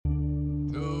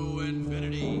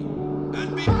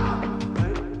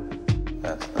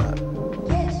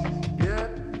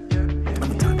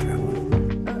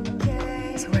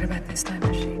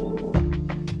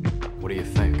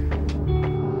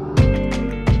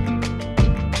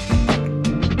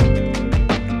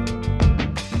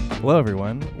Hello,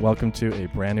 everyone. Welcome to a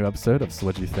brand new episode of So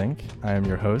What'd You Think? I am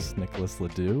your host, Nicholas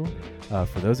LaDue.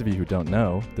 For those of you who don't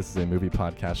know, this is a movie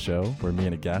podcast show where me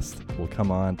and a guest will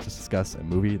come on to discuss a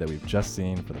movie that we've just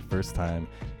seen for the first time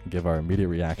and give our immediate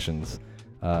reactions.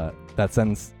 That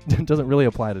sentence doesn't really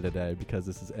apply to today because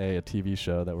this is a TV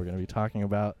show that we're going to be talking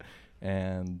about,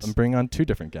 and I'm bringing on two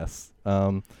different guests.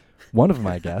 One of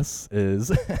my guests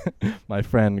is my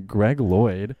friend Greg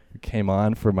Lloyd, who came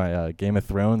on for my Game of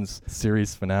Thrones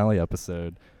series finale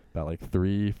episode about like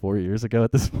 3-4 years ago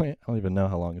at this point. I don't even know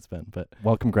how long it's been, but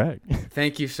welcome, Greg.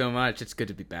 Thank you so much. It's good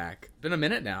to be back. Been a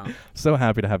minute now. So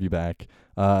happy to have you back.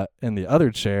 In the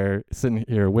other chair, sitting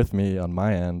here with me on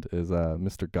my end, is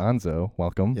Mr. Gonzo.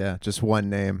 Welcome. Yeah, just one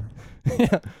name.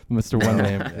 Yeah, Mr. One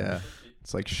Name. Yeah,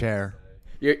 it's like Cher.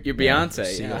 You're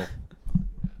Beyonce, yeah.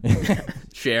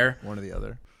 Cher. One or the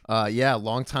other. Yeah,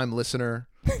 long-time listener,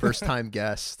 first-time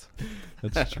guest.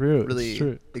 That's true. Really it's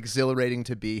true. exhilarating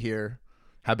to be here.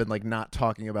 Have been like not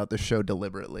talking about the show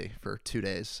deliberately for 2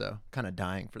 days, so kind of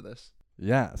dying for this.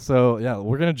 Yeah, so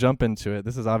we're going to jump into it.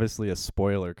 This is obviously a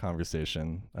spoiler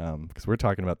conversation because we're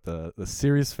talking about the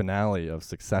series finale of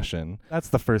Succession. That's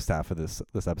the first half of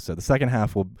this episode. The second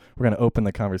half, we're going to open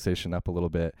the conversation up a little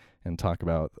bit and talk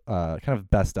about kind of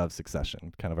best of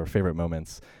Succession, kind of our favorite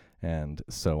moments and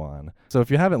so on. So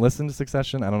if you haven't listened to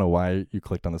Succession, I don't know why you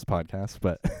clicked on this podcast,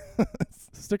 but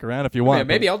stick around if you want. Yeah,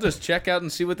 maybe I'll just check out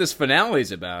and see what this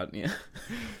finale's about. Yeah,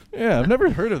 yeah, I've never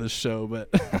heard of this show, but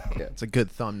Yeah, it's a good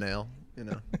thumbnail, you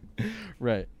know.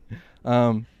 Right.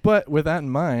 But with that in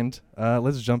mind,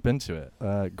 let's jump into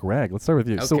it. Greg, let's start with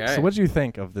you. Okay. So what did you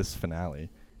think of this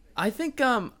finale? I think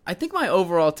my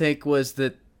overall take was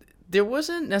that there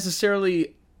wasn't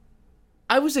necessarily.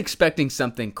 I was expecting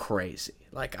something crazy.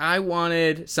 Like, I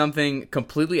wanted something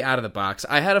completely out of the box.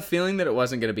 I had a feeling that it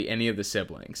wasn't going to be any of the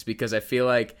siblings because I feel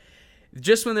like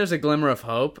just when there's a glimmer of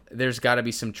hope, there's got to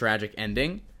be some tragic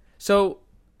ending. So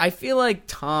I feel like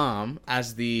Tom,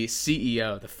 as the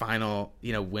CEO, the final,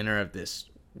 winner of this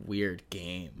weird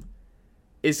game,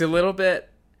 is a little bit.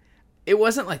 It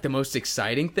wasn't like the most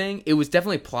exciting thing. It was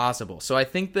definitely plausible. So I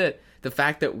think that the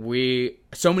fact that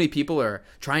so many people are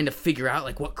trying to figure out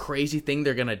like what crazy thing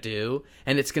they're going to do,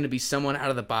 and it's going to be someone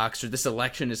out of the box, or this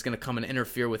election is going to come and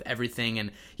interfere with everything,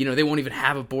 and they won't even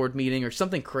have a board meeting, or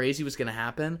something crazy was going to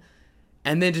happen.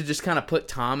 And then to just kind of put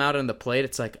Tom out on the plate,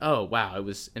 it's like, oh wow, it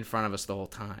was in front of us the whole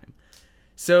time.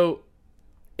 So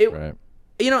Right.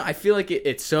 I feel like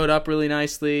it sewed up really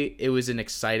nicely. It was an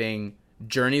exciting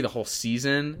journey the whole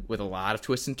season with a lot of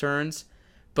twists and turns.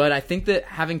 But I think that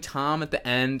having Tom at the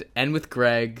end and with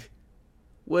Greg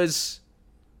was,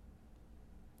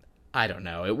 I don't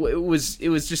know. It was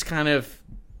just kind of,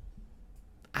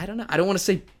 I don't know. I don't want to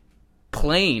say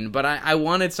plain, but I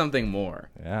wanted something more.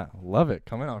 Yeah, love it.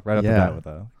 Coming out right off the bat with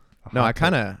a No, I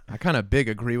kind of big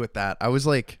agree with that. I was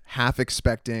like half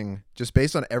expecting, just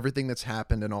based on everything that's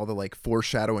happened and all the like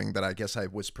foreshadowing that I guess I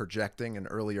was projecting in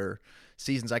earlier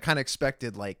seasons, I kind of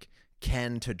expected like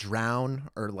Ken to drown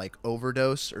or like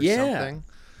overdose or something.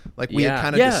 Like we had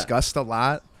kind of discussed a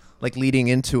lot, like leading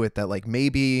into it, that like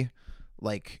maybe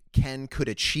like Ken could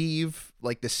achieve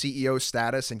like the CEO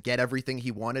status and get everything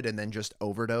he wanted and then just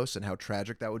overdose, and how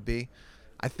tragic that would be.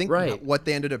 I think what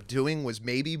they ended up doing was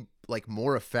maybe like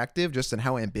more effective just in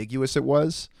how ambiguous it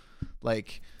was.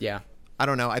 Like, I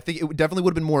don't know. I think it definitely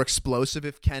would have been more explosive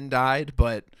if Ken died,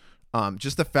 but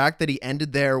just the fact that he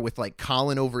ended there with like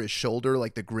Colin over his shoulder,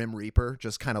 like the Grim Reaper,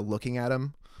 just kind of looking at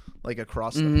him like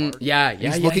across the park.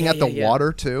 He's looking at the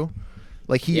water too.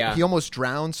 Like he almost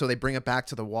drowned, so they bring it back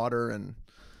to the water, and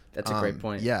that's a great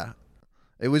point. Yeah,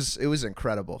 it was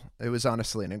incredible. It was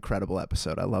honestly an incredible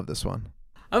episode. I love this one.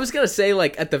 I was gonna say,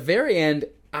 like, at the very end,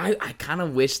 I kind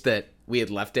of wish that we had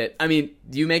left it. I mean,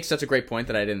 you make such a great point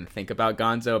that I didn't think about,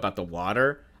 Gonzo, about the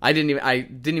water. I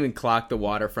didn't even clock the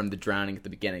water from the drowning at the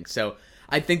beginning. So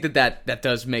I think that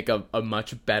does make a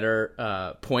much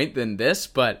better point than this.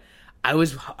 But I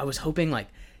was hoping like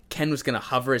Ken was gonna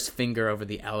hover his finger over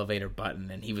the elevator button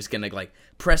and he was gonna like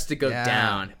press to go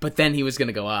down, but then he was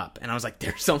gonna go up. And I was like,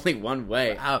 there's only one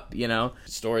way up.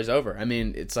 Story's over. I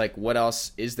mean, it's like, what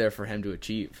else is there for him to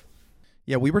achieve?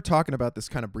 Yeah, we were talking about this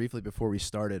kind of briefly before we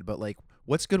started, but like,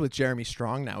 what's good with Jeremy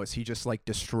Strong now? Is he just like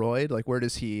destroyed? Like, where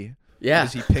does he? Yeah.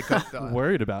 Does he pick up the...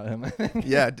 Worried about him.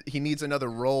 Yeah, he needs another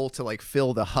role to like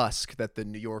fill the husk that the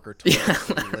New Yorker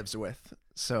totally lives with.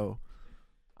 So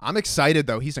I'm excited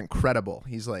though. He's incredible.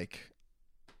 He's like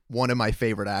one of my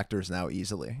favorite actors now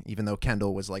easily. Even though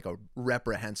Kendall was like a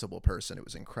reprehensible person, it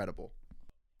was incredible.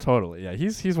 Totally. Yeah,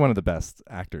 he's one of the best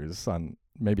actors on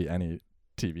maybe any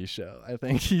TV show. I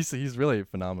think he's really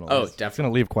phenomenal. Oh, He's definitely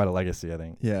going to leave quite a legacy, I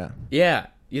think. Yeah. Yeah.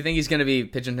 You think he's going to be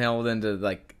pigeonholed into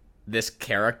like this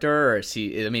character, or is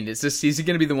he? I mean, is he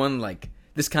going to be the one like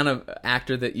this kind of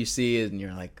actor that you see and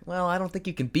you're like, well, I don't think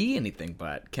you can be anything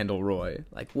but Kendall Roy.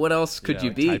 Like, what else could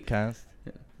you be? Typecast.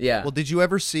 Yeah. Well, did you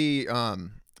ever see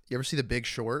The Big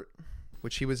Short,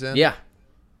 which he was in? Yeah.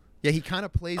 Yeah, he kind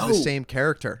of plays the same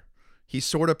character. He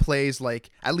sort of plays like,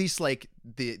 at least like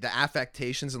the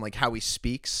affectations and like how he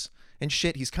speaks and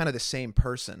shit. He's kind of the same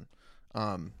person.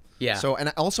 Yeah. So,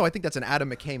 and also I think that's an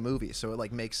Adam McKay movie, so it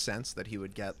like makes sense that he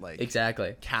would get like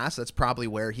Exactly. cast. That's probably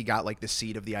where he got like the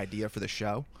seed of the idea for the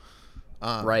show.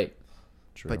 Right.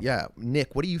 True. But yeah,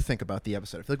 Nick, what do you think about the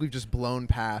episode? I feel like we've just blown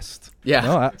past Yeah.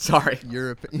 No, Sorry.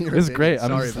 your It was great. I'm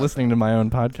Sorry just about listening to my own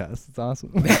podcast. It's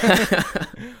awesome.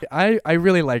 I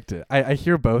really liked it. I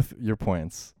hear both your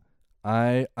points.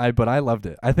 But I loved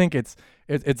it. I think it's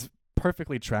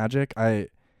perfectly tragic. I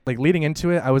like leading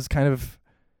into it. I was kind of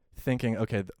thinking,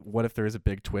 okay, what if there is a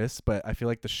big twist? But I feel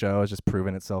like the show has just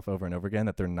proven itself over and over again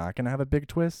that they're not going to have a big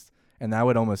twist, and that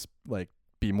would almost like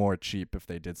be more cheap if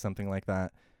they did something like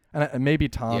that. And maybe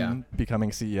Tom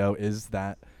becoming CEO is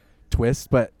that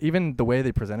twist, but even the way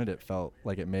they presented it felt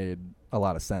like it made a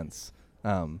lot of sense.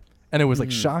 And it was like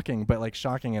shocking, but like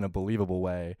shocking in a believable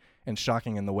way, and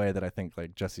shocking in the way that I think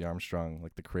like Jesse Armstrong,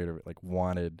 like the creator, like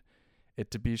wanted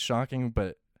it to be shocking,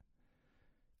 but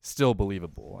still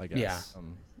believable, I guess. Yeah.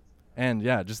 And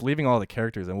yeah, just leaving all the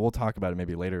characters, and we'll talk about it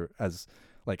maybe later as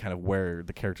like kind of where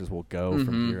the characters will go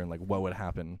from here and like what would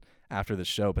happen after the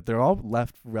show, but they're all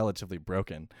left relatively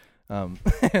broken.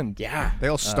 And Yeah. They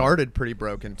all started pretty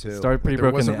broken too. Started pretty there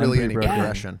broken, wasn't they end really pretty any broken.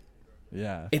 progression.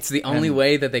 Yeah. It's the only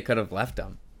way that they could have left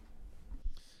him.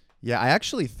 Yeah, I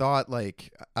actually thought,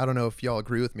 like, I don't know if y'all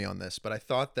agree with me on this, but I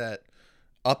thought that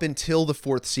up until the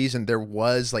fourth season, there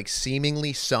was like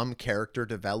seemingly some character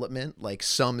development, like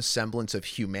some semblance of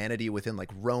humanity within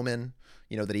like Roman,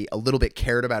 you know, that he a little bit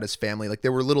cared about his family. Like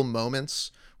there were little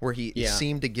moments where he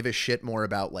seemed to give a shit more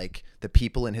about like the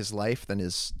people in his life than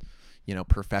his, you know,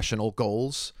 professional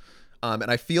goals.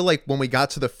 And I feel like when we got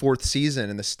to the fourth season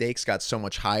and the stakes got so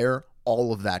much higher,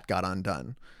 all of that got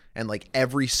undone. And like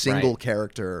every single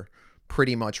character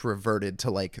pretty much reverted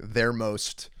to like their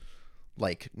most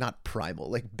like not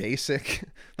primal, like basic,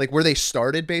 like where they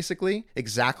started, basically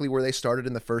exactly where they started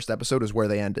in the first episode is where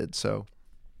they ended. So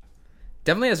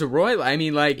Definitely as a Roy, I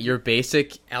mean, like, your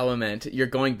basic element, you're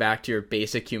going back to your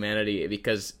basic humanity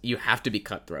because you have to be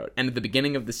cutthroat. And at the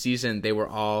beginning of the season, they were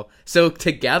all so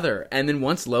together. And then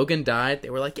once Logan died,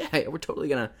 they were like, yeah, we're totally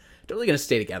gonna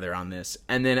stay together on this.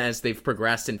 And then as they've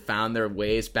progressed and found their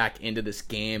ways back into this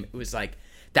game, it was like,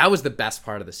 that was the best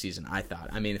part of the season, I thought.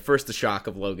 I mean, first the shock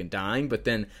of Logan dying, but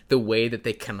then the way that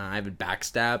they connive and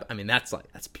backstab, I mean, that's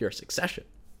pure Succession.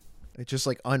 it just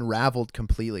like unraveled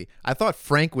completely. I thought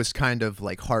Frank was kind of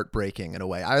like heartbreaking in a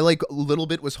way. I like a little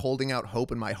bit was holding out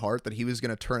hope in my heart that he was going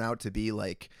to turn out to be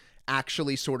like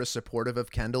actually sort of supportive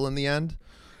of Kendall in the end.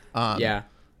 Yeah.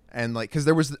 And like, cause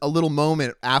there was a little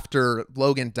moment after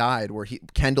Logan died where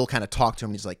Kendall kind of talked to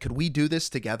him and he's like, could we do this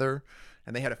together?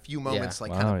 And they had a few moments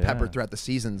kind of peppered throughout the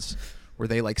seasons where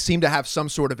they like seemed to have some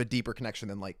sort of a deeper connection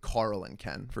than like Carl and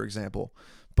Ken, for example.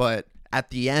 But at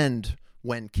the end,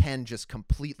 when Ken just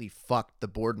completely fucked the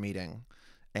board meeting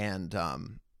and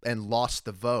lost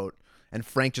the vote, and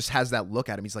Frank just has that look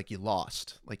at him, he's like, you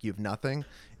lost, like you have nothing.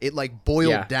 It like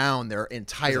boiled down their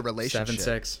entire relationship.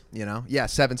 7-6. You know? Yeah,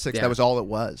 7-6. Yeah. That was all it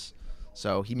was.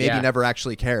 So he maybe never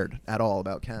actually cared at all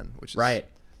about Ken, which is That's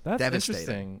devastating.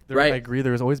 interesting. Right. I agree.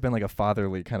 There's always been like a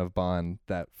fatherly kind of bond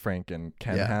that Frank and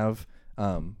Ken have.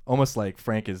 Almost like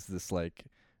Frank is this like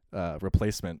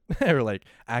replacement or like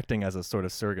acting as a sort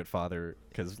of surrogate father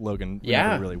because Logan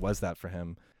never really was that for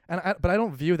him. But I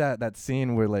don't view that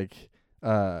scene where like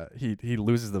he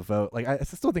loses the vote. Like I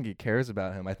still think he cares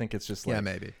about him. I think it's just like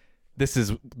maybe this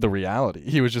is the reality.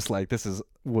 He was just like, this is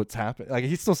what's happened. Like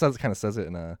he still says it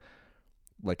in a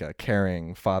like a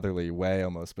caring fatherly way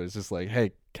almost, but it's just like,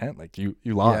 hey Kent, like you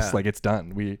lost, like it's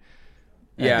done. I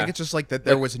think it's just like that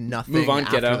there was nothing Move on,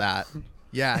 after kiddo. that.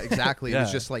 Yeah, exactly. It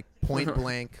was just like point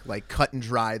blank, like cut and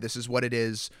dry. This is what it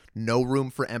is. No room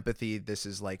for empathy. This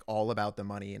is like all about the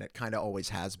money, and it kind of always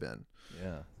has been.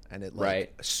 Yeah. And it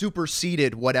like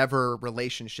superseded whatever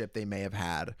relationship they may have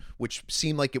had, which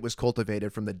seemed like it was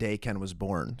cultivated from the day Ken was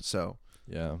born. So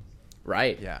Yeah.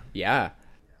 Right. Yeah. Yeah.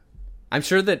 I'm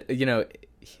sure that, you know,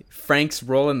 Frank's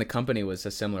role in the company was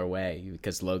a similar way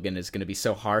because Logan is going to be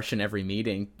so harsh in every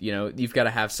meeting. You know, you've got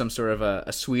to have some sort of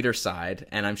a sweeter side.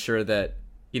 And I'm sure that,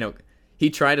 you know, he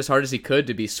tried as hard as he could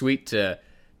to be sweet to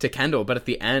Kendall. But at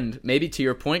the end, maybe to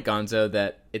your point, Gonzo,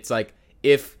 that it's like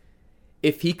if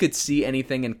if he could see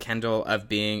anything in Kendall of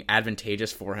being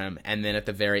advantageous for him, and then at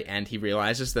the very end he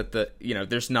realizes that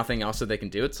there's nothing else that they can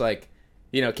do. It's like,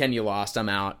 Ken, you lost. I'm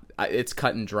out. It's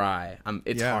cut and dry.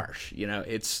 It's harsh.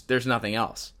 There's nothing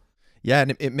else. Yeah,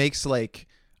 and it makes like,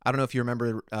 I don't know if you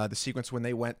remember the sequence when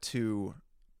they went to,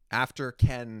 after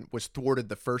Ken was thwarted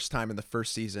the first time in the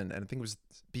first season, and I think it was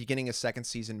beginning of second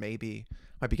season, maybe.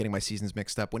 Might be getting my seasons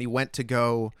mixed up. When he went to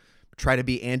go try to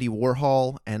be Andy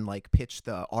Warhol and like pitch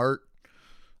the art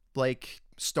like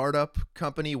startup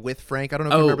company with Frank. I don't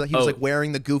know if you remember that. He was like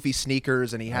wearing the goofy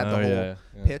sneakers and he had the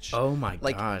whole pitch. Oh my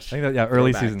gosh. I think that,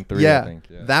 early season 3, yeah, I think.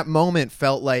 Yeah. That moment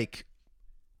felt like,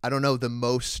 I don't know, the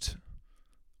most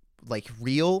like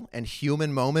real and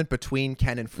human moment between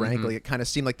Ken and Frank. Like it kind of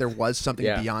seemed like there was something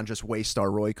beyond just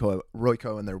Waystar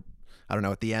Royco, and there, I don't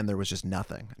know, at the end there was just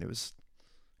nothing. And it was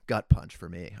gut punch for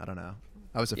me. I don't know.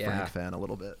 I was a Frank fan a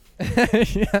little bit.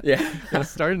 Yeah.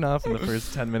 Starting off in the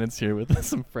first 10 minutes here with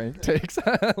some Frank takes.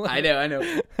 I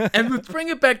know. And let's bring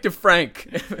it back to Frank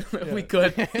if we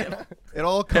could. It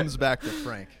all comes back to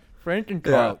Frank. Frank and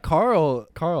Carl.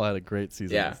 Carl had a great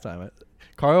season this time.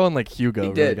 Carl and like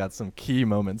Hugo really got some key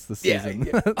moments this season.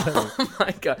 Yeah. Oh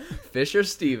my god. Fisher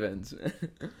Stevens.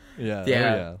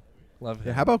 Yeah. Love him.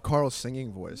 Yeah, how about Carl's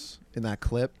singing voice in that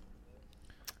clip?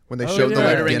 When they showed the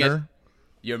like dinner.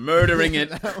 You're murdering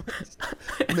it.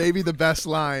 Maybe the best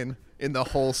line in the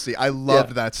whole scene. I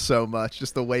loved that so much,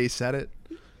 just the way he said it.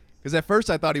 Because at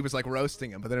first I thought he was like roasting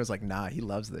him, but then it was like, nah, he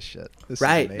loves this shit. This is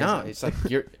amazing. No, it's like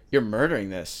you're murdering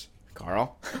this,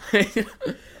 Carl. It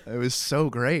was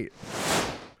so great.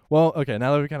 Well, okay,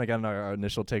 now that we've kind of gotten our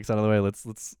initial takes out of the way,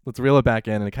 let's reel it back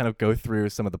in and kind of go through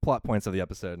some of the plot points of the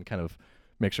episode and kind of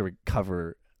make sure we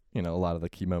cover, a lot of the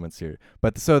key moments here.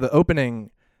 But so the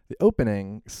opening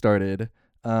started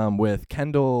with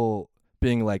Kendall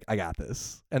being like, I got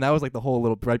this. And that was like the whole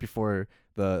little right before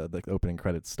the opening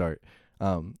credits start.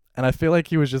 And I feel like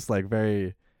he was just like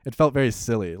it felt very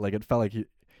silly. Like it felt like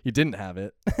he didn't have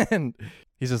it and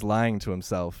he's just lying to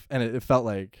himself. And it felt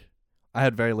like I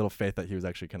had very little faith that he was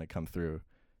actually going to come through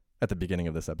at the beginning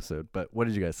of this episode. But what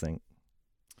did you guys think?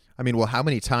 I mean, well, how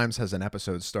many times has an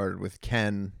episode started with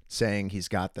Ken saying he's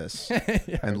got this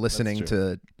and listening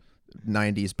to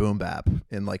 90s boom bap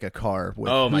in like a car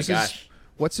with, oh my gosh,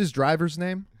 what's his driver's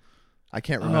name? I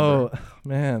can't remember. Oh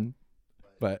man.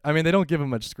 But I mean, they don't give him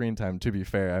much screen time, to be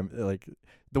fair. I'm like,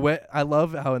 the way I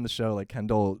love how in the show like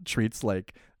Kendall treats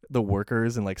like the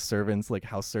workers and like servants, like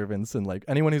house servants and like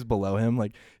anyone who's below him,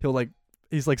 like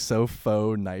he's like so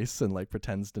faux nice and like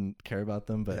pretends to care about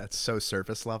them, but it's so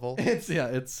surface level.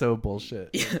 It's so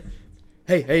bullshit.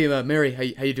 Hey, Mary,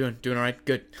 how you doing? Doing all right?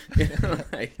 Good.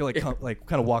 He'll like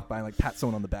kind of walk by and like pat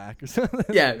someone on the back or something.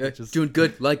 Yeah, just doing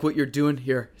good. Like what you're doing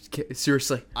here.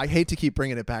 Seriously. I hate to keep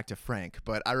bringing it back to Frank,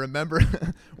 but I remember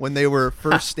when they were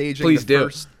first staging. Please do.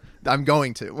 I'm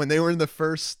going to. When they were in the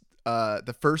first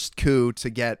coup to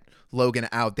get Logan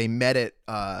out, they met at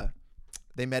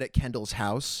Kendall's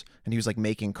house, and he was like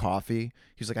making coffee.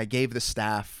 He was like, I gave the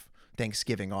staff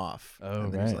Thanksgiving off. Oh,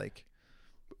 and then he's like,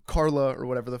 Carla or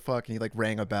whatever the fuck, and he like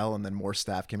rang a bell, and then more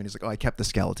staff came in. He's like, oh, I kept the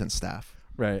skeleton staff.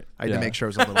 Right. I had to make sure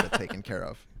it was a little bit taken care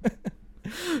of.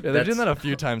 They're doing that a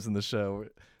few times in the show.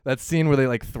 That scene where they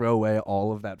like throw away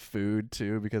all of that food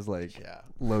too because like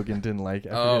Logan didn't like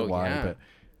it. I forget why,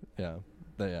 but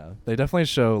they definitely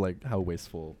show like how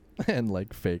wasteful and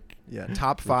like fake. Yeah,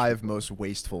 top 5 most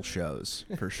wasteful shows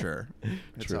for sure.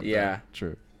 True.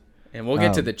 True. And we'll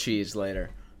get to the cheese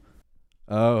later.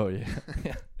 Oh yeah.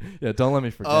 Yeah, don't let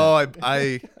me forget. Oh,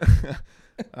 I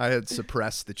had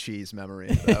suppressed the cheese memory.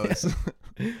 That was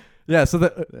yeah.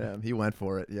 So he went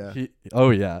for it. Yeah.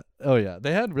 Oh yeah.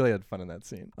 They really had fun in that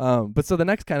scene. But so the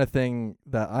next kind of thing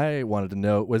that I wanted to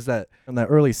note was that in that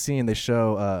early scene they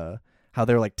show how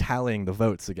they're like tallying the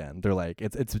votes again. They're like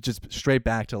it's just straight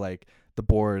back to like the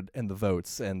board and the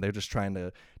votes, and they're just trying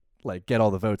to like get all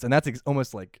the votes, and that's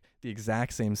almost like the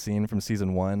exact same scene from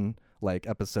season 1. Like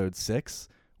episode 6,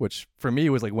 which for me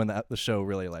was like when the show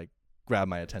really like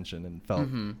grabbed my attention and felt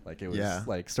like it was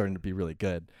like starting to be really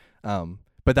good.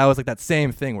 But that was like that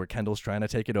same thing where Kendall's trying to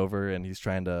take it over and he's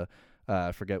trying to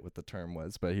I forget what the term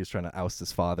was, but he's trying to oust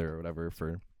his father or whatever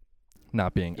for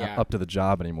not being up to the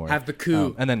job anymore. Have the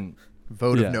coup. And then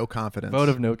vote of no confidence. Vote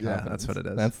of no confidence. Yeah, that's what it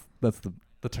is. That's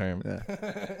the term.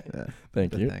 Yeah.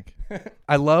 Thank you.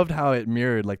 I loved how it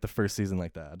mirrored like the first season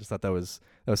like that. I just thought that was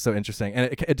so interesting,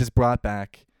 and it just brought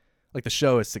back like the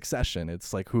show is Succession.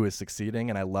 It's like who is succeeding,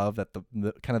 and I love that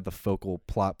the kind of the focal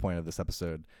plot point of this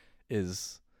episode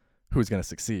is who's going to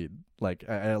succeed. Like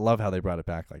I love how they brought it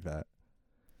back like that.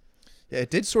 Yeah,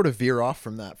 it did sort of veer off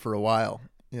from that for a while.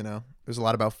 You know, there's a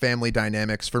lot about family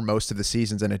dynamics for most of the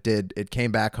seasons, and it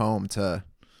came back home to,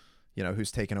 you know,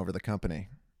 who's taken over the company.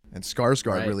 And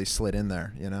Skarsgård really slid in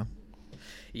there, you know?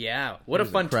 Yeah, what a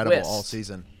fun incredible twist. all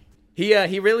season.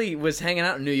 He really was hanging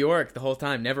out in New York the whole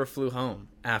time, never flew home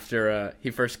after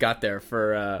he first got there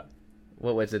for,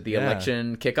 what was it, the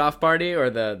election kickoff party or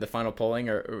the final polling,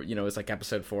 or you know, it was like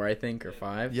episode 4, I think, or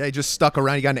 5. Yeah, he just stuck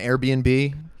around. He got an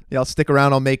Airbnb. Yeah, I'll stick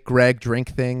around. I'll make Greg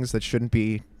drink things that shouldn't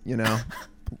be, you know,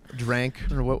 drank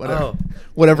or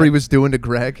whatever he was doing to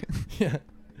Greg. Yeah.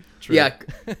 True. Yeah,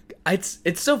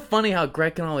 it's so funny how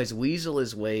Greg can always weasel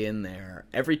his way in there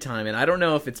every time, and I don't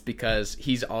know if it's because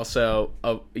he's also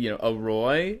a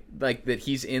Roy, like that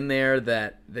he's in there,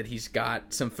 that he's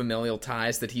got some familial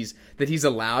ties, that he's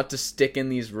allowed to stick in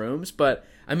these rooms. But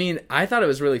I mean, I thought it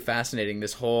was really fascinating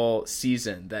this whole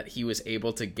season that he was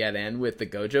able to get in with the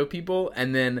Gojo people,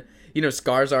 and then, you know,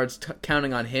 Skarsgård's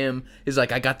counting on him. He's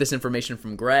like, I got this information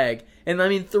from Greg. And I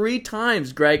mean, 3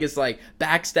 times Greg is like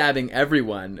backstabbing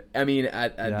everyone. I mean,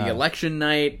 at the election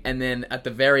night, and then at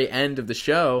the very end of the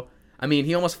show, I mean,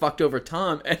 he almost fucked over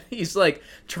Tom. And he's like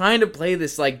trying to play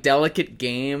this like delicate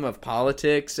game of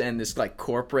politics and this like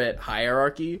corporate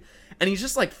hierarchy. And he's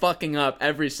just like fucking up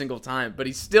every single time. But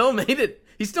he still made it.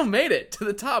 He still made it to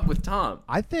the top with Tom.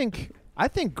 I think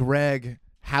Greg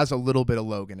has a little bit of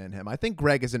Logan in him. I think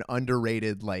Greg is an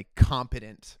underrated, like,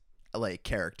 competent, like,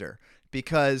 character,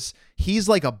 because he's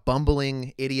like a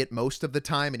bumbling idiot most of the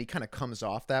time, and he kind of comes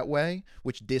off that way,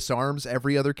 which disarms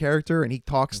every other character, and he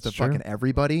talks to fucking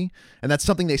everybody. And that's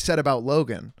something they said about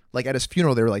Logan. Like, at his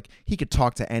funeral, they were like, he could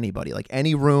talk to anybody, like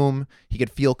any room, he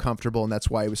could feel comfortable, and that's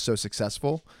why he was so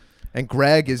successful. And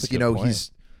Greg is, you know,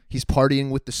 point. He's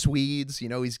partying with the Swedes, you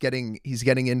know, he's getting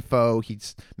info.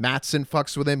 Mattson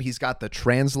fucks with him. He's got the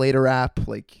translator app,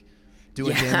 like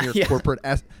doing damn near corporate,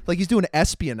 like he's doing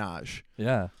espionage.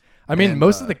 Yeah. I mean,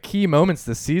 most of the key moments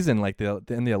this season, like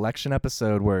in the election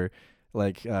episode where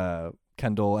like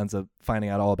Kendall ends up finding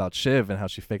out all about Shiv and how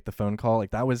she faked the phone call,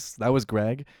 like that was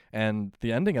Greg. And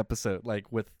the ending episode, like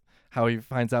with how he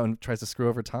finds out and tries to screw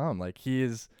over Tom, like he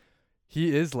is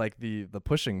like the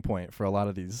pushing point for a lot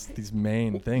of these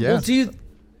main things. Well, do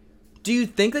you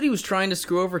think that he was trying to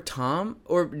screw over Tom,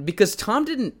 or because Tom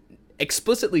didn't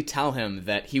explicitly tell him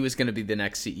that he was going to be the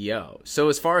next CEO? So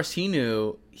as far as he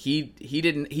knew, he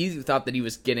thought that he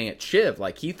was getting at Shiv.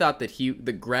 Like he thought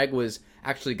that Greg was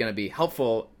actually going to be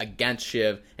helpful against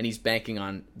Shiv, and he's banking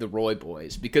on the Roy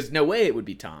boys, because no way it would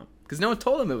be Tom, because no one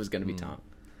told him it was going to be Tom.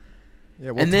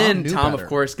 Yeah, well, and then Tom of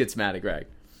course gets mad at Greg.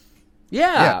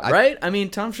 Yeah, right? I mean,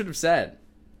 Tom should have said.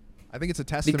 I think it's a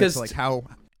testament to like how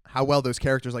well those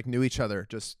characters like knew each other.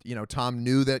 Just, you know, Tom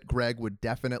knew that Greg would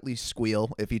definitely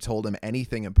squeal if he told him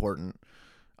anything important.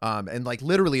 And like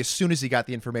literally as soon as he got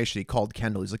the information, he called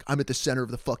Kendall. He's like, I'm at the center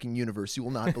of the fucking universe. You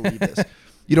will not believe this.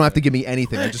 You don't have to give me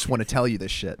anything. I just want to tell you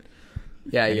this shit.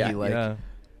 Yeah.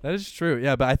 That is true.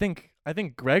 Yeah, but I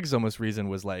think Greg's almost reason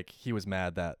was like he was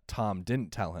mad that Tom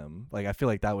didn't tell him. Like I feel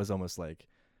like that was almost like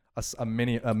a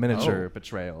miniature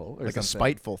betrayal, or like something. A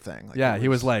spiteful thing. Like yeah, he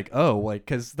was like,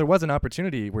 because there was an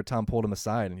opportunity where Tom pulled him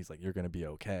aside and he's like, you're gonna be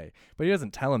okay, but he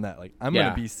doesn't tell him that, like, I'm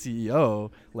gonna be CEO,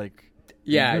 like,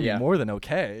 be more than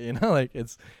okay, you know, like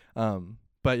it's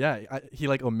but yeah, he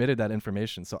like omitted that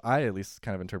information, so I at least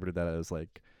kind of interpreted that as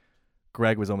like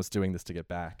Greg was almost doing this to get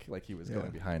back, like he was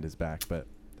going behind his back. But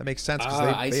that makes sense,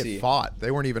 because they had fought.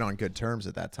 They weren't even on good terms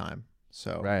at that time.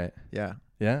 So yeah,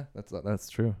 that's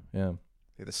true.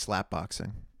 The slap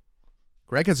boxing.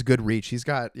 Greg has a good reach. He's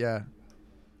got they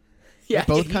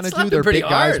both kind of do. They're big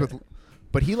guys with,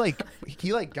 but he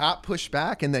got pushed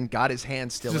back and then got his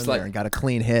hand still in there and got a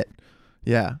clean hit.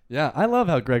 Yeah. I love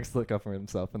how Greg stuck up for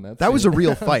himself in that. That was a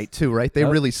real fight too, right? They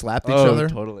really slapped each other.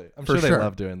 Totally. I'm sure they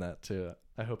love doing that too.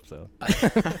 I hope so.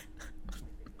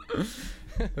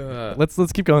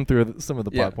 Let's keep going through some of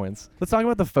the plot points. Let's talk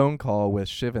about the phone call with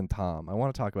Shiv and Tom. I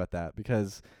want to talk about that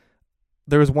because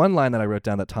there was one line that I wrote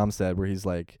down that Tom said where he's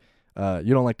like,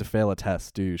 you don't like to fail a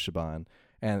test, do you, Shaban?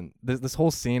 And this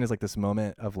whole scene is like this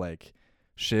moment of like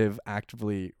Shiv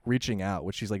actively reaching out,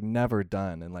 which she's like never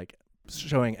done, and like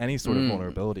showing any sort of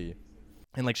vulnerability.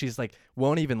 And like she's like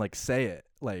won't even like say it,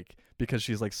 like, because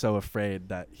she's like so afraid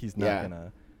that he's not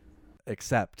gonna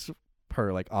accept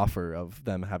her like offer of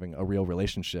them having a real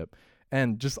relationship.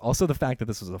 And just also the fact that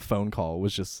this was a phone call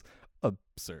was just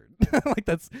absurd. Like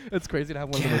that's crazy to have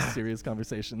one of the most serious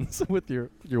conversations with your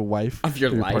wife of your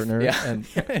life partner and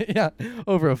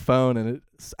over a phone, and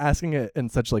it's asking it in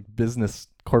such like business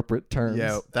corporate terms.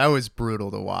 Yeah, that was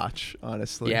brutal to watch,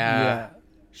 honestly.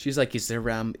 She's like, is there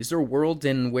a world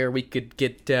in where we could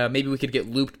get maybe we could get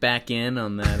looped back in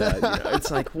on that? You know,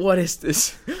 it's like, what is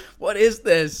this what is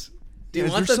this? Do you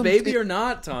Is want there the baby or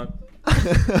not, Tom?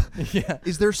 Yeah.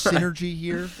 Is there synergy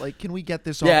here? Like, can we get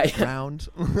this off the ground?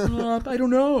 I don't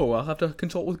know. I'll have to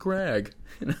consult with Greg.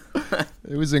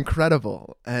 It was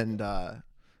incredible. And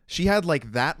she had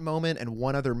like that moment and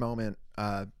one other moment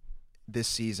this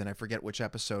season. I forget which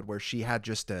episode, where she had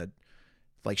just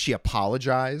she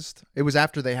apologized. It was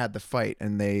after they had the fight,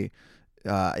 and they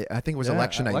I think it was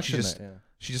election night.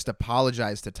 She just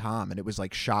apologized to Tom, and it was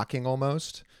like shocking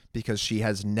almost, because she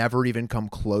has never even come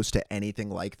close to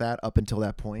anything like that up until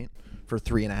that point for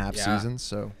 3.5 seasons.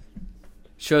 So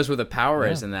shows where the power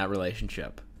is in that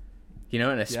relationship,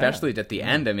 and especially at the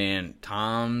end. I mean,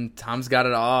 Tom's got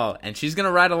it all, and she's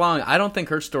gonna ride along. I don't think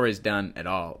her story's done at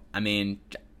all. I mean,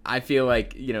 I feel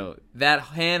like that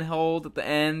handhold at the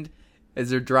end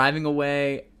as they're driving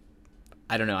away.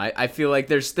 I don't know. I feel like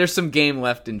there's some game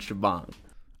left in Shabang.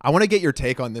 I want to get your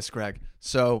take on this, Greg.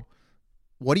 So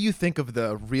what do you think of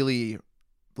the really,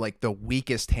 the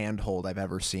weakest handhold I've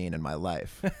ever seen in my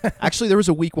life? Actually, there was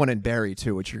a weak one in Barry,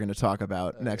 too, which you're going to talk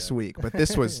about next week. But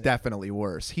this was definitely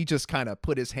worse. He just kind of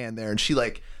put his hand there, and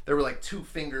there were 2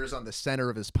 fingers on the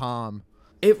center of his palm.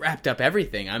 It wrapped up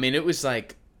everything. I mean, it was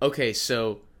like, okay,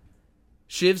 so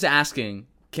Shiv's asking,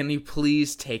 can you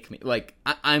please take me? Like,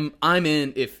 I'm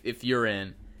in if you're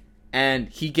in. And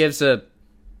he gives a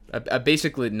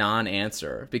basically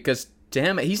non-answer, because to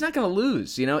him, he's not going to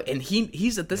lose, and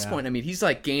he's at this point, I mean, he's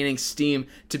like gaining steam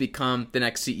to become the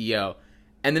next CEO,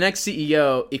 and the next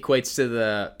CEO equates to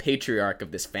the patriarch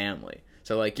of this family.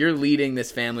 So like, you're leading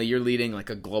this family, you're leading like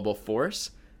a global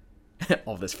force.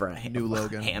 All this for a new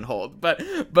Logan handhold, but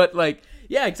like,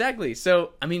 yeah, exactly.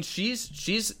 So I mean,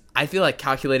 she's I feel like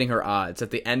calculating her odds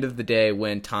at the end of the day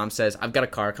when Tom says, "I've got a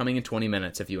car coming in 20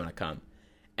 minutes if you want to come."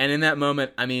 And in that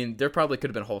moment, I mean, there probably could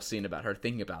have been a whole scene about her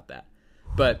thinking about that.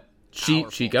 But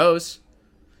she goes,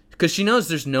 because she knows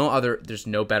there's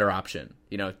no better option.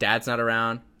 Dad's not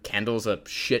around. Kendall's a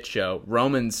shit show.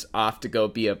 Roman's off to go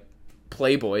be a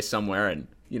playboy somewhere in,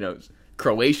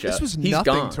 Croatia. This was He's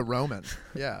nothing gone. to Roman.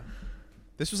 Yeah.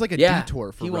 This was like a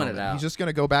detour for he Roman. wanted out. He's just going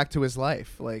to go back to his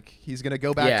life. Like, he's going to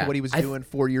go back to what he was doing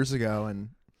 4 years ago. And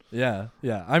Yeah.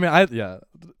 I mean,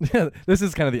 this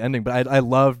is kind of the ending, but I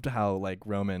loved how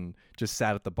Roman just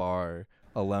sat at the bar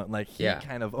alone. Like, he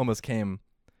kind of almost came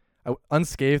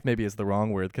unscathed. Maybe is the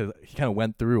wrong word, because he kind of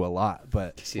went through a lot.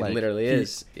 But he literally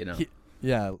is,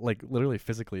 literally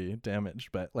physically damaged.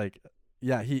 But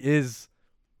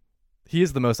he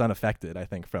is the most unaffected, I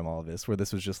think, from all of this, where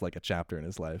this was just like a chapter in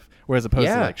his life. Whereas opposed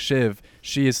to Shiv,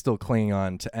 she is still clinging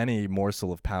on to any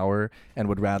morsel of power and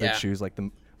would rather choose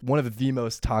one of the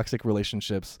most toxic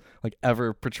relationships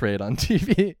ever portrayed on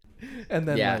TV. And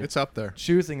then it's up there.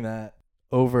 Choosing that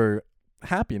over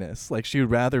happiness. She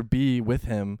would rather be with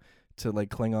him to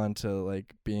cling on to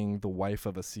being the wife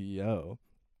of a CEO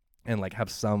and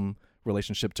have some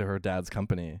relationship to her dad's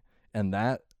company. And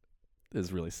that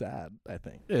is really sad, I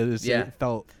think. It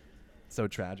felt so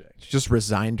tragic. She just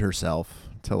resigned herself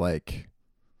to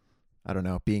I don't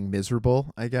know, being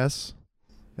miserable, I guess.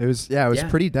 It was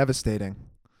pretty devastating.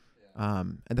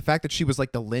 And the fact that she was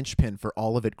the linchpin for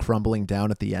all of it crumbling down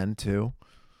at the end too,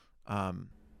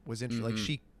 was interesting.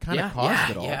 She kind of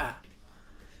caused it all. Yeah,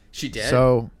 she did.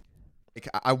 So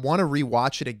I want to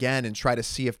rewatch it again and try to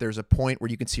see if there's a point where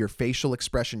you can see her facial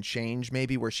expression change,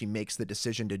 maybe where she makes the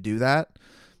decision to do that,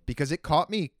 because it caught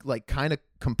me kind of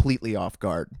completely off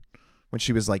guard when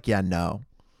she was like, "Yeah, no."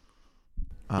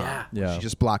 She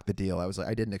just blocked the deal. I was like,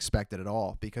 I didn't expect it at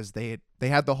all, because they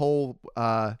had the whole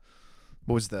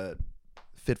what was the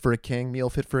meal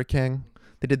fit for a king?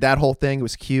 They did that whole thing. It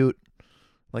was cute.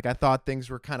 I thought things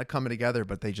were kind of coming together,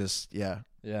 but they just Yeah.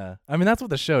 I mean, that's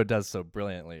what the show does so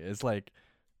brilliantly. It's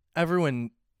everyone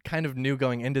kind of knew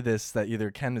going into this that either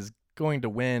Ken is going to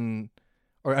win,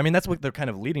 or I mean, that's what they're kind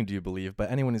of leading to, you believe. But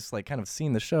anyone who's kind of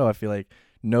seen the show, I feel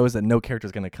knows that no character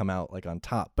is going to come out on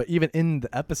top. But even in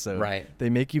the episode, they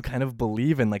make you kind of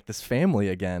believe in this family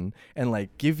again, and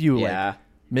give you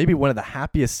maybe one of the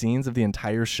happiest scenes of the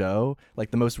entire show,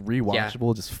 the most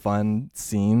rewatchable, just fun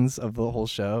scenes of the whole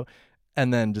show,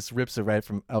 and then just rips it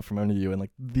out from under you in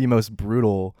the most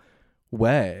brutal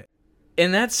way.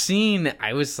 In that scene,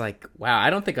 I was like, wow, I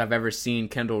don't think I've ever seen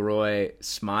Kendall Roy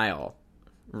smile,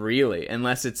 really,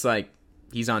 unless it's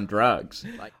he's on drugs.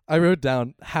 I wrote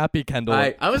down Happy Kendall.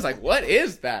 I was like, what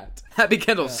is that? Happy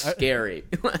Kendall's scary.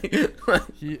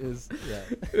 He is,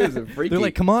 It was a freaky. They're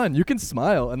like, come on, you can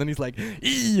smile. And then he's like,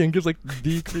 ee, and gives the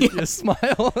creepiest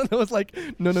smile. And I was like,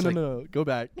 no, go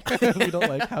back. We don't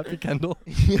like Happy Kendall.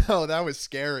 Yo, that was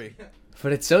scary.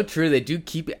 But it's so true. They do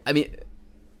keep it. I mean,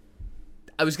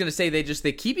 I was gonna say they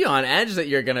keep you on edge that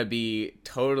you're gonna be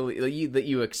totally that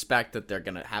you expect that they're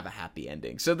gonna have a happy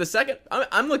ending. So the second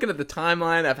I'm looking at the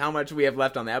timeline of how much we have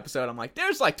left on the episode, I'm like,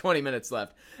 there's like 20 minutes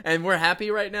left, and we're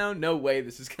happy right now. No way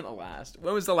this is gonna last.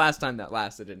 When was the last time that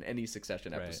lasted in any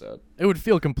Succession episode? It would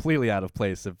feel completely out of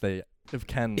place if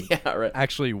Ken right.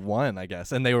 actually won, I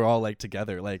guess, and they were all like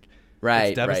together. Like, right,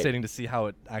 it's devastating to see how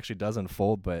it actually does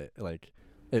unfold, but like.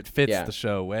 It fits the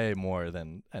show way more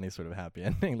than any sort of happy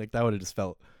ending. Like, that would have just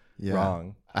felt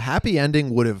wrong. A happy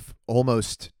ending would have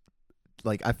almost,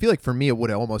 like, I feel like for me, it would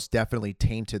have almost definitely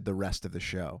tainted the rest of the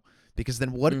show. Because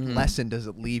then what lesson does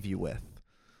it leave you with?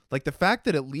 Like, the fact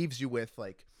that it leaves you with,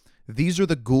 like, these are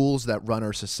the ghouls that run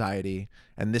our society,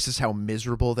 and this is how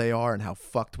miserable they are and how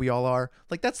fucked we all are.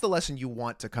 Like, that's the lesson you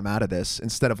want to come out of this,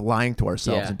 instead of lying to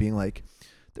ourselves and being like,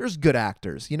 there's good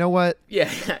actors. You know what?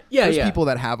 There's people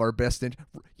that have our best.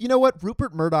 You know what?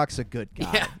 Rupert Murdoch's a good guy.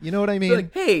 Yeah. You know what I mean?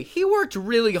 Like, hey, he worked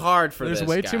really hard for this. There's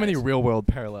way guys. too many real world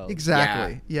parallels.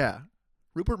 Exactly. Yeah.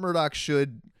 Rupert Murdoch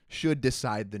should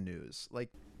decide the news. Like,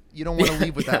 you don't want to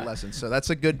leave with that lesson. So that's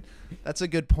a good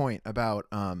point about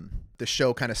the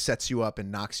show kind of sets you up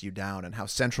and knocks you down, and how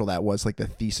central that was, like the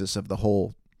thesis of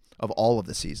all of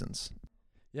the seasons.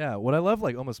 Yeah, what I love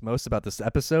like almost most about this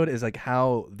episode is like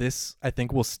how this I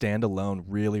think will stand alone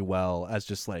really well as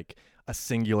just like a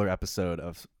singular episode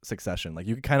of Succession. Like,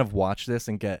 you can kind of watch this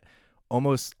and get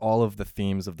almost all of the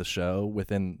themes of the show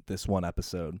within this one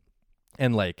episode,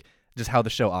 and like just how the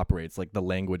show operates, like the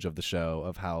language of the show,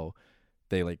 of how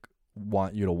they like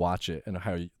want you to watch it and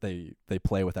how they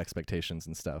play with expectations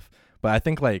and stuff. But I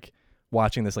think like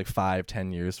watching this like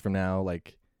 5-10 years from now,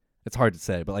 like, it's hard to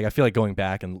say, but like I feel like going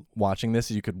back and watching this,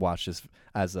 you could watch this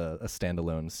as a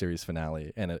standalone series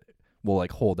finale, and it will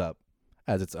like hold up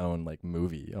as its own like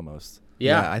movie almost.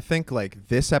 Yeah, I think like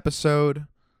this episode,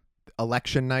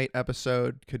 election night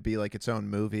episode, could be like its own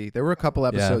movie. There were a couple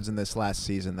episodes in this last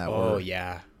season that were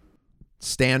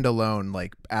standalone,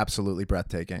 like absolutely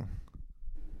breathtaking.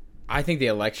 I think the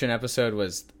election episode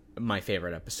was my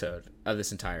favorite episode of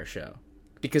this entire show.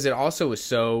 Because it also was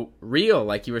so real,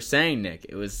 like you were saying, Nick.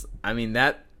 It was, I mean,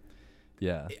 that...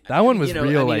 Yeah, that one was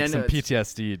real, I mean, like some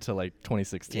PTSD to like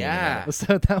 2016. Yeah.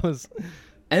 So that was...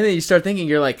 And then you start thinking,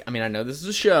 you're like, I mean, I know this is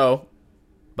a show,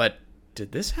 but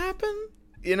did this happen?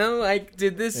 You know, like,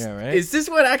 did this... Yeah, right? Is this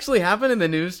what actually happened in the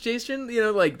news station? You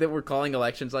know, like, that we're calling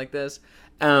elections like this?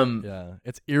 Yeah,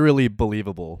 it's eerily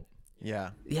believable.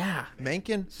 Yeah. Yeah.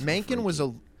 Mencken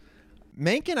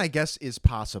I guess, is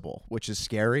possible, which is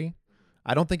scary.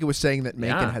 I don't think it was saying that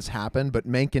Mencken has happened, but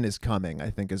Mencken is coming,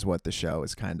 I think, is what the show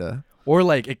is kind of... Or,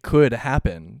 like, it could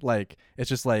happen. Like, it's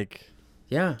just like...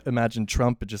 Yeah. Imagine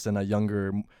Trump just in a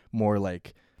younger, more,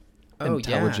 like,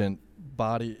 intelligent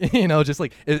body. You know, just,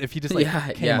 like, if he just, like,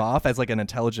 came off as, like, an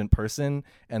intelligent person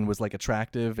and was, like,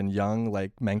 attractive and young,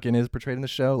 like Mencken is portrayed in the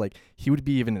show, like, he would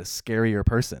be even a scarier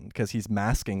person because he's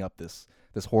masking up this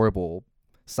horrible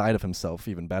side of himself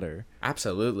even better.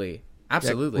 Absolutely.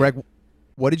 Yeah, Greg,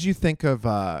 what did you think of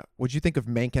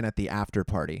Mencken at the after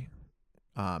party?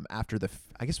 After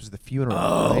I guess it was the funeral,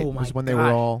 right? My was when God. They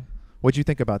were all... What did you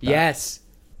think about that? Yes.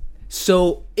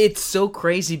 So it's so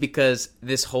crazy because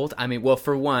this whole... I mean, well,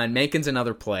 for one, Mencken's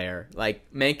another player. Like,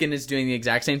 Mencken is doing the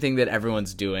exact same thing that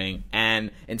everyone's doing,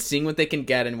 and seeing what they can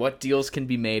get and what deals can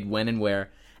be made when and where.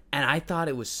 And I thought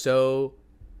it was so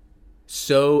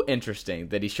interesting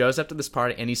that he shows up to this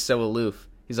party and he's so aloof.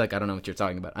 He's like, I don't know what you're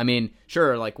talking about. I mean,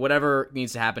 sure, like, whatever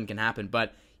needs to happen can happen,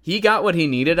 but he got what he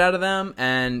needed out of them,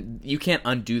 and you can't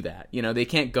undo that. You know, they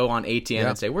can't go on ATN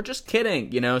and say, we're just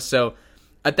kidding, you know? So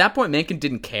at that point, Mencken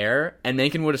didn't care, and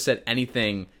Mencken would have said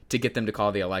anything to get them to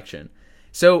call the election.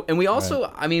 So, and we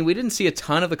also, I mean, we didn't see a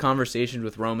ton of the conversations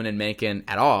with Roman and Mencken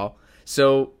at all.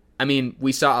 So, I mean,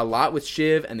 we saw a lot with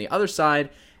Shiv and the other side,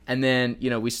 and then, you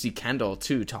know, we see Kendall,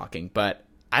 too, talking, but...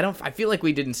 I feel like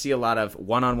we didn't see a lot of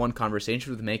one-on-one conversations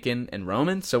with Mencken and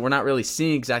Roman, so we're not really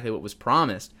seeing exactly what was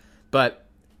promised. But,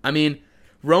 I mean,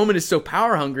 Roman is so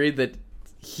power-hungry that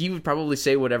he would probably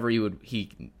say whatever he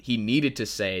needed to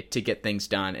say to get things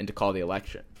done and to call the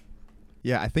election.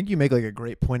 Yeah, I think you make like a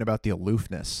great point about the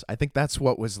aloofness. I think that's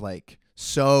what was like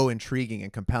so intriguing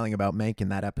and compelling about Mencken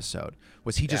that episode,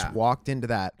 was he just walked into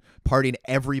that party and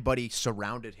everybody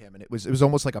surrounded him, and it was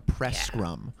almost like a press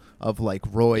scrum of like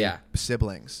Roy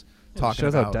siblings talking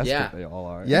shows about how desperate they all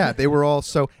are. Yeah, they were all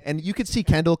so, and you could see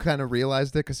Kendall kind of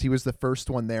realized it because he was the first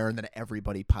one there, and then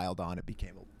everybody piled on. It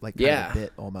became like kind of a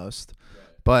bit almost,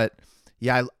 but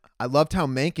yeah, I loved how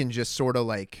Mencken just sort of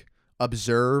like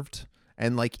observed,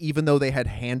 and like even though they had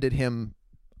handed him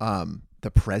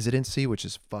the presidency, which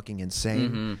is fucking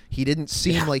insane, he didn't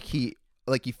seem like he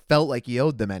felt like he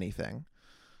owed them anything.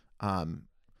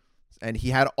 And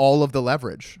he had all of the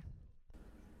leverage.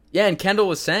 Yeah, and Kendall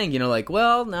was saying, like,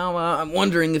 well, now I'm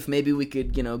wondering if maybe we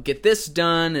could, get this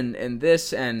done and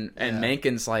this, and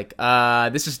Menken's like,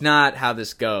 this is not how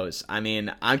this goes. I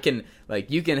mean,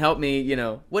 you can help me,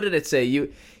 what did it say?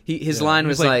 His line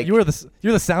was like, you're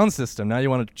the sound system. Now you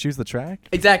want to choose the track?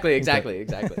 Exactly.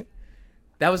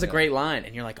 That was a great line,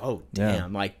 and you're like, oh,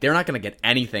 damn, like, they're not going to get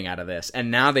anything out of this, and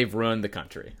now they've ruined the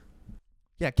country.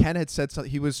 Yeah, Ken had said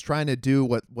something. He was trying to do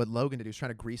what Logan did. He was trying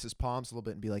to grease his palms a little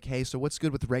bit and be like, "Hey, so what's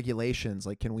good with regulations?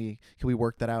 Like, can we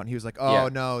work that out?" And he was like, "Oh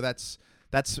no, that's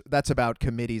about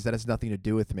committees. That has nothing to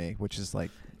do with me," which is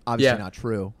like obviously not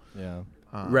true. Yeah,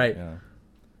 right. Yeah.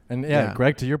 And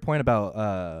Greg, to your point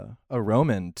about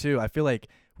Roman too, I feel like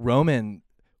Roman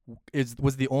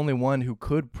was the only one who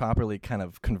could properly kind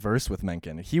of converse with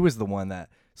Menken. He was the one that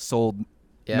sold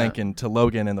Menken to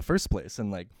Logan in the first place,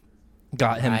 and like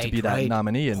got him to be that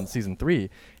nominee in season 3.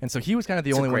 And so he was kind of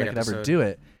the only one that could ever do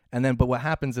it. And then, but what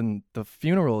happens in the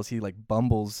funeral is he like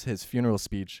bumbles his funeral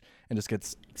speech and just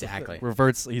gets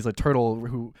reverts. He's a turtle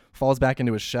who falls back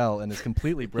into his shell and is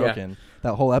completely broken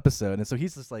that whole episode. And so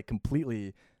he's just like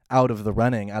completely out of the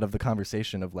running, out of the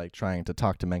conversation of like trying to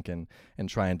talk to Menken and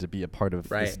trying to be a part of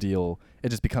this deal.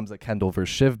 It just becomes a Kendall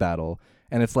versus Shiv battle.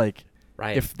 And it's like,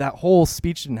 if that whole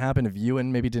speech didn't happen, if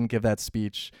Ewan maybe didn't give that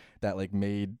speech that like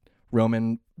made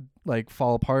Roman like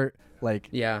fall apart, like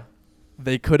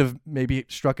they could have maybe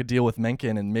struck a deal with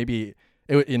Menken, and maybe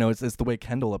it's the way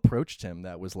Kendall approached him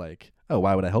that was like, oh,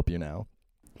 why would I help you now?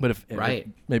 But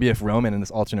if Roman in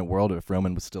this alternate world, or if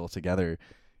Roman was still together,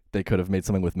 they could have made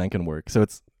something with Menken work. So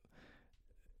it's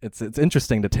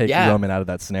interesting to take Roman out of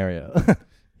that scenario.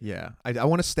 I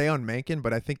want to stay on Menken,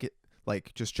 but I think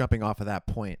just jumping off of that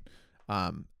point,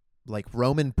 like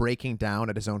Roman breaking down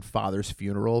at his own father's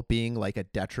funeral being like a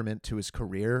detriment to his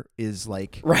career is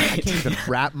like, I can't even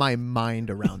wrap my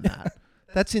mind around that.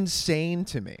 That's insane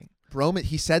to me. Roman,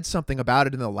 he said something about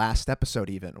it in the last episode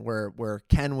even where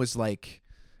Ken was like,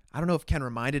 I don't know if Ken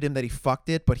reminded him that he fucked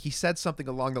it, but he said something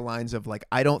along the lines of like,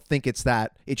 I don't think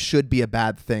it should be a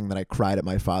bad thing that I cried at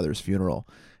my father's funeral.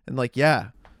 And like,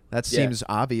 that seems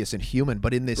obvious and human,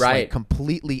 but in this like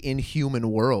completely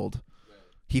inhuman world,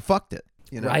 he fucked it.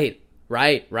 Right.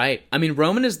 I mean,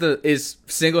 Roman is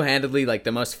single-handedly like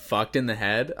the most fucked in the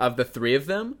head of the three of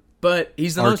them, but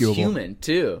he's the most human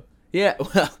too. Yeah,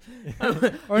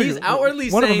 well, he's outwardly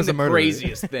saying the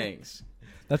craziest things.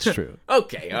 That's true.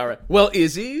 Okay, all right. Well,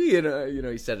 is he?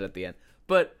 He said it at the end.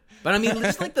 But I mean,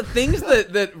 just like the things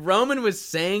that Roman was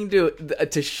saying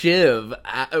to Shiv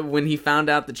when he found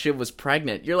out that Shiv was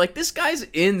pregnant, you're like, this guy's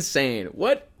insane.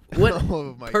 What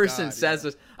person says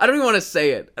this? I don't even want to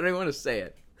say it.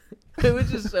 It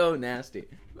was just so nasty.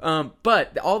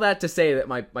 But all that to say that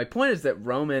my point is that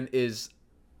Roman is,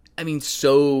 I mean,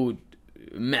 so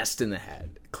messed in the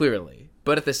head, clearly.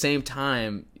 But at the same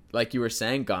time, like you were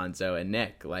saying, Gonzo and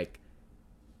Nick, like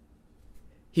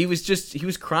he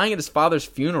was crying at his father's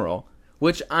funeral,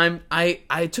 which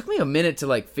it took me a minute to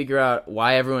like figure out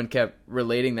why everyone kept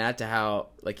relating that to how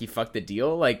like he fucked the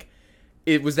deal. Like,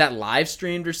 it was that live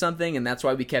streamed or something, and that's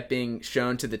why we kept being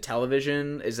shown to the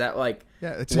television. Is that like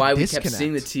why we kept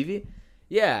seeing the TV?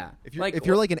 Yeah. If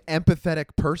you're like an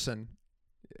empathetic person,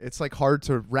 it's like hard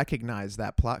to recognize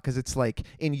that plot, because it's like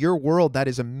in your world that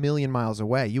is a million miles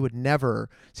away. You would never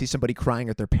see somebody crying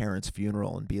at their parents'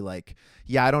 funeral and be like,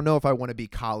 yeah, I don't know if I want to be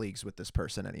colleagues with this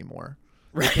person anymore.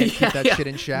 Right. They can't keep that shit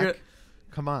in check.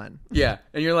 Come on. Yeah.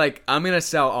 And you're like, I'm going to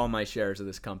sell all my shares of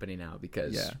this company now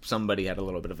because somebody had a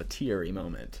little bit of a teary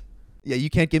moment. Yeah, you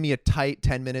can't give me a tight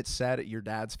 10-minute set at your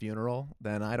dad's funeral,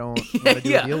 then I don't want to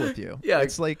do a deal with you. Yeah.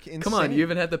 It's like insane. Come on, you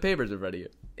even had the papers in front of you.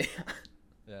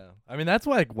 Yeah. I mean, that's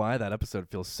why that episode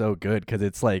feels so good, because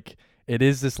it's like, it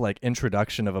is this like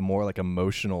introduction of a more like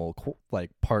emotional like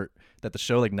part that the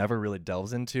show like never really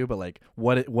delves into, but like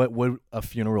what would a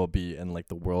funeral be in like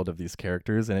the world of these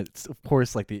characters. And it's of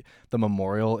course like the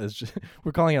memorial is just,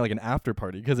 we're calling it like an after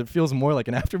party because it feels more like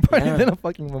an after party than a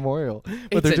fucking memorial.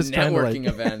 But it's a networking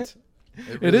event.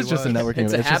 It is just a networking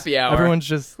event. It's a happy hour. Everyone's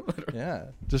just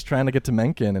just trying to get to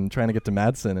Menken and trying to get to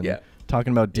Madsen and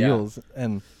talking about deals.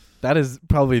 And that is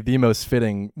probably the most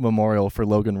fitting memorial for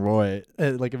Logan Roy.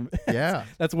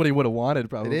 That's what he would have wanted,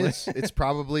 probably. It is. It's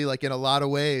probably like in a lot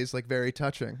of ways like very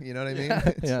touching. You know what I mean?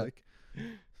 It's like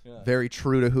very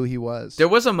true to who he was. There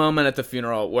was a moment at the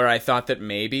funeral where I thought that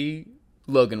maybe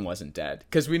Logan wasn't dead,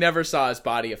 because we never saw his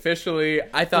body officially.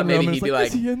 I thought maybe he'd be like,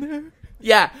 is he in there?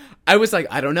 Yeah, I was like,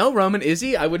 I don't know, Roman, is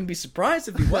he? I wouldn't be surprised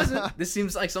if he wasn't. This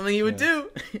seems like something he would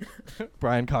do.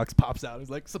 Brian Cox pops out.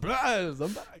 He's like, surprise,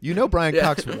 I'm back. You know Brian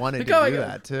Cox wanted to do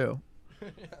that, too.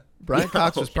 Brian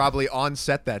Cox was probably on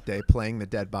set that day playing the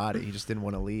dead body. He just didn't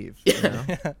want to leave. You know?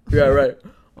 Yeah, right.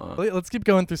 Let's keep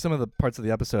going through some of the parts of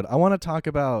the episode. I want to talk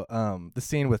about the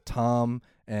scene with Tom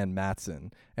and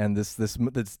Mattson and this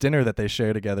dinner that they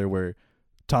share together where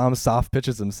Tom soft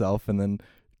pitches himself and then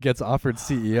gets offered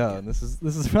CEO. And this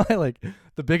is probably like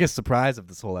the biggest surprise of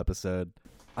this whole episode.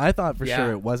 I thought for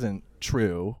sure it wasn't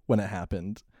true when it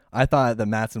happened. I thought that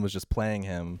Mattson was just playing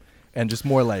him and just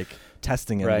more like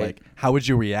testing him. Right. Like, how would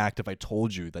you react if I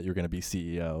told you that you're going to be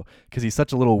CEO? Because he's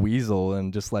such a little weasel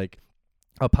and just like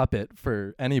a puppet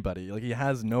for anybody. Like, he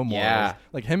has no morals. Yeah.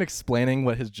 Like, him explaining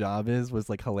what his job is was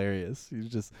like hilarious. He's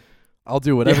just, I'll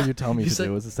do whatever you tell me to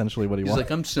do is essentially what he wants. He's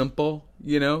like, I'm simple,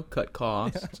 cut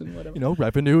costs and whatever.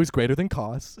 Revenue is greater than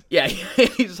costs. Yeah,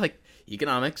 he's like,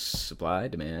 economics, supply,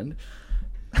 demand,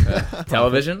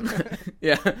 television.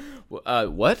 Yeah.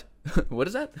 What? What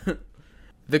is that?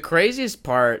 The craziest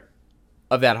part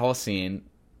of that whole scene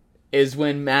is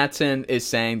when Mattson is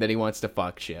saying that he wants to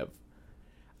fuck Shiv.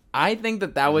 I think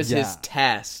that was his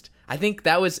test. I think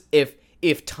that was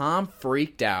if Tom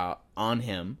freaked out on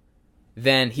him,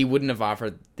 then he wouldn't have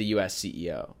offered the U.S.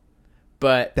 CEO.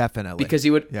 But definitely because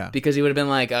he would have been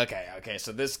like, okay,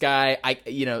 so this guy I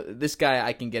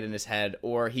can get in his head,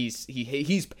 or he's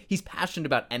passionate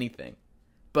about anything.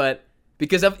 But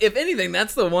because if anything,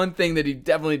 that's the one thing that he'd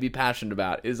definitely be passionate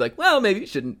about is like, well, maybe you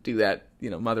shouldn't do that,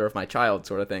 mother of my child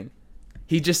sort of thing.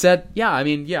 He just said,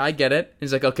 I get it. And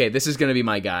he's like, okay, this is going to be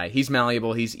my guy. He's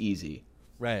malleable. He's easy.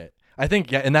 Right. I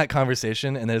think, in that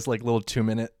conversation, and there's like little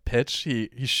 2-minute pitch, he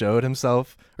showed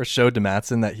himself or showed to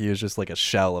Mattson that he was just like a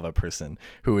shell of a person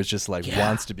who is just like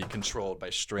wants to be controlled by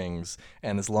strings.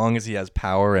 And as long as he has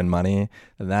power and money,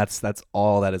 then that's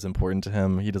all that is important to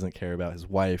him. He doesn't care about his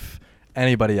wife,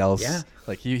 anybody else. Yeah.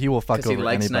 Like he will fuck over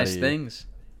anybody. Because he likes nice things.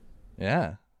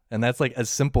 Yeah. And that's like as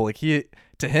simple. Like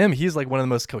to him, he's like one of the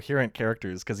most coherent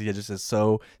characters because he just is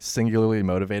so singularly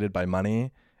motivated by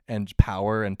money and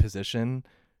power and position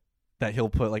that he'll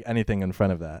put like anything in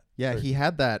front of that. Yeah, he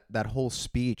had that whole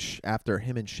speech after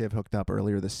him and Shiv hooked up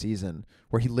earlier this season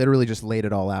where he literally just laid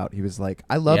it all out. He was like,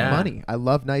 I love money. I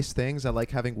love nice things. I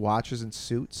like having watches and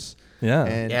suits. Yeah.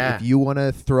 And if you want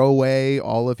to throw away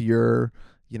all of your,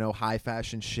 high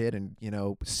fashion shit and,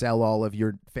 sell all of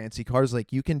your fancy cars,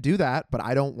 like you can do that, but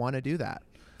I don't want to do that.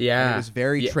 Yeah. And it was a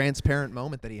very transparent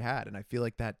moment that he had. And I feel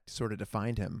like that sort of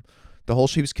defined him.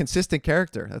 He was consistent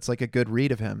character. That's like a good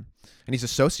read of him. And he's a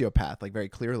sociopath, like very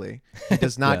clearly. He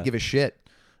does not give a shit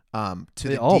to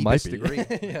the deepest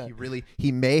degree.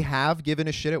 He may have given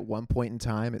a shit at one point in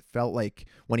time. It felt like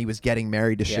when he was getting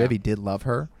married to Shiv, he did love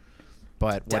her.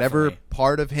 But whatever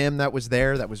part of him that was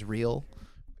there, that was real,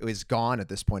 it was gone at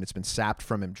this point. It's been sapped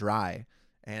from him dry.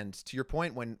 And to your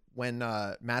point, when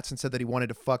Mattson said that he wanted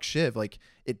to fuck Shiv, like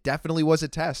it definitely was a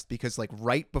test because like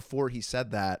right before he said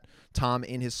that, Tom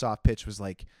in his soft pitch was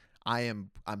like,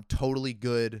 I'm totally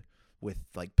good with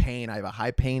like pain. I have a high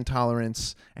pain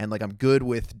tolerance and like I'm good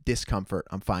with discomfort.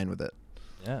 I'm fine with it.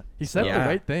 Yeah, he said the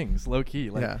right things, low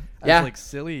key. Like, like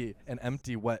silly and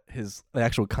empty what the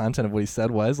actual content of what he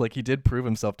said was. Like he did prove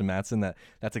himself to Mattson that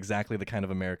that's exactly the kind of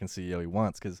American CEO he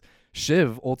wants. Because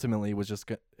Shiv ultimately was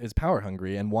just is power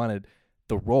hungry and wanted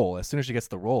the role. As soon as she gets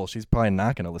the role, she's probably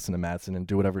not going to listen to Mattson and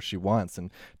do whatever she wants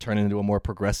and turn it into a more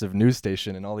progressive news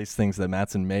station and all these things that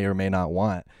Mattson may or may not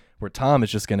want. Where Tom is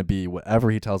just going to be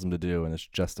whatever he tells him to do, and it's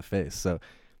just a face. So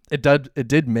it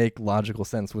did make logical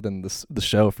sense within the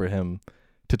show for him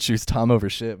to choose Tom over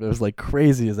Shiv. It was like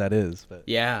crazy as that is, but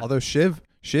although Shiv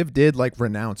did like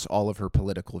renounce all of her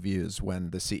political views when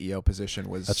the CEO position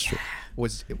was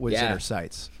in her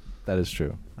sights. That is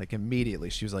true. Like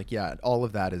immediately she was like, yeah, all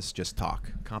of that is just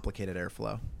talk, complicated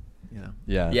airflow,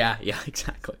 Yeah,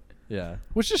 exactly. Yeah,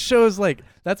 which just shows like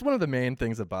that's one of the main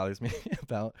things that bothers me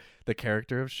about the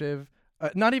character of Shiv.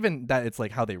 Not even that it's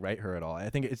like how they write her at all. I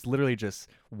think it's literally just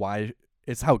why.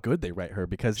 It's how good they write her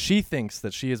because she thinks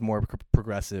that she is more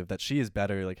progressive, that she is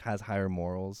better, like has higher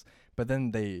morals. But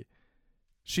then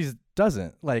she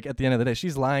doesn't. Like at the end of the day,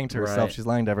 she's lying to herself. Right. She's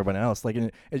lying to everyone else. Like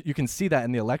you can see that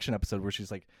in the election episode where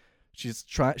she's like, she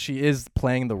is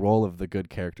playing the role of the good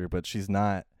character, but she's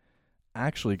not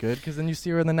actually good because then you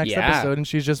see her in the next episode and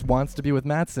she just wants to be with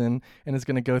Mattson and is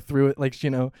going to go through it. Like,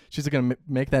 she's going to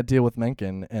make that deal with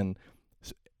Mencken and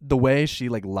the way she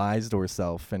like lies to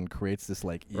herself and creates this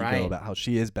like ego about how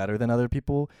she is better than other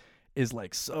people is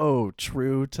like so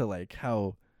true to like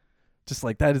how just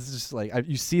like that is just like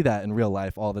you see that in real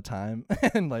life all the time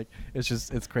and like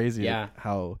it's crazy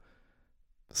how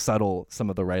subtle some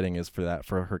of the writing is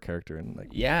for her character, and like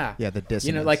Yeah. Yeah, the dissonance.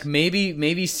 You know, like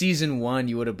maybe season 1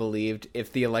 you would have believed,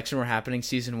 if the election were happening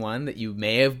season 1, that you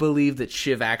may have believed that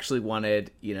Shiv actually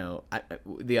wanted, you know,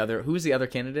 who was the other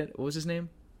candidate? What was his name?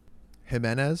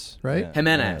 Jimenez, right? Yeah.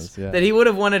 Jimenez. Yeah. That he would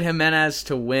have wanted Jimenez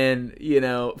to win, you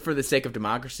know, for the sake of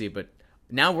democracy, but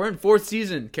now we're in 4th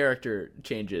season, character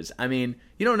changes. I mean,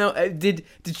 you don't know. Did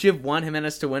Shiv want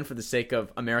Jimenez to win for the sake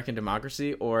of American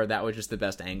democracy, or that was just the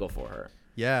best angle for her?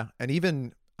 Yeah, and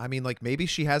even, I mean, like, maybe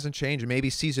she hasn't changed. Maybe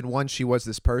season 1 she was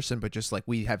this person, but just like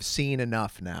we have seen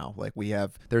enough now. Like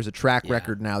there's a track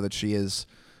record now that she is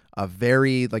a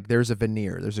very, like, there's a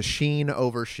veneer. There's a sheen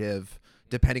over Shiv,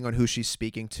 depending on who she's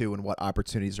speaking to and what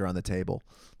opportunities are on the table.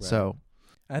 Right. So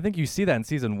I think you see that in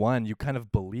season 1. You kind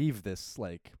of believe this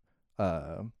like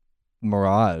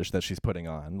mirage that she's putting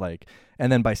on, like,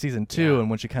 and then by season 2,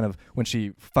 and when she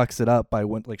fucks it up by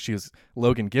when, like,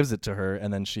 Logan gives it to her,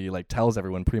 and then she like tells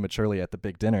everyone prematurely at the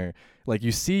big dinner, like,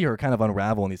 you see her kind of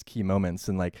unravel in these key moments.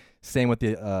 And like same with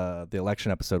the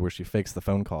election episode where she fakes the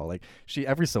phone call. Like, she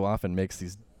every so often makes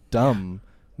these dumb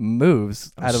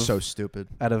moves out of so stupid,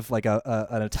 out of like an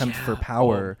attempt for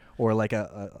power, or like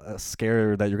a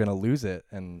scare that you're gonna lose it.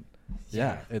 And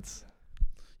it's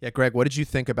Greg, what did you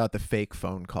think about the fake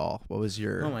phone call? What was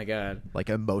your oh my god like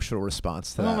emotional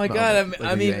response to that? Oh my moment? god, Like,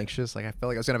 I mean, were you anxious? Like, I felt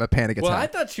like I was gonna have a panic attack. Well, I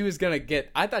thought she was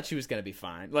gonna be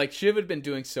fine. Like, Shiv had been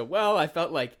doing so well. I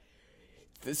felt like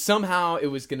somehow it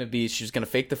was gonna be, she was gonna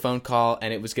fake the phone call,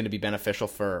 and it was gonna be beneficial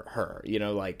for her. You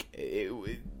know, like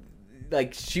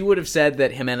like she would have said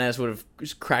that Jimenez would have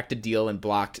cracked a deal and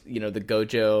blocked, you know, the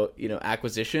Gojo, you know,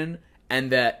 acquisition,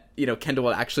 and that, you know, Kendall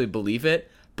would actually believe it.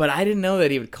 But I didn't know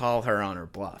that he would call her on her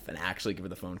bluff and actually give her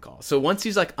the phone call. So once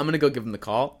he's like, I'm going to go give him the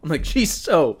call, I'm like, she's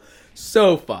so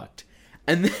fucked.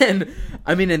 And then,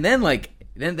 I mean, and then like,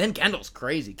 then Kendall's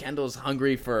crazy. Kendall's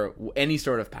hungry for any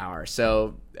sort of power.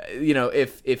 So, you know,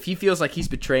 if he feels like he's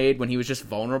betrayed when he was just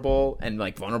vulnerable, and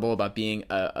like vulnerable about being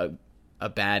a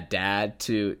bad dad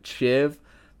to Shiv,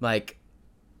 like,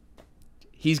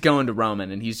 he's going to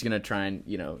Roman and he's going to try and,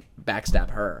 you know,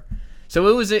 backstab her. So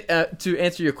it was, to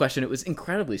answer your question, it was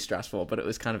incredibly stressful, but it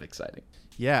was kind of exciting.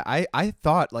 Yeah, I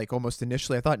thought, like, almost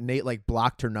initially, I thought Nate, like,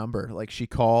 blocked her number. Like, she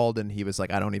called and he was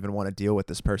like, I don't even want to deal with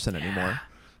this person anymore.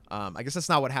 I guess that's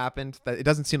not what happened. It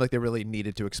doesn't seem like they really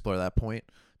needed to explore that point.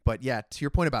 But yeah, to your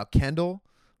point about Kendall,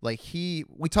 like,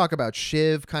 we talk about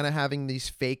Shiv kind of having these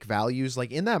fake values.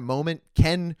 Like, in that moment,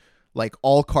 Ken, like,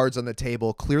 all cards on the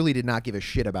table, clearly did not give a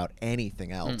shit about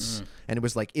anything else. And it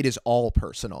was like, it is all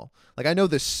personal. Like, I know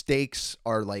the stakes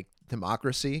are like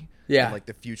democracy, and like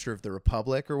the future of the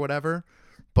republic or whatever,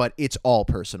 but it's all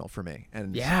personal for me.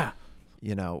 And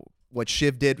you know what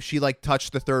Shiv did, she like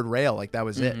touched the third rail, like that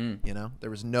was it. You know, there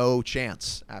was no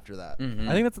chance after that.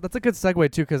 I think that's a good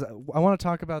segue too, because I want to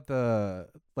talk about the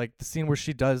scene where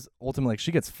she does ultimately, like,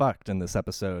 she gets fucked in this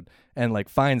episode and like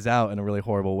finds out in a really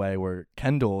horrible way, where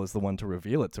Kendall is the one to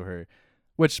reveal it to her,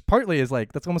 which partly is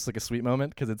like, that's almost like a sweet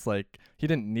moment, because it's like he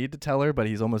didn't need to tell her, but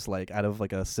he's almost like out of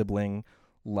like a sibling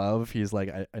love, he's like,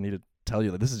 I need to tell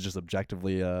you that this is just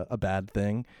objectively a bad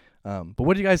thing. But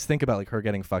what do you guys think about like her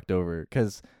getting fucked over?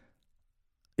 Because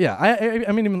I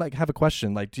mean, even like have a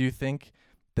question, like, do you think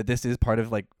that this is part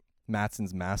of like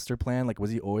Matsson's master plan? Like,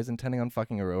 was he always intending on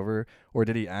fucking her over, or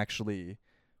did he actually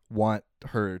want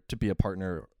her to be a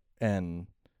partner and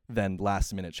then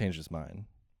last minute change his mind?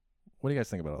 What do you guys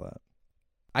think about all that?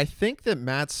 I think that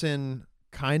Matsson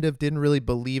kind of didn't really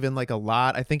believe in like a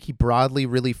lot. I think he broadly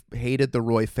really hated the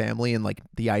Roy family and like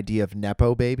the idea of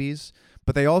Nepo babies,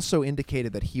 but they also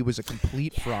indicated that he was a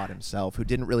complete fraud himself, who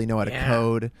didn't really know how to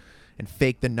code and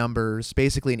fake the numbers,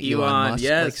 basically an Elon Musk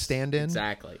like stand-in.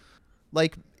 Exactly.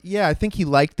 Like, yeah, I think he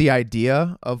liked the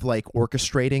idea of like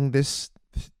orchestrating this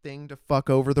thing to fuck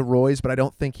over the Roys, but I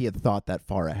don't think he had thought that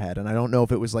far ahead. And I don't know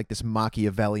if it was like this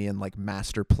Machiavellian like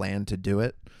master plan to do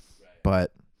it.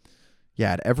 But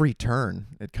yeah, at every turn,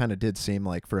 it kind of did seem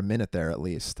like, for a minute there at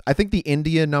least. I think the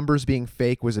India numbers being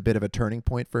fake was a bit of a turning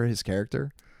point for his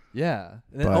character. Yeah,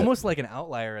 almost like an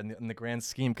outlier in the grand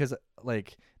scheme, because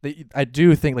like I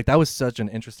do think like that was such an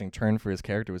interesting turn for his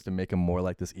character, was to make him more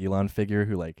like this Elon figure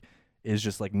who like is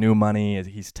just like new money.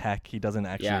 He's tech. He doesn't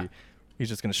actually. He's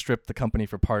just going to strip the company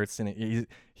for parts, and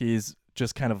he's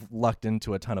just kind of lucked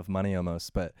into a ton of money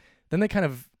almost. But then they kind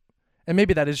of. And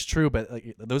maybe that is true, but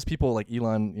like those people, like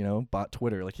Elon, you know, bought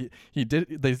Twitter. Like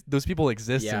those people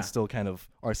exist and still kind of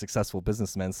are successful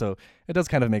businessmen. So it does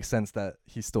kind of make sense that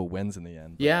he still wins in the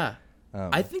end. But. Yeah,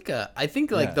 I think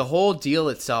like the whole deal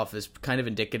itself is kind of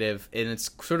indicative, and it's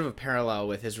sort of a parallel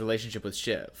with his relationship with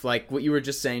Shiv. Like what you were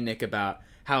just saying, Nick, about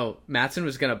how Mattson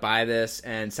was going to buy this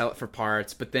and sell it for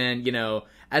parts, but then, you know,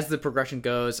 as the progression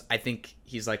goes, I think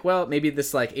he's like, well, maybe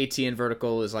this like ATN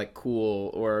vertical is like cool,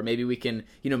 or maybe we can,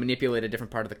 you know, manipulate a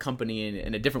different part of the company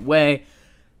in a different way.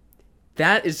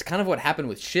 That is kind of what happened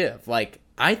with Shiv. Like,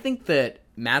 I think that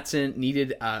Mattson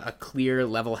needed a clear,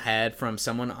 level head from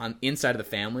someone on inside of the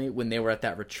family when they were at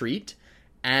that retreat,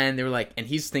 and they were like, and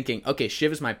he's thinking, okay,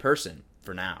 Shiv is my person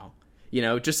for now, you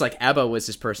know, just like Ebba was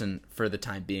his person for the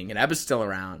time being, and Ebba's still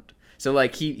around. So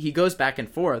like he goes back and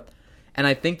forth, and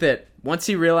I think that once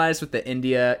he realized with the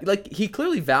India, like he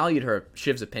clearly valued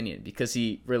Shiv's opinion because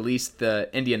he released the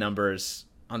India numbers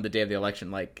on the day of the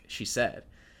election, like she said.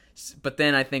 But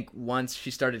then I think once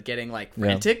she started getting like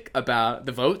frantic about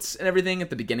the votes and everything at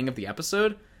the beginning of the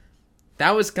episode,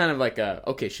 that was kind of like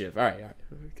okay, Shiv, all right,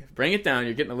 bring it down.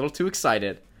 You're getting a little too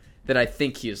excited. That I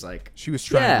think he was like, she was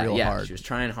trying real hard. She was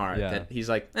trying hard. Yeah. That he's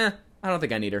like, I don't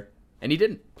think I need her, and he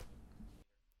didn't.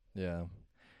 Yeah, and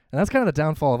that's kind of the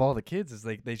downfall of all the kids is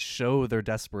like they show their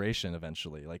desperation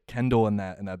eventually. Like Kendall in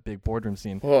that big boardroom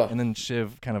scene, and then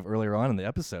Shiv kind of earlier on in the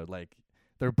episode. Like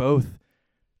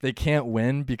they can't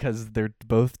win because they're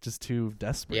both just too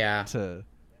desperate to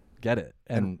get it.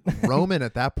 And Roman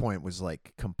at that point was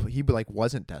like, he like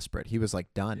wasn't desperate. He was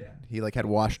like done. Yeah. He like had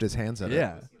washed his hands of it.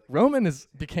 Yeah, Roman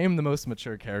became the most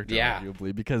mature character,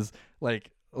 arguably, because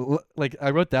like I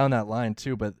wrote down that line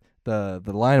too, but the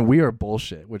line "we are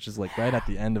bullshit," which is like right at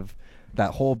the end of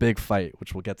that whole big fight,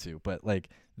 which we'll get to, but like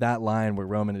that line where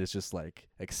Roman is just like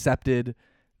accepted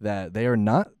that they are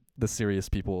not the serious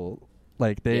people.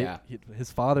 Like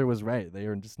his father was right. They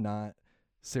are just not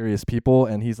serious people,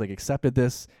 and he's like accepted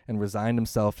this and resigned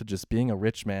himself to just being a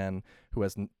rich man who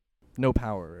has no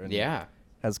power and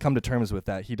has come to terms with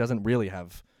that. He doesn't really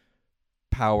have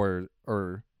power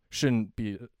or shouldn't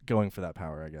be going for that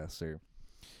power, I guess. Or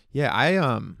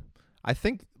I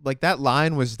think like that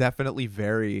line was definitely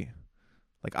very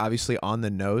like obviously on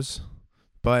the nose,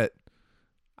 but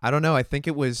I don't know. I think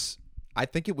it was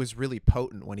really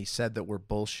potent when he said that we're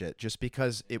bullshit, just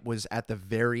because it was at the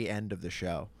very end of the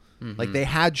show. Mm-hmm. Like they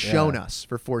had shown us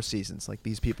for 4 seasons, like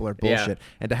these people are bullshit.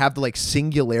 And to have the like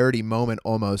singularity moment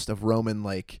almost of Roman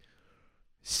like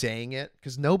saying it,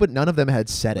 because none of them had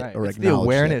said it or it's acknowledged the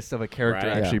awareness it. of a character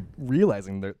actually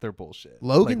realizing they're bullshit.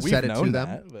 Logan like, said it to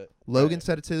them. That, Logan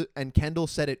said it to, and Kendall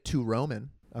said it to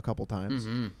Roman a couple times.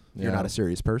 Mm-hmm. You're not a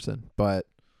serious person, but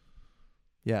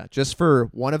yeah, just for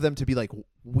one of them to be like,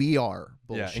 we are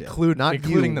bullshit. Yeah,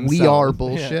 including themselves. We are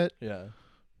bullshit. Yeah.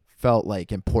 Felt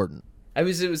like important. It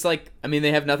was like, I mean,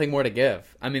 they have nothing more to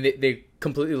give. I mean, they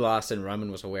completely lost, and Roman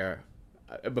was aware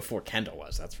before Kendall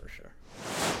was, that's for sure.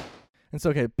 And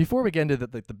so, okay, before we get into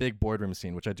the big boardroom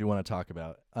scene, which I do want to talk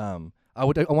about, I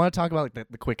want to talk about like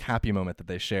the quick happy moment that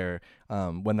they share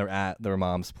when they're at their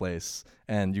mom's place,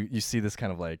 and you see this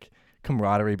kind of like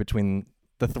camaraderie between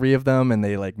the three of them, and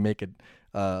they like make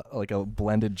like a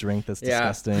blended drink that's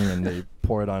disgusting, and they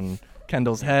pour it on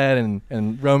Kendall's head,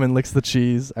 and Roman licks the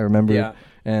cheese. I remember,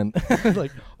 and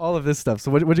like all of this stuff.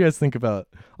 So what do you guys think about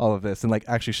all of this and like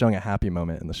actually showing a happy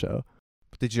moment in the show?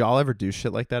 Did y'all ever do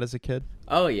shit like that as a kid?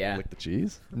 Oh yeah, lick the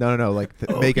cheese? No. Like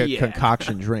make a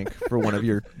concoction drink for one of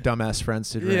your dumbass friends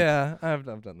to drink. Yeah, I've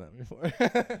done that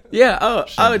before. Yeah.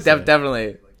 Oh,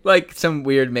 definitely. Like some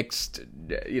weird mixed,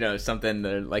 something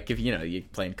that, like if you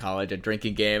play in college a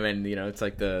drinking game, and it's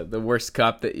like the worst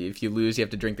cup that if you lose you have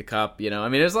to drink the cup. I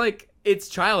mean, it's like it's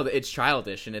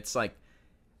childish, and it's like,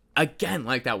 again,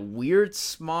 like that weird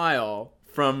smile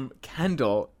from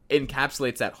Kendall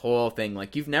encapsulates that whole thing.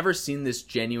 Like you've never seen this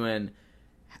genuine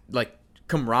like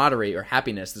camaraderie or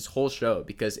happiness this whole show,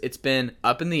 because it's been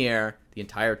up in the air the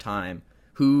entire time.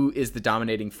 Who is the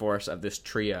dominating force of this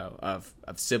trio of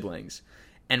siblings?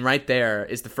 And right there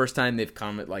is the first time they've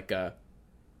come at like a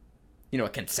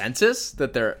consensus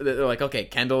that they're like, okay,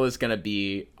 Kendall is gonna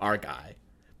be our guy,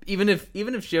 even if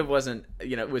Shiv wasn't,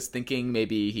 was thinking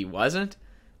maybe he wasn't,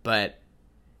 but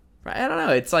I don't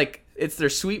know. It's like it's their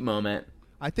sweet moment.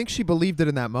 I think she believed it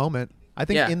in that moment. I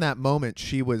think in that moment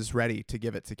she was ready to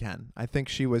give it to Ken. I think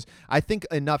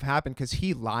enough happened because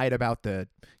he lied about the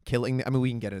killing. I mean, we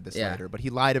can get into this later, but he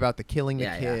lied about the killing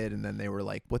the kid, and then they were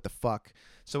like, "What the fuck?"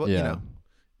 So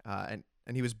and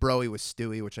he was broy with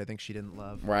Stewie, which I think she didn't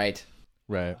love. Right.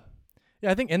 Yeah,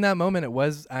 I think in that moment it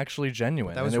was actually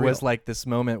genuine. That was real. It was like this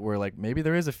moment where like maybe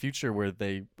there is a future where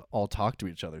they all talk to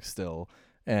each other still,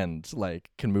 and like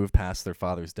can move past their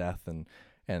father's death,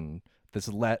 and this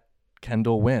let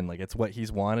Kendall win. Like it's what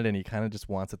he's wanted, and he kind of just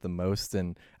wants it the most.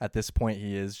 And at this point,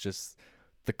 he is just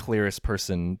the clearest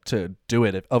person to do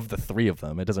it of the three of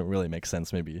them. It doesn't really make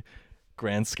sense, maybe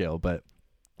grand scale, but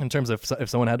in terms of if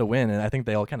someone had to win, and I think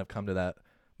they all kind of come to that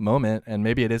moment, and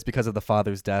maybe it is because of the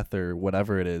father's death or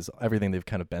whatever it is, everything they've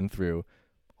kind of been through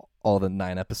all the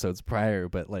 9 episodes prior,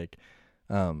 but like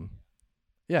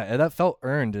yeah, that felt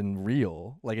earned and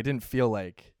real. Like it didn't feel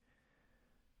like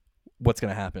what's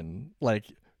gonna happen, like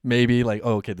maybe like,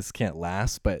 oh, okay, this can't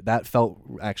last, but that felt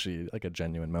actually like a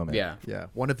genuine moment. Yeah,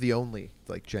 one of the only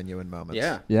like genuine moments.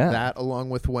 Yeah. That, along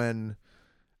with when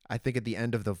I think at the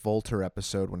end of the Volter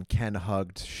episode when Ken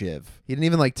hugged Shiv, he didn't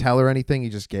even like tell her anything, he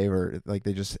just gave her, like,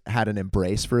 they just had an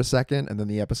embrace for a second and then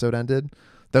the episode ended.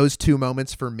 Those 2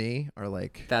 moments for me are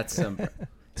like, That's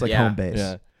it's like home base.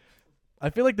 Yeah. I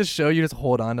feel like this show, you just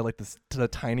hold on to like this, to the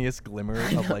tiniest glimmer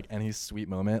of like any sweet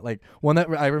moment. Like one that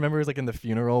I remember is like in the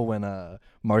funeral when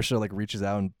Marsha like reaches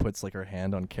out and puts like her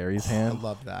hand on Carrie's hand. I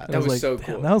love that. That was like, so damn,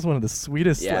 cool. that was one of the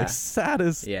sweetest, like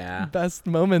saddest, best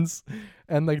moments,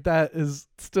 and like that is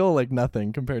still like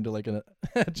nothing compared to like a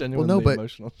genuinely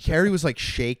emotional show. Carrie was like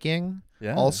shaking.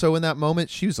 Yeah. Also in that moment,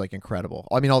 she was like incredible.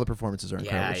 I mean, all the performances are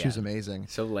incredible. Yeah. She was amazing.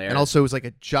 So layered. And also it was like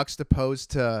a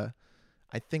juxtaposed to,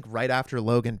 I think right after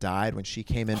Logan died, when she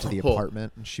came into the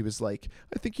apartment and she was like,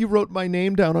 I think you wrote my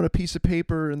name down on a piece of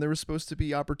paper and there was supposed to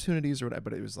be opportunities or whatever,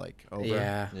 but it was like over.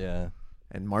 Yeah.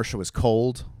 And Marsha was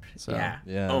cold. So.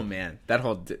 Yeah. Oh man,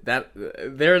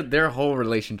 their whole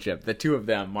relationship, the two of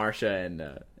them, Marsha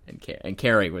and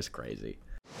Carrie, was crazy.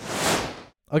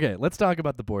 Okay, let's talk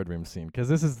about the boardroom scene, because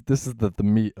this is the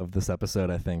meat of this episode,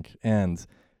 I think. And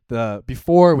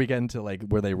before we get into like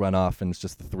where they run off and it's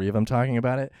just the 3 of them talking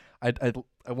about it, I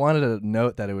wanted to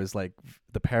note that it was like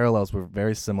the parallels were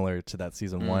very similar to that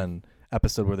season 1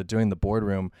 episode where they're doing the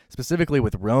boardroom, specifically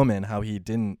with Roman, how he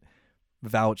didn't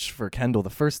vouch for Kendall the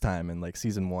first time in like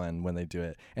season 1 when they do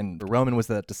it, and Roman was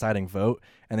the deciding vote,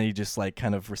 and then he just like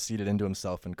kind of receded into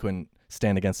himself and couldn't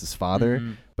stand against his father.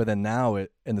 But then now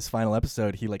in this final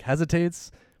episode he like hesitates,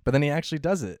 but then he actually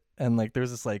does it, and like there's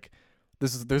this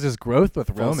there's growth with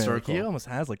Roman. Like, he almost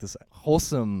has like this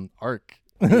wholesome arc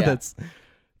that's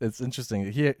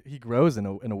interesting. He grows in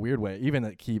a weird way, even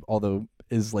that he although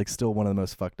is like still one of the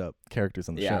most fucked up characters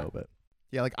in the show, but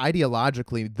yeah, like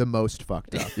ideologically the most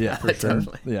fucked up. Yeah, for sure.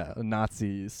 Definitely. Yeah, a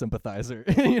Nazi sympathizer.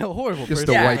 Horrible Just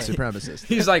person. a white supremacist.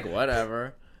 He's like,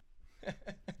 whatever.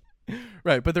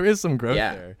 Right, but there is some growth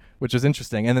there, which is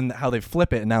interesting. And then how they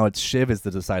flip it, and now it's Shiv is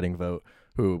the deciding vote,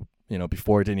 who,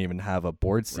 before didn't even have a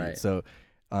board seat. Right. So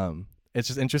it's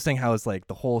just interesting how it's like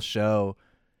the whole show,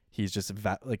 he's just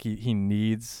like he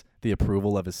needs the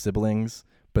approval of his siblings,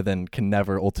 but then can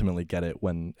never ultimately get it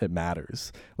when it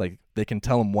matters. Like they can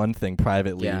tell him one thing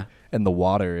privately in the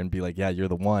water and be like, yeah, you're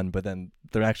the one, but then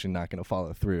they're actually not going to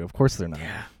follow through. Of course they're not.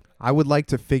 Yeah. I would like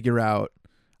to figure out,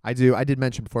 I did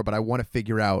mention before, but I want to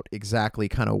figure out exactly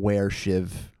kind of where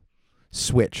Shiv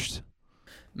switched,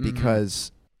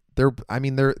 because they're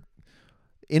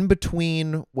in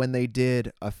between when they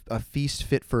did a feast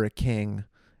fit for a king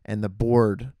and the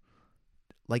board,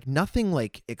 like nothing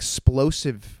like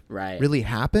explosive really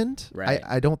happened. Right.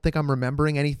 I don't think I'm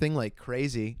remembering anything like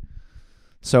crazy.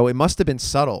 So it must have been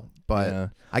subtle,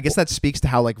 but I guess that speaks to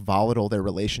how like volatile their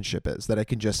relationship is, that it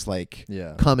can just like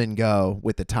come and go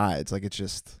with the tides. Like it's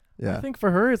just I think for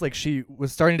her is like she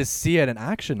was starting to see it in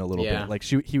action a little bit. Like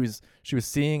she was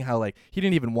seeing how like he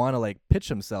didn't even want to like pitch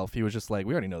himself. He was just like,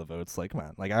 we already know the votes. Like, come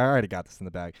on, like I already got this in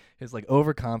the bag. His like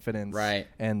overconfidence,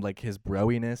 and like his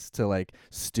broiness to like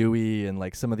Stewie and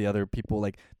like some of the other people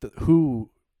like who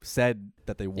said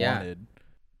that they wanted.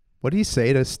 What did he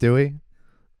say to Stewie?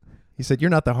 He said,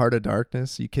 "You're not the heart of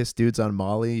darkness. You kiss dudes on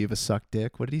Molly. You have a sucked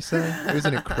dick." What did he say? It was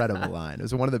an incredible line. It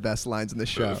was one of the best lines in the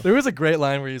show. There was a great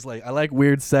line where he's like, "I like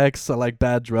weird sex. I like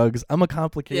bad drugs. I'm a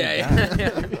complicated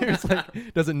guy." He's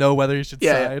like, doesn't know whether he should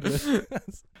side.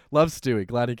 Love Stewie.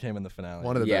 Glad he came in the finale.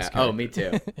 One of the best characters. Oh, me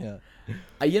too.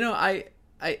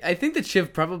 I think that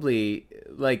Shiv probably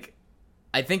like,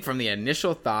 I think from the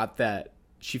initial thought that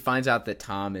she finds out that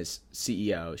Tom is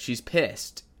CEO, she's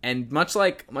pissed. And much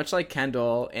like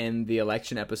Kendall in the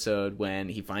election episode when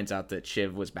he finds out that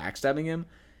Shiv was backstabbing him,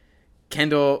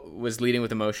 Kendall was leading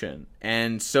with emotion.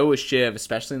 And so was Shiv,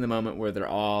 especially in the moment where they're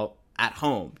all at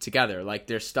home together. Like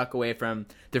they're stuck away from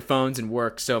their phones and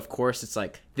work. So of course it's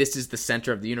like, this is the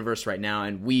center of the universe right now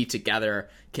and we together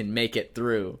can make it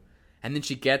through. And then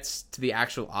she gets to the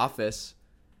actual office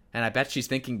and I bet she's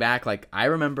thinking back like, I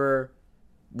remember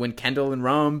when Kendall and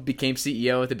Rome became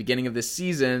CEO at the beginning of this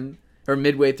season, or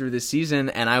midway through this season,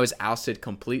 and I was ousted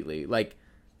completely. Like,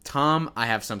 Tom, I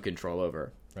have some control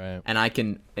over. Right. And I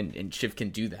can, and Shiv can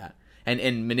do that.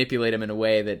 And manipulate him in a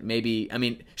way that maybe, I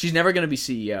mean, she's never going to be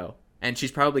CEO. And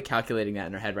she's probably calculating that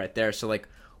in her head right there. So, like,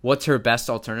 what's her best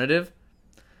alternative?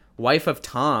 Wife of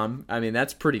Tom. I mean,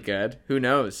 that's pretty good. Who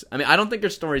knows? I mean, I don't think her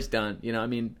story's done. You know, I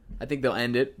mean, I think they'll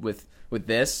end it with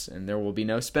this, and there will be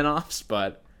no spinoffs,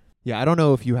 but... Yeah, I don't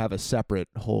know if you have a separate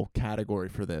whole category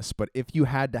for this, but if you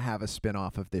had to have a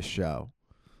spinoff of this show,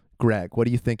 Greg, what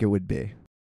do you think it would be?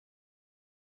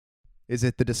 Is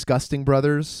it the Disgusting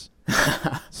Brothers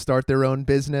start their own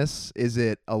business? Is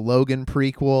it a Logan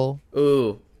prequel?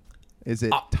 Ooh. Is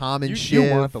it Tom and You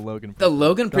Shiv? want the Logan prequel. The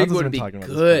Logan Gonzo's prequel would been be talking about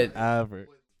this good. forever.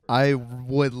 I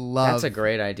would love... That's a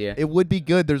great idea. It would be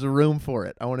good. There's a room for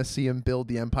it. I want to see him build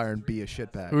the empire and be a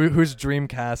shitbag. Who's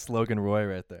Dreamcast Logan Roy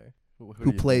right there?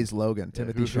 Who plays Logan?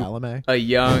 Timothy Chalamet? A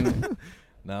young...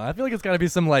 No, I feel like it's got to be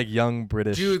some like young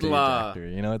British Jude stage Law. actor.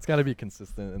 You know, it's got to be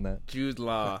consistent in that. Jude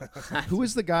Law. Who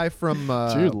is the guy from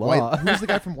Jude Law. Who's the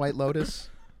guy from White Lotus?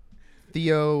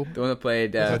 Theo. The one that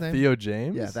played... What's his name? Theo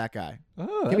James? Yeah, that guy.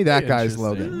 Oh, Give me that that'd be guy's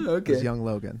interesting. Logan. Okay. His young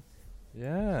Logan.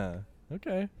 Yeah.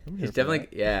 Okay. I'm here He's for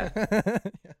definitely... that.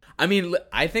 Yeah. I mean,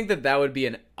 I think that would be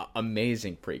an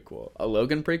amazing prequel. A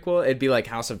Logan prequel? It'd be like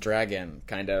House of Dragon,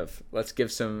 kind of. Let's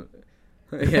give some...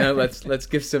 let's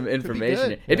give some information.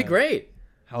 good. It'd be great.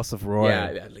 House of Roy.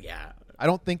 Yeah. I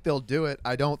don't think they'll do it.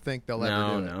 I don't think they'll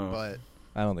ever do No. it. But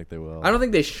I don't think they will. I don't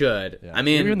think they should. Yeah. I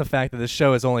mean... even the fact that this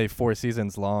show is only 4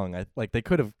 seasons long, like they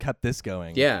could have kept this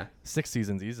going. Yeah. 6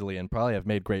 seasons easily and probably have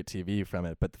made great TV from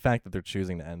it. But the fact that they're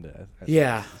choosing to end it.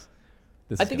 Yeah.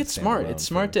 This I is think gonna it's stand smart. alone It's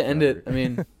smart for to end it. forever. I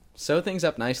mean, sew things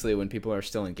up nicely when people are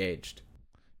still engaged.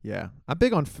 yeah, I'm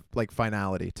big on like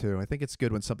finality too. I think it's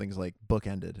good when something's like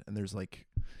bookended and there's like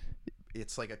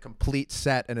it's like a complete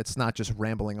set and it's not just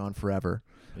rambling on forever.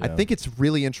 I Yeah. think it's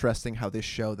really interesting how this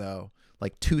show though,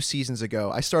 like 2 seasons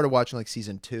ago, I started watching like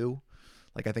season 2.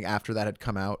 Like I think after that had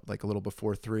come out, like a little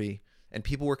before 3, and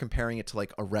people were comparing it to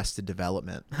like Arrested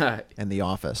Development and The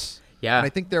Office. Yeah. And I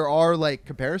think there are like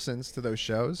comparisons to those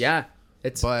shows. Yeah.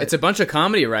 It's But- a bunch of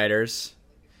comedy writers.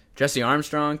 Jesse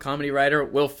Armstrong, comedy writer.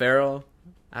 Will Ferrell,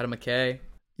 Adam McKay.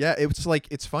 Yeah, it's like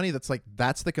it's funny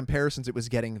that's the comparisons it was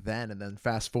getting then, and then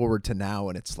fast forward to now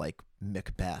and it's like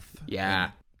Macbeth. Yeah.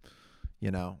 And, you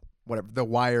know, whatever, The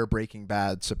Wire, Breaking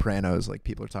Bad, Sopranos, like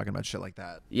people are talking about shit like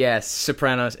that. Yes,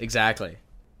 Sopranos, exactly.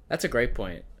 That's a great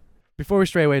point. Before we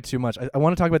stray away too much, I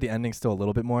want to talk about the ending still a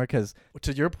little bit more, because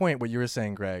to your point, what you were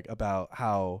saying, Greg, about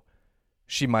how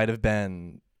she might have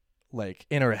been like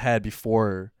in her head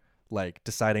before like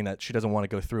deciding that she doesn't want to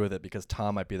go through with it because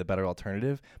Tom might be the better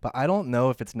alternative. But I don't know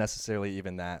if it's necessarily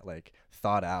even that like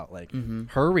thought out. Like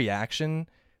her reaction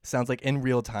sounds like in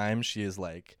real time she is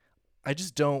like, I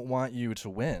just don't want you to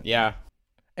win. Yeah.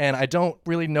 And I don't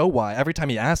really know why. Every time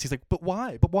he asks, he's like, but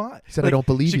why? But why? He said, like, I don't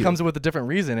believe she you. comes up with a different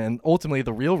reason. And ultimately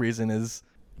the real reason is,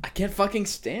 I can't fucking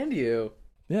stand you.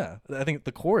 yeah, I think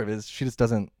the core of it is she just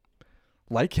doesn't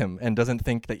like him and doesn't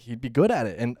think that he'd be good at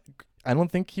it. And I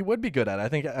don't think he would be good at it. I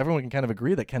think everyone can kind of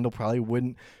agree that Kendall probably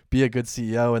wouldn't be a good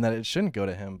CEO and that it shouldn't go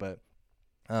to him. But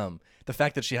the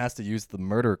fact that she has to use the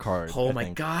murder card, Oh I my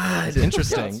think, God. is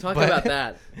interesting. Yeah, let's talk but- about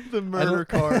that. The murder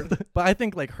card. But I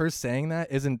think like her saying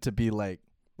that isn't to be like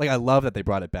I love that they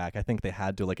brought it back. I think they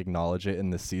had to like acknowledge it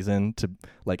in this season to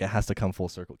like it has to come full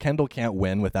circle. Kendall can't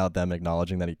win without them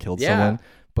acknowledging that he killed someone.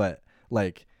 But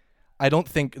like I don't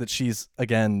think that she's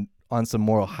again on some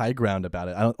moral high ground about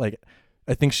it.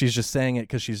 I think she's just saying it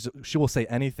because she will say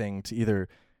anything to either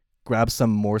grab some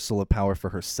morsel of power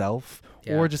for herself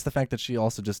or just the fact that she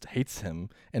also just hates him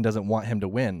and doesn't want him to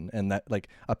win, and that like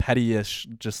a petty-ish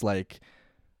just like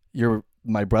you're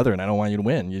my brother and I don't want you to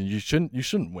win. You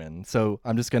shouldn't win. So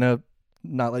I'm just gonna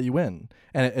not let you win.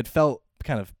 And it felt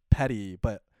kind of petty,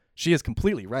 but she is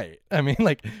completely right. I mean,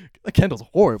 like Kendall's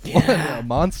horrible, a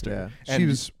monster. Yeah.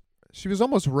 And She was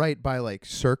almost right by like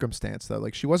circumstance though.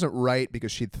 Like she wasn't right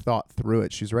because she'd thought through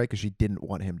it. She was right because she didn't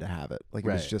want him to have it. Like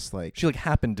it was Right. just like she like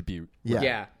happened to be yeah.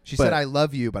 Yeah. She But- said, "I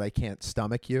love you, but I can't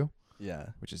stomach you," yeah.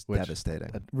 which is Which- devastating.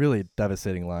 A really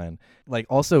devastating line. Like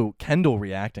also Kendall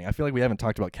reacting. I feel like we haven't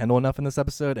talked about Kendall enough in this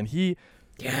episode, and he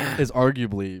is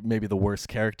arguably maybe the worst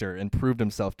character and proved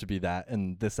himself to be that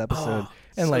in this episode.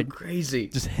 And so like crazy.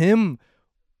 just him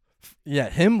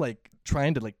like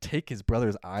trying to like take his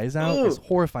brother's eyes out is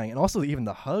horrifying. And also even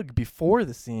the hug before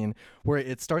the scene where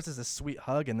it starts as a sweet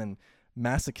hug and then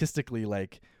masochistically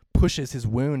like pushes his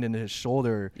wound into his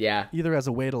shoulder. Yeah. Either as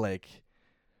a way to like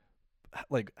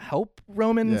help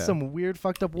Roman in Yeah. some weird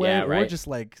fucked up way, Yeah, or right. just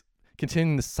like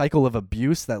continuing the cycle of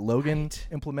abuse that Logan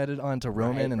implemented onto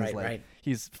Roman, and is right, like right.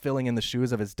 he's filling in the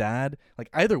shoes of his dad. Like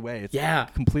either way,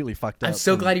 it's completely fucked up. I'm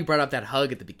so glad you brought up that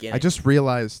hug at the beginning. I just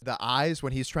realized the eyes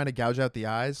when he's trying to gouge out the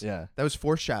eyes. Yeah, that was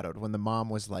foreshadowed when the mom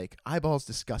was like, "Eyeballs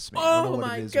disgust me." Oh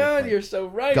my god, you're so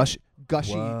right.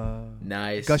 Gushy,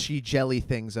 nice, gushy jelly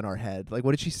things in our head. Like,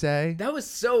 what did she say? That was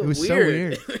so weird. It was so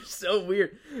weird. It was so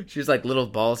weird. She was like little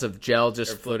balls of gel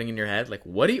just floating in your head. Like,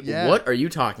 what are you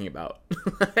talking about?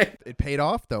 It paid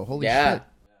off though. Holy shit!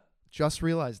 Just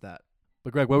realized that.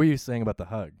 But Greg, what were you saying about the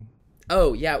hug?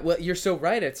 Oh yeah, well you're so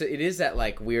right. It is that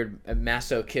like weird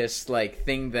masochist like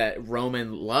thing that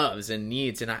Roman loves and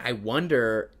needs, and I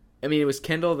wonder. I mean, was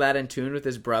Kendall that in tune with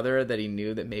his brother that he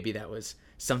knew that maybe that was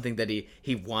something that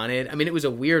he wanted? I mean, it was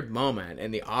a weird moment in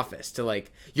the office to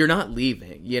like, you're not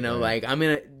leaving, you know, like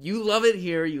you love it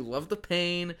here, you love the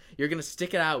pain, you're gonna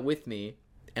stick it out with me,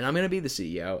 and I'm gonna be the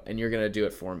CEO, and you're gonna do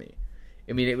it for me.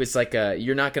 I mean, it was like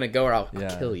you're not gonna go or I'll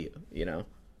kill you, you know.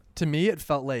 To me, it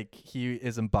felt like he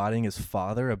is embodying his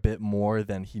father a bit more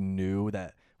than he knew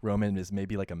that Roman is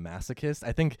maybe like a masochist.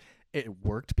 I think it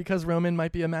worked because Roman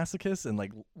might be a masochist and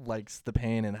like likes the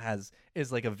pain and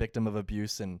is like a victim of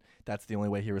abuse, and that's the only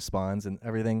way he responds and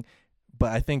everything.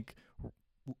 But I think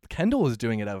Kendall is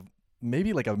doing it out of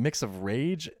maybe like a mix of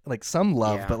rage, like some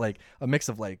love, but like a mix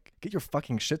of like, get your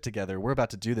fucking shit together. We're about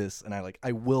to do this, and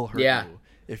I will hurt you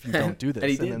if you don't do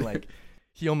this. and then like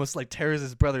he almost like tears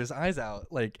his brother's eyes out,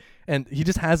 like, and he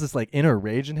just has this like inner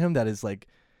rage in him that is like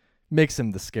makes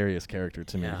him the scariest character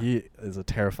to me. He is a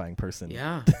terrifying person.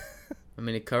 Yeah. I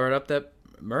mean, he covered up that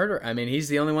murder. I mean, he's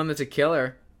the only one that's a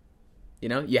killer. You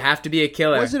know, you have to be a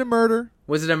killer. Was it a murder?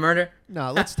 Was it a murder?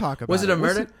 No, let's talk about it. Was it a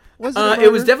murder? Was it a murder?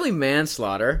 It was definitely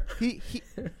manslaughter. He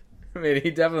I mean, he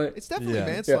definitely... It's definitely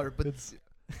manslaughter, but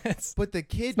but the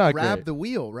kid grabbed the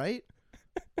wheel, right?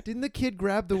 Didn't the kid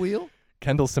grab the wheel?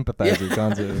 Kendall sympathizer,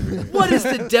 Gonzo. What is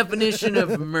the definition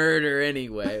of murder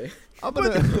anyway?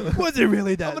 Was it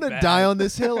really that bad? I'm going to die on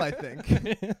this hill, I think.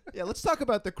 Yeah, let's talk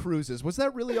about the cruises. Was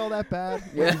that really all that bad?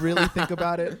 When you really think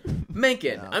about it?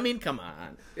 Mencken. No. I mean, come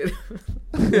on.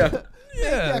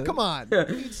 Yeah, come on. You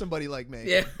need somebody like me.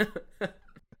 Yeah.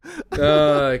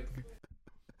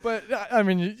 But, I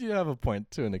mean, you have a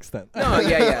point to an extent. No,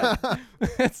 yeah.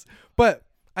 But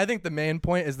I think the main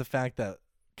point is the fact that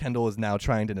Kendall is now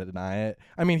trying to deny it.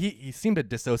 I mean, he seemed to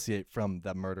dissociate from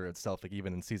the murder itself, like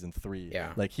even in season 3.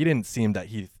 Yeah. Like he didn't seem that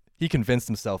he convinced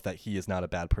himself that he is not a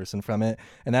bad person from it.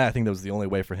 And that, I think that was the only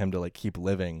way for him to like keep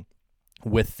living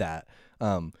with that.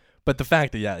 But the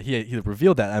fact that, he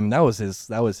revealed that, I mean, that was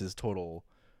his total,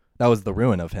 that was the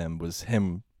ruin of him, was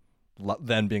him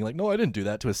then being like, no, I didn't do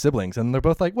that, to his siblings. And they're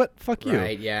both like, what? Fuck you.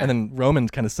 Right, yeah. And then Roman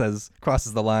kind of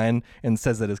crosses the line and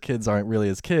says that his kids aren't really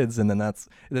his kids. And then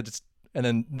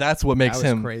that's what makes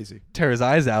him crazy. Tear his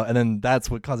eyes out, and then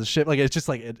that's what causes shit. Like it's just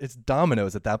like it's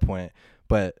dominoes at that point.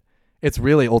 But it's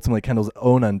really ultimately Kendall's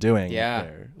own undoing. Yeah,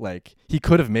 there. Like he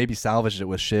could have maybe salvaged it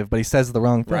with Shiv, but he says the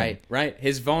wrong thing. Right.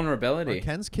 His vulnerability. Are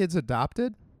Ken's kids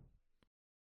adopted?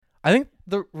 I think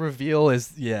the reveal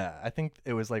is I think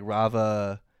it was like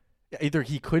Rava. Either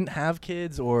he couldn't have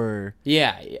kids or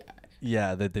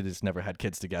that they just never had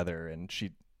kids together, and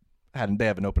they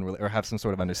have an open or have some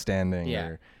sort of understanding. Yeah.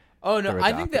 Or, oh no,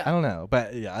 I think that I don't know,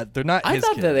 but they're not. I his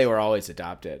thought kids. that they were always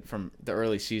adopted from the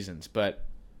early seasons, but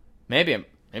maybe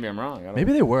I'm wrong.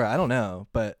 Maybe they were. I don't know,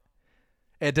 but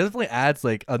it definitely adds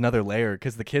like another layer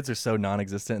because the kids are so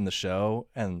non-existent in the show,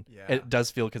 and it does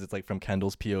feel because it's like from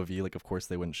Kendall's POV. Like, of course,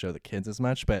 they wouldn't show the kids as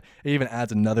much, but it even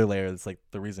adds another layer. That's like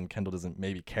the reason Kendall doesn't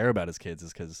maybe care about his kids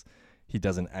is because he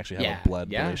doesn't actually have a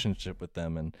blood relationship with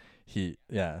them, and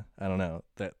I don't know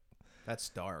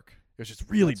that's dark. It was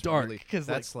just really dark because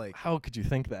that's like how could you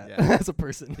think that as a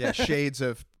person? Yeah, shades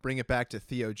of bring it back to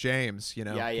Theo James, you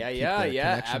know.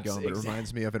 Connection going, but it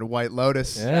reminds me of in White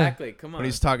Lotus. Yeah. Exactly. Come on. When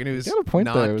he's talking to his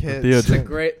non-kids.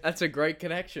 That's a great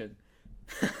connection.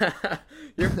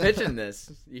 You're pitching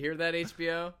this. You hear that,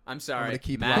 HBO? I'm sorry. I'm gonna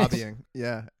keep Max. lobbying.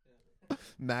 Yeah.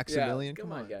 Maximilian.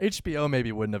 Come on, guys. HBO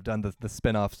maybe wouldn't have done the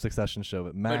spin-off Succession show,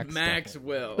 but Max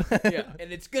will. Yeah.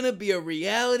 And it's going to be a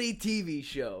reality TV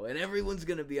show, and everyone's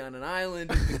going to be on an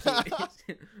island in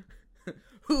bikinis.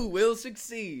 Who will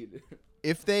succeed?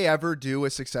 If they ever do a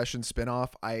Succession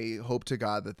spin-off, I hope to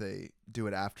God that they do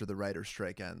it after the writer's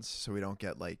strike ends, so we don't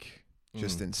get like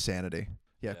just insanity.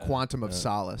 Yeah, Quantum of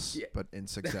Solace, but in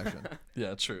Succession.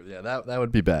 Yeah, true. Yeah, that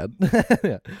would be bad.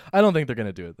 Yeah, I don't think they're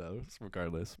gonna do it though,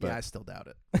 regardless. But yeah, I still doubt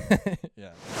it.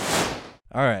 Yeah.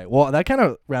 All right. Well, that kind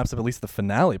of wraps up at least the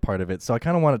finale part of it. So I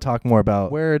kind of want to talk more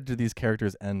about where do these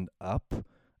characters end up,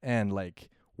 and like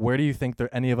where do you think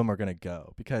any of them are gonna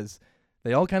go? Because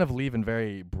they all kind of leave in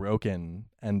very broken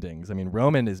endings. I mean,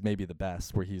 Roman is maybe the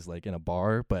best, where he's like in a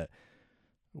bar, but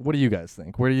What do you guys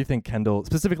think? Where do you think Kendall,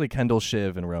 specifically Kendall,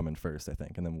 Shiv, and Roman first, I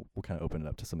think, and then we'll kind of open it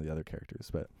up to some of the other characters.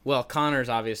 But Well, Connor's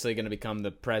obviously going to become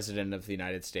the president of the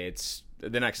United States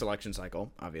the next election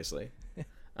cycle, obviously.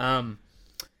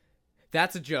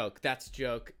 That's a joke. That's a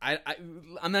joke. I'm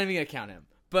not even going to count him.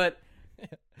 But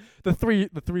the three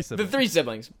siblings. the three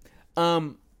siblings.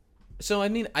 So, I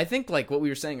mean, I think, like, what we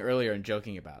were saying earlier and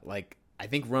joking about, like, I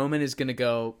think Roman is going to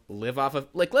go live off of...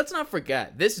 Like, let's not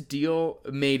forget, this deal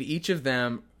made each of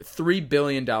them $3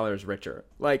 billion richer.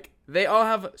 Like, they all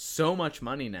have so much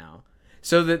money now.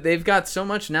 So that they've got so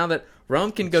much now that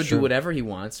Rome can go do whatever he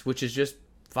wants, which is just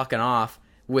fucking off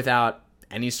without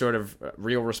any sort of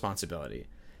real responsibility.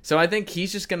 So I think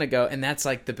he's just going to go... And that's,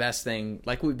 like, the best thing,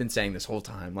 like we've been saying this whole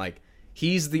time. Like,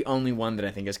 he's the only one that I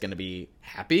think is going to be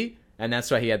happy. And that's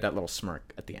why he had that little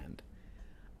smirk at the end.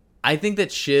 I think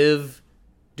that Shiv...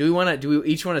 Do we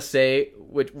each want to say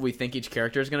what we think each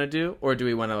character is going to do, or do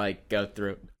we want to, like, go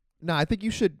through? No, I think you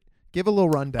should give a little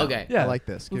rundown. Okay. Yeah. I like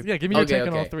this. Give me your take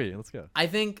on all three. Let's go. I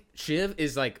think Shiv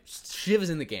is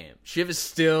in the game. Shiv is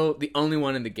still the only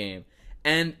one in the game.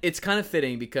 And it's kind of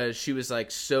fitting because she was,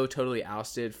 like, so totally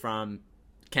ousted from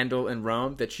Kendall and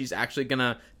Rome that she's actually going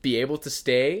to be able to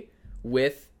stay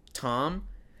with Tom.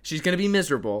 She's going to be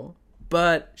miserable,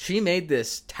 but she made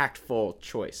this tactful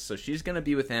choice. So she's going to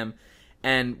be with him.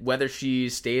 And whether she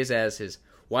stays as his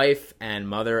wife and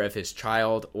mother of his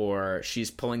child, or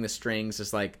she's pulling the strings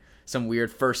as, like, some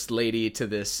weird first lady to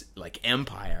this, like,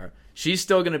 empire, she's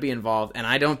still going to be involved. And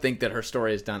I don't think that her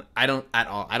story is done. I don't at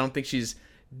all. I don't think she's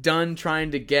done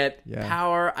trying to get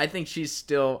power. I think she's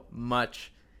still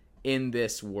much in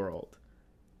this world.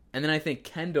 And then I think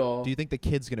Kendall... Do you think the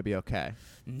kid's going to be okay?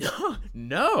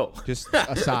 No. Just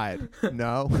aside.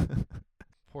 No?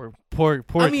 Poor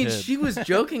I mean, kid. she was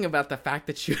joking about the fact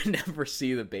that she would never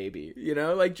see the baby, you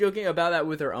know, like joking about that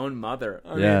with her own mother.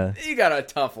 I mean, you got a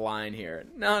tough line here.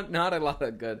 Not a lot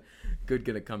of good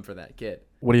gonna come for that kid.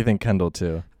 What do you think Kendall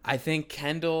too? I think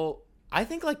Kendall's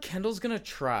gonna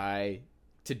try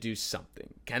to do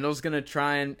something. Kendall's gonna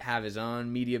try and have his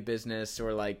own media business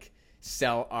or, like,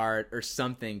 sell art or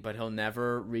something, but he'll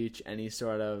never reach any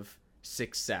sort of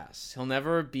success. He'll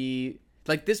never be,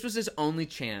 like, this was his only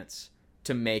chance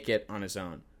to make it on his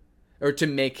own, or to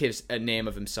make a name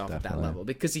of himself at that level,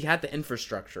 because he had the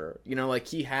infrastructure, you know, like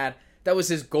that was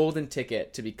his golden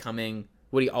ticket to becoming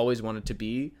what he always wanted to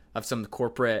be, of some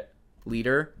corporate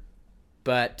leader.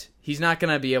 But he's not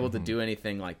going to be able to do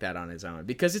anything like that on his own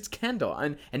because it's Kendall,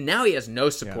 and now he has no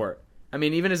support. I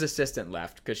mean, even his assistant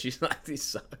left because she's like, he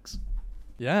sucks.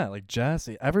 Yeah, like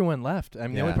Jesse. Everyone left. I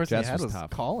mean, the only person Jess he had was was tough.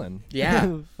 Colin.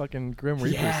 Yeah. Fucking Grim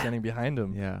Reaper standing behind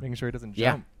him, making sure he doesn't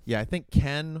jump. Yeah, I think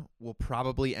Ken will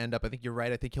probably end up... I think you're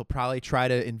right. I think he'll probably try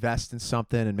to invest in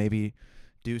something and maybe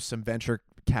do some venture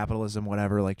capitalism,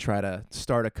 whatever, like try to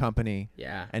start a company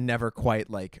and never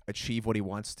quite, like, achieve what he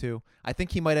wants to. I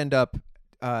think he might end up...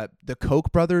 the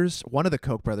Koch brothers, one of the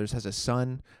Koch brothers has a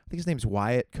son. I think his name's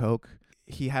Wyatt Koch.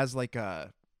 He has, like,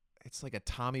 it's like a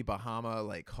Tommy Bahama,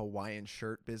 like, Hawaiian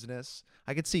shirt business.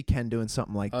 I could see Ken doing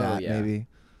something like that, maybe.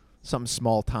 Something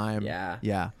small time.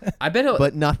 Yeah. I bet he'll...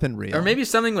 But nothing real. Or maybe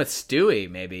something with Stewie,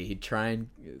 maybe. He'd try and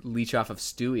leech off of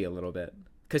Stewie a little bit.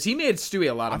 Because he made Stewie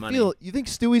a lot of money. You think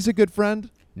Stewie's a good friend?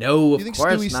 No, You think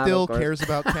Stewie still cares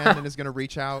about Ken and is going to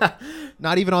reach out?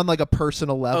 Not even on, like, a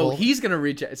personal level? Oh, he's going to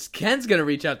reach out. Ken's going to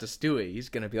reach out to Stewie. He's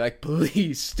going to be like,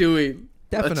 please, Stewie.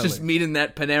 Definitely. Let's just meet in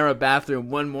that Panera bathroom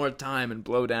one more time and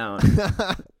blow down.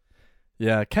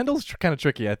 Yeah, Kendall's kind of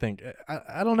tricky, I think.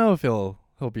 I don't know if he'll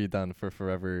be done for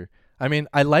forever. I mean,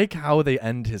 I like how they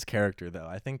end his character,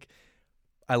 though.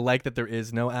 I like that there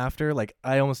is no after. Like,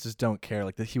 I almost just don't care.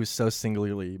 Like, that he was so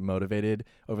singularly motivated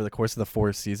over the course of the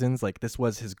 4 seasons. Like, this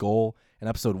was his goal in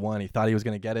episode 1. He thought he was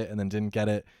going to get it and then didn't get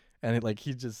it. And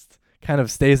he just kind of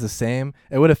stays the same.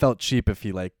 It would have felt cheap if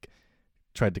he, like,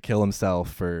 tried to kill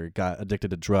himself or got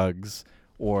addicted to drugs,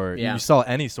 or you saw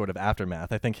any sort of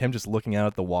aftermath. I think him just looking out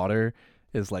at the water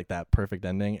is, like, that perfect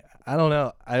ending. I don't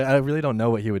know. I really don't know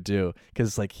what he would do,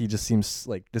 because, like, he just seems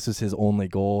like this is his only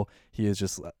goal. He is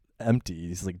just empty.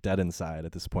 He's, like, dead inside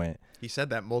at this point. He said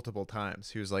that multiple times.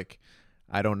 He was like,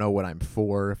 I don't know what I'm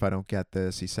for if I don't get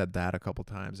this. He said that a couple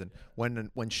times. And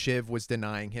when Shiv was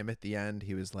denying him at the end,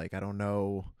 he was like, I don't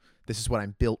know. This is what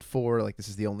I'm built for. Like, this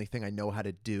is the only thing I know how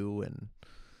to do. And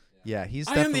he's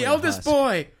I am the eldest husk.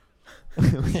 boy.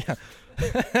 Yeah.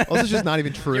 Also, just not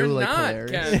even true. You're like not,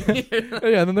 hilarious. Ken.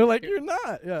 Yeah, and then they're like, "You're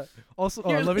not." Yeah. Also,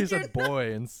 I You're love he like, said "You're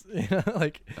boy, and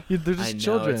like they're just I know,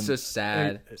 children. it's so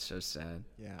sad. It's so sad.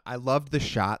 Yeah, I loved the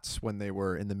shots when they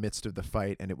were in the midst of the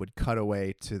fight, and it would cut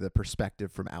away to the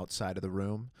perspective from outside of the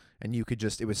room, and you could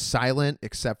just—it was silent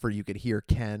except for you could hear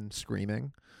Ken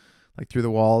screaming, like through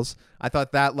the walls. I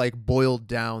thought that like boiled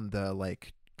down the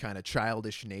like kind of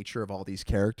childish nature of all these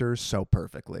characters so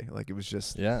perfectly. Like it was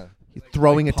just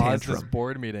throwing a Paused tantrum. this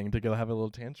board meeting to go have a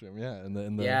little tantrum. Yeah,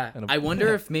 Yeah, I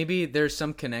wonder if maybe there's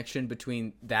some connection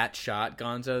between that shot,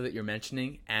 Gonzo, that you're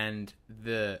mentioning, and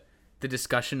the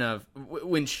discussion of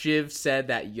when Shiv said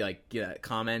that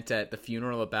comment at the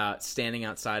funeral about standing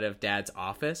outside of Dad's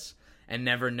office and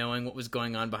never knowing what was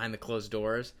going on behind the closed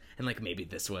doors, and like maybe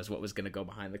this was what was going to go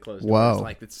behind the closed doors.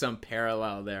 Like it's some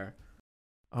parallel there.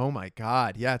 Oh my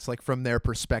God. Yeah, it's like from their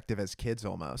perspective as kids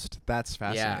almost. That's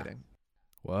fascinating.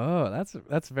 Whoa,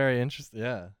 that's very interesting.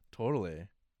 Yeah, totally.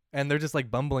 And they're just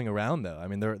like bumbling around though. I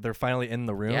mean, they're finally in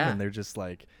the room and they're just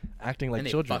like acting like and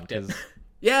they children. Fucked it.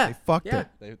 Yeah, they fucked it.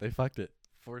 They fucked it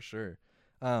for sure.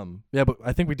 Yeah, but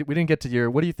I think we didn't get to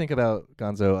your. What do you think about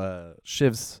Gonzo?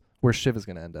 Where Shiv is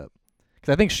going to end up?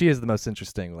 Because I think she is the most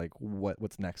interesting. Like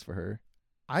what's next for her?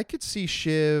 I could see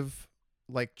Shiv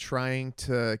like trying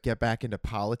to get back into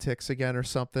politics again or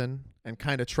something, and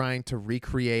kind of trying to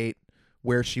recreate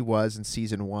where she was in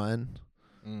season 1.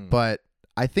 But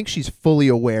I think she's fully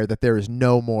aware that there is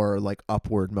no more like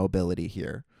upward mobility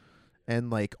here. And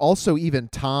like also even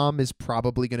Tom is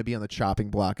probably going to be on the chopping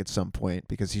block at some point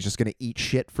because he's just going to eat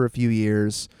shit for a few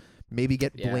years, maybe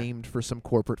get blamed for some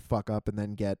corporate fuck up and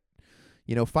then get,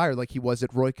 fired like he was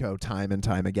at Royco time and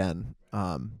time again.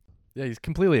 Yeah, he's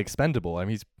completely expendable. I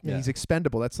mean, he's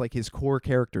expendable. That's like his core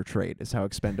character trait is how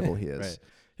expendable he is.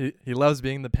 Right. He loves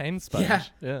being the pain sponge.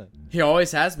 Yeah. He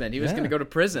always has been. He was going to go to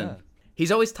prison. Yeah.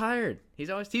 He's always tired. He's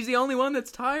the only one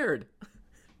that's tired.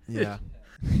 Yeah.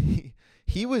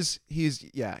 He was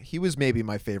maybe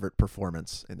my favorite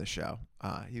performance in the show.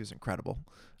 He was incredible.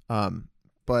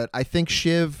 But I think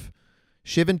Shiv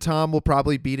and Tom will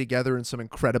probably be together in some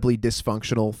incredibly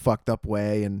dysfunctional, fucked up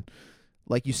way, and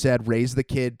like you said, raise the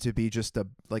kid to be just a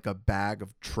bag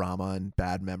of trauma and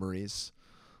bad memories.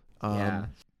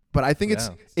 But I think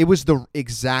it was the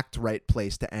exact right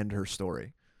place to end her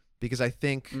story, because I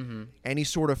think any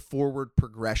sort of forward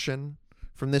progression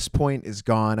from this point is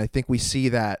gone. I think we see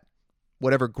that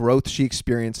whatever growth she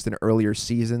experienced in earlier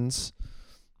seasons,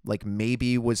 like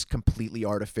maybe was completely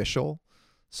artificial.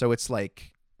 So it's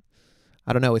like,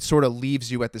 I don't know, it sort of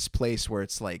leaves you at this place where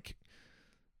it's like,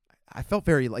 I felt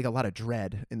very like a lot of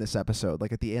dread in this episode.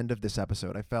 Like at the end of this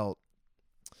episode, I felt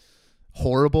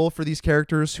horrible for these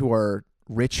characters who are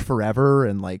rich forever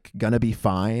and like gonna be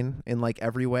fine in like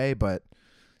every way, but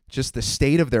just the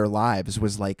state of their lives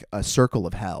was like a circle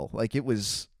of hell. Like it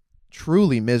was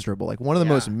truly miserable. Like one of the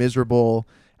most miserable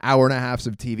hour and a half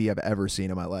of TV I've ever seen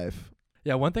in my life.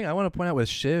 Yeah, one thing I want to point out with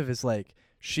Shiv is like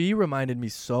she reminded me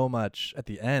so much at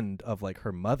the end of like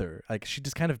her mother. Like she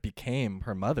just kind of became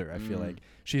her mother. I feel like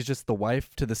she's just the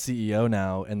wife to the CEO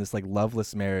now in this like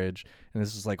loveless marriage, and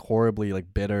this is like horribly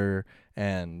like bitter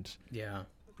and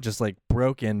just like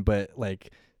broken, but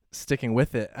like sticking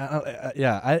with it.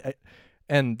 I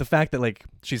and the fact that like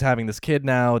she's having this kid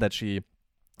now that she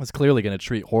is clearly going to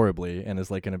treat horribly and is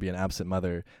like going to be an absent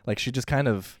mother. Like she just kind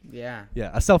of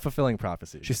a self-fulfilling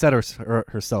prophecy. She set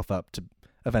herself up to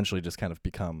eventually just kind of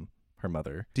become her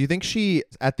mother. Do you think she,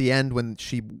 at the end when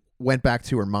she went back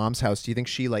to her mom's house, do you think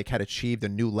she like had achieved a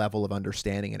new level of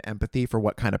understanding and empathy for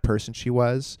what kind of person she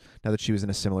was now that she was in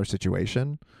a similar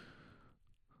situation?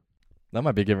 That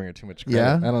might be giving her too much credit.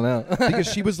 Yeah, I don't know. Because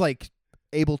she was like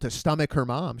able to stomach her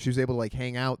mom. She was able to like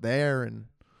hang out there, and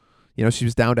she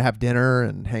was down to have dinner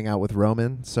and hang out with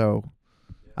Roman. So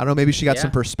I don't know, maybe she got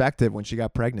some perspective when she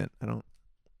got pregnant. I don't.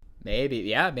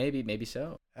 Maybe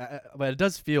so. But it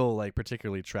does feel like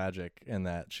particularly tragic in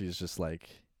that she's just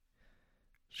like,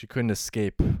 she couldn't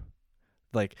escape.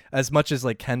 Like as much as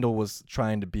like Kendall was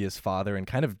trying to be his father and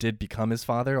kind of did become his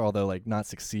father, although like not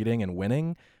succeeding and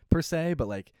winning per se, but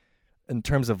like in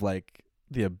terms of like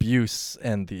the abuse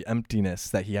and the emptiness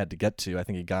that he had to get to, I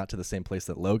think he got to the same place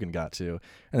that Logan got to.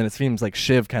 And then it seems like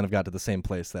Shiv kind of got to the same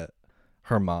place that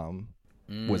her mom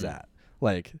was at.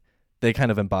 Like they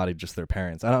kind of embodied just their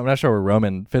parents. I'm not sure where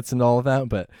Roman fits into all of that,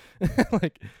 but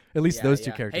like at least those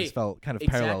two characters felt kind of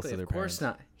parallels to their parents. Of course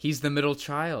not. He's the middle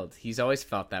child. He's always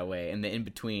felt that way in the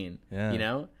in-between,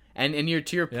 And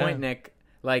to your point, Nick,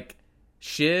 like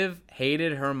Shiv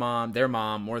hated their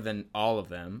mom more than all of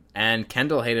them, and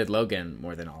Kendall hated Logan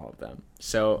more than all of them.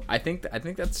 So I think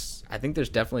there's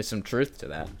definitely some truth to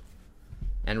that.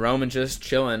 And Roman just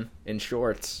chilling in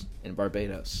shorts in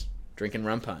Barbados, drinking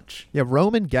rum punch. Yeah,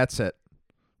 Roman gets it.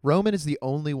 Roman is the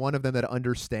only one of them that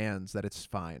understands that it's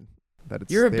fine. That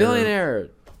it's You're a billionaire.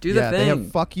 Do the thing. They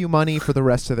have fuck you money for the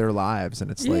rest of their lives,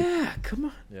 and it's like, yeah, come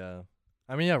on. Yeah.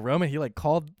 I mean, yeah, Roman, he like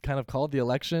called the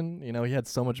election. You know, he had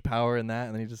so much power in that,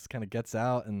 and then he just kind of gets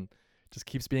out and just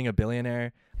keeps being a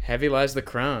billionaire. Heavy lies the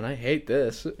crown. I hate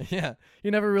this. Yeah,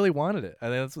 he never really wanted it. I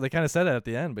mean, they kind of said that at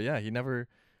the end, but yeah, he never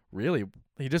really.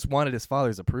 He just wanted his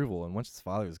father's approval, and once his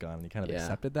father was gone, and he kind of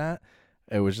accepted that.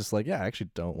 It was just like, yeah, I actually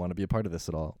don't want to be a part of this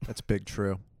at all. that's big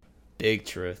true. Big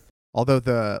truth. Although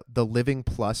the Living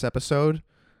Plus episode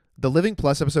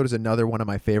is another one of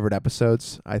my favorite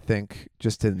episodes. I think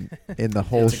just in the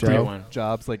whole It's a great show. one.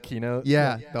 Jobs like keynote.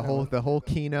 Yeah, the whole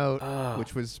keynote, Oh.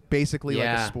 which was basically like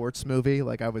Yeah. a sports movie.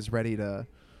 Like I was ready to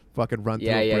fucking run through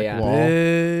Yeah, a yeah, brick yeah. wall.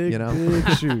 Big, You know?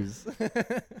 big shoes.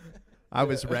 I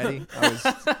was ready. I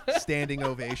was standing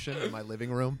ovation in my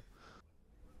living room.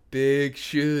 Big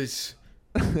shoes.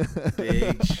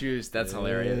 Big shoes. That's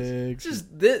hilarious. Big It's just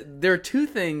there are two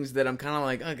things that I'm kind of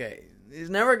like, okay, these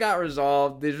never got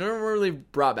resolved. These never really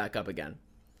brought back up again.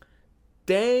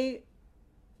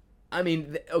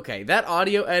 Okay, that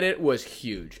audio edit was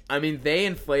huge. I mean, they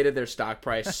inflated their stock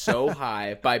price so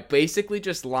high by basically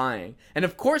just lying. And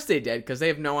of course they did, because they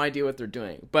have no idea what they're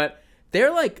doing. But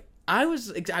they're like, I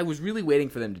was really waiting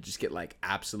for them to just get like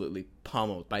absolutely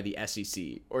pummeled by the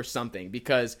SEC or something,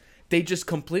 because they just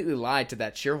completely lied to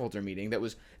that shareholder meeting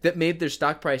that made their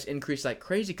stock price increase like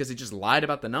crazy, because they just lied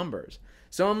about the numbers.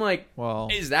 So I'm like, Well,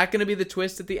 is that going to be the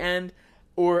twist at the end?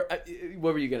 Or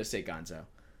what were you going to say, Gonzo?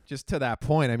 just to that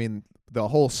point, I mean, the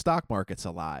whole stock market's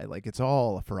a lie. Like it's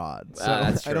all a fraud. So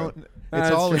That's I true. don't. It's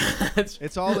That's all. true.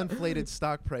 It's all inflated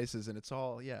stock prices, and it's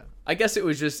all I guess it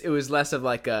was less of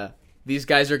like these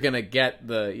guys are gonna get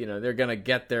they're gonna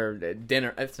get their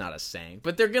dinner. It's not a saying,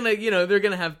 but they're gonna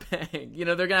have paying.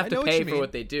 They're gonna have I to know what pay you for mean.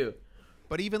 what they do.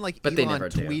 But even like But they Elon never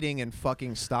do. tweeting and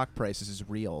fucking stock prices is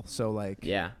real. So like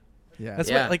Yeah. That's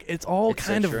Yeah. what, like, it's all It's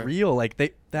so kind of true. real. Like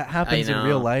that happens in know.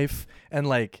 real life, and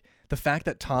like the fact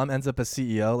that Tom ends up as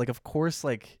CEO, like of course,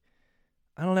 like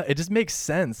I don't know, it just makes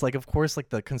sense. Like of course, like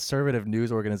the conservative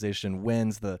news organization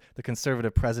wins, the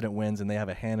conservative president wins, and they have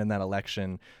a hand in that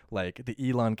election. Like the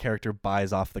Elon character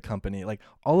buys off the company. Like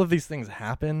all of these things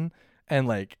happen, and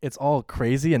like it's all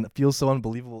crazy and it feels so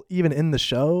unbelievable even in the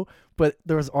show. But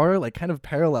are like kind of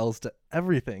parallels to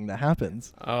everything that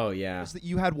happins. Oh yeah.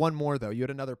 You had one more though. You had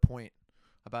another point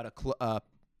about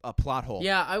a plot hole.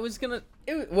 Yeah, I was gonna.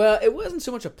 It wasn't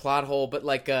so much a plot hole, but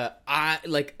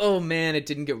oh man, it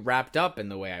didn't get wrapped up in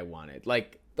the way I wanted.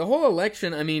 Like the whole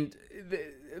election. I mean,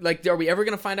 are we ever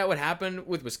gonna find out what happened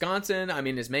with Wisconsin? I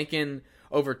mean, is Macon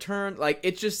overturned? Like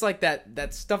it's just like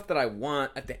that stuff that I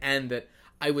want at the end. That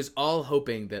I was all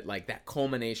hoping that like that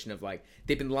culmination of like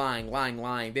they've been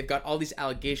lying. They've got all these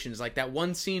allegations. Like that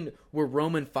one scene where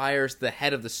Roman fires the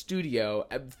head of the studio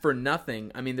for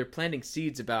nothing. I mean, they're planting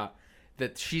seeds about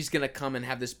that she's going to come and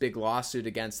have this big lawsuit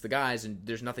against the guys, and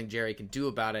there's nothing Jerry can do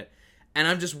about it. And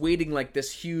I'm just waiting like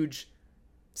this huge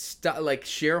like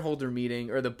shareholder meeting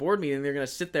or the board meeting. They're going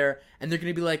to sit there and they're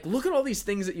going to be like, look at all these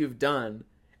things that you've done,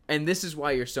 and this is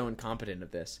why you're so incompetent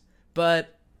at this.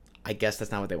 But I guess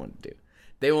that's not what they wanted to do.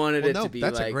 They wanted it to be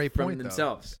that's like a great from point,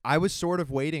 themselves. I was sort of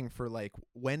waiting for like,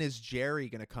 when is Jerry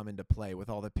going to come into play with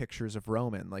all the pictures of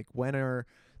Roman? Like when are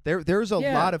there's a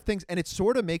lot of things, and it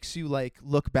sort of makes you like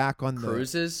look back on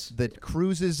Cruises? the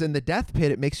cruises and the death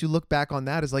pit. It makes you look back on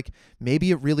that as like, maybe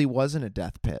it really wasn't a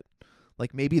death pit.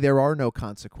 Like maybe there are no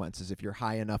consequences if you're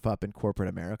high enough up in corporate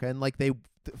America. And like they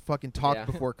fucking talked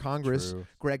before Congress. True.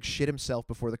 Greg shit himself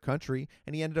before the country,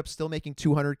 and he ended up still making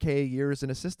 $200K a year as an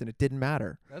assistant. It didn't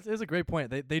matter. That is a great point.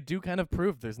 They do kind of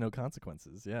prove there's no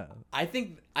consequences. Yeah. I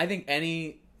think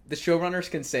the showrunners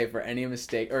can say for any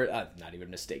mistake, or not even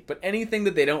a mistake, but anything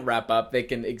that they don't wrap up, they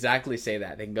can exactly say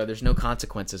that. They can go, there's no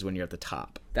consequences when you're at the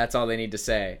top. That's all they need to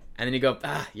say. And then you go,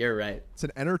 you're right. It's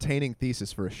an entertaining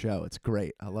thesis for a show. It's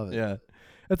great. I love it. Yeah.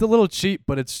 It's a little cheap,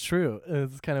 but it's true.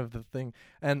 It's kind of the thing.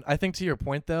 And I think to your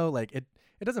point though, like it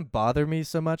doesn't bother me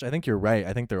so much. I think you're right.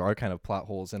 I think there are kind of plot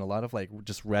holes and a lot of like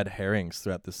just red herrings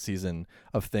throughout this season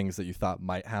of things that you thought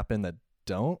might happen that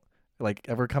don't like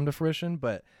ever come to fruition.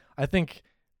 But I think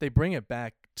they bring it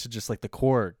back to just like the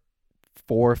core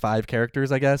 4 or 5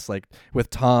 characters, I guess, like with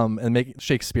Tom, and make it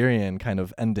Shakespearean kind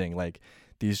of ending. Like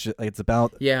it's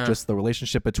about just the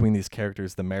relationship between these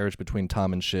characters, the marriage between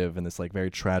Tom and Shiv, and this like very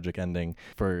tragic ending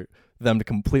for them to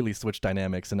completely switch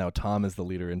dynamics, and now Tom is the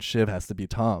leader and Shiv has to be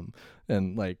Tom.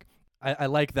 And like I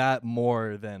like that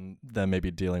more than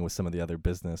maybe dealing with some of the other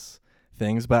business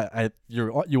things, but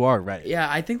you are right. Yeah,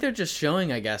 I think they're just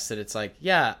showing, I guess, that it's like,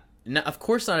 yeah, of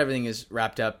course not everything is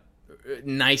wrapped up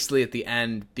nicely at the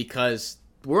end, because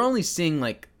we're only seeing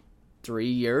like 3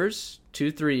 years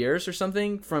or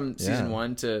something from season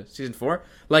 1 to season 4.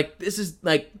 Like, this is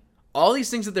like all these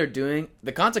things that they're doing,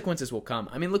 the consequences will come.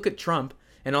 I mean, look at Trump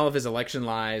and all of his election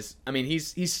lies. I mean,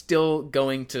 he's still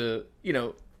going to,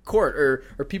 court,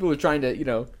 or people are trying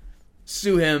to,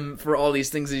 sue him for all these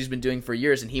things that he's been doing for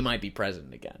years, and he might be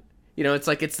president again. It's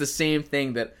like, it's the same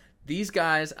thing, that these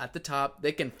guys at the top,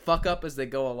 they can fuck up as they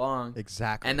go along.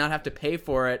 Exactly. And not have to pay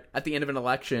for it at the end of an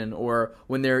election or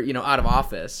when they're, out of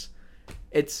office.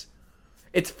 It's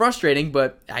frustrating,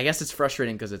 but I guess it's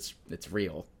frustrating because it's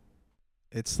real.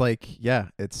 It's like, yeah,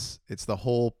 it's the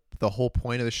whole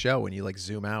point of the show. When you like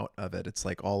zoom out of it, it's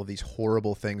like all of these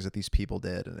horrible things that these people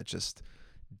did, and it just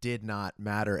did not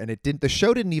matter. And the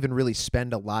show didn't even really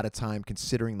spend a lot of time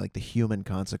considering like the human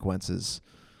consequences,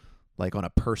 like on a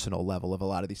personal level of a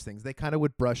lot of these things. They kind of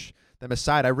would brush them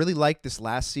aside. I really liked this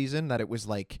last season that it was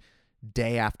like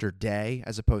day after day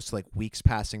as opposed to like weeks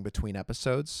passing between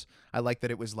episodes. I like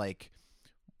that it was like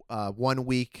 1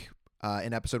 week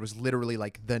an episode was literally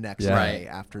like the next day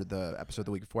after the episode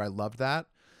the week before. I loved that.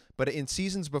 But in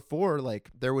seasons before, like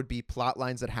there would be plot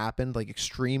lines that happened like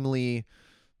extremely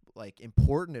like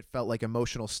important. It felt like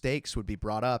emotional stakes would be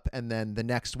brought up, and then the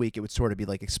next week it would sort of be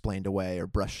like explained away or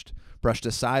brushed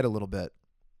aside a little bit.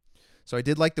 So I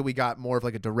did like that we got more of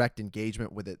like a direct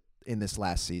engagement with it in this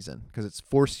last season, because it's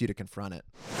forced you to confront it.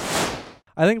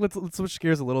 I think let's switch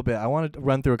gears a little bit. I wanted to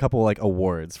run through a couple like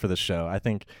awards for the show. I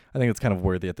think it's kind of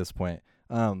worthy at this point.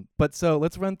 But so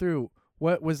let's run through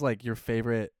what was like your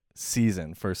favorite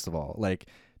season first of all. Like,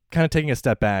 kind of taking a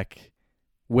step back,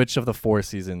 which of the 4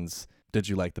 seasons did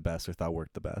you like the best or thought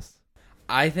worked the best?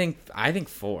 I think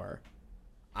 4.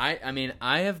 I mean,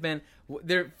 I have been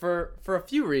there for a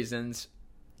few reasons.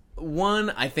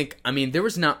 One, there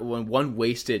was not one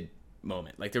wasted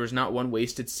moment. Like, there was not one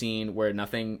wasted scene where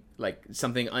nothing, like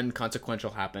something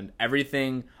inconsequential happened.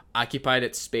 Everything occupied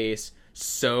its space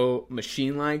so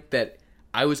machine-like that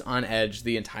I was on edge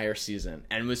the entire season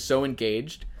and was so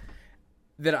engaged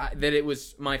that it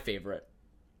was my favorite.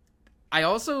 I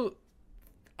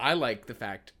like the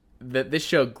fact that this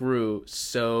show grew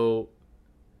so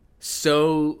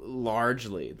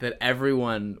largely that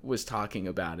everyone was talking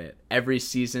about it every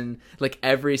season. Like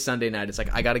every Sunday night, it's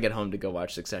like, I got to get home to go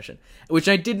watch Succession, which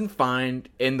I didn't find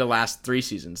in the last 3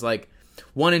 seasons. Like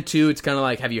 1 and 2, it's kind of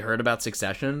like, have you heard about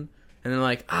Succession? And then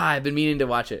like, I've been meaning to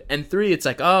watch it. And 3, it's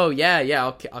like, oh yeah,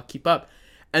 I'll keep up.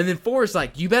 And then 4 is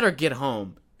like, you better get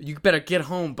home. You better get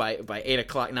home by 8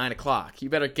 o'clock, 9 o'clock. You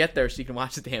better get there so you can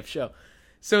watch the damn show.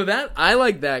 So that, I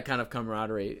like that kind of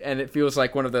camaraderie, and it feels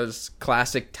like one of those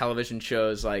classic television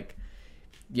shows, like,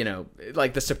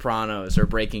 like The Sopranos or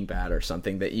Breaking Bad or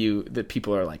something that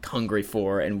people are like hungry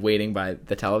for and waiting by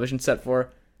the television set for.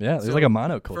 Yeah, there's like a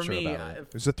monoculture for me, about it.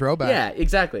 There's a throwback. Yeah,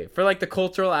 exactly. For like the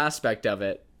cultural aspect of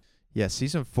it. Yeah,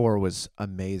 season 4 was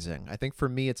amazing. I think for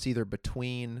me, it's either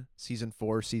between season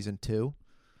 4, season 2,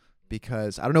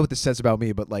 because I don't know what this says about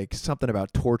me, but like something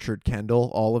about tortured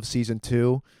Kendall, all of season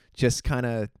 2. Just kind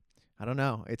of, I don't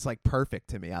know. It's like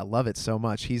perfect to me. I love it so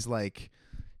much. He's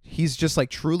just like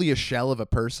truly a shell of a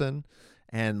person.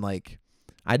 And like,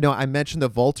 I know I mentioned the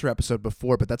Volter episode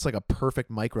before, but that's like a perfect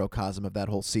microcosm of that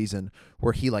whole season,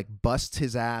 where he like busts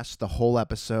his ass the whole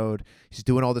episode. He's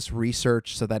doing all this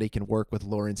research so that he can work with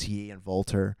Lawrence Yee and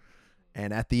Volter.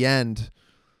 And at the end,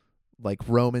 like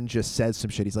Roman just says some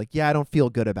shit. He's like, yeah, I don't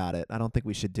feel good about it. I don't think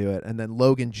we should do it. And then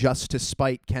Logan, just to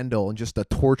spite Kendall and just to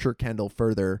torture Kendall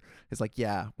further, is like,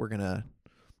 yeah, we're gonna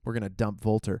dump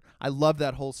Volter. I love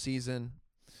that whole season.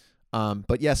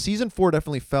 But yeah, season 4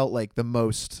 definitely felt like the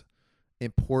most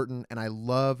important, and I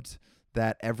loved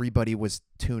that everybody was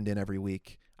tuned in every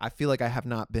week. I feel like I have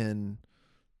not been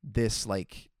this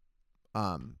like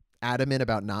adamant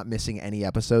about not missing any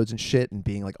episodes and shit and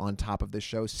being like on top of this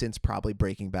show since probably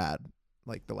Breaking Bad,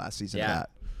 like the last season of that.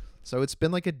 So it's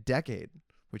been like a decade,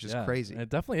 which is crazy. It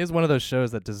definitely is one of those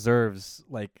shows that deserves,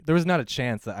 like, there was not a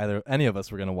chance that any of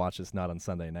us were going to watch this not on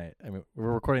Sunday night. I mean,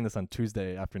 we're recording this on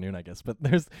Tuesday afternoon, I guess, but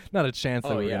there's not a chance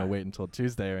that we're going to wait until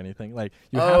Tuesday or anything. Like,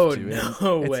 you have to.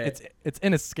 No way. It's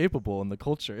inescapable in the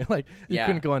culture. Like, you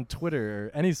couldn't go on Twitter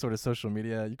or any sort of social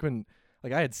media. You couldn't.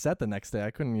 Like, I had set the next day.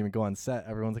 I couldn't even go on set.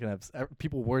 Everyone's gonna have.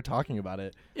 People were talking about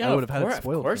it. Yeah, I would have had it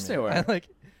spoiled. Of course for me. they were. Like,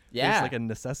 there's like a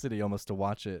necessity almost to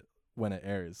watch it when it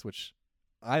airs, which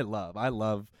I love. I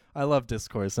love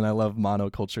discourse and I love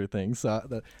monoculture things.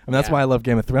 So that's why I love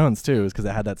Game of Thrones too, is because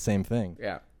it had that same thing.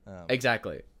 Yeah,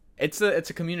 exactly. It's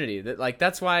a community that like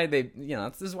that's why they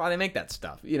this is why they make that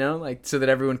stuff, like so that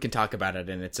everyone can talk about it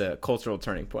and it's a cultural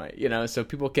turning point, so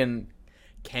people can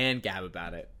gab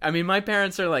about it. I mean, my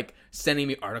parents are like sending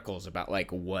me articles about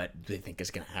like what they think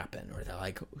is gonna happen, or they're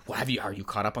like, well, are you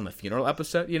caught up on the funeral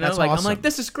episode? That's like awesome. I'm like,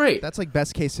 this is great. That's like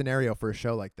best case scenario for a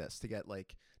show like this, to get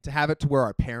like to have it to where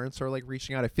our parents are like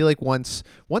reaching out. I feel like once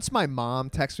my mom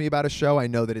texts me about a show, I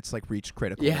know that it's like reached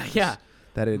critical mass. Yeah.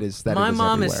 That it is. My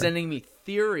mom is everywhere. sending me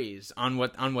theories on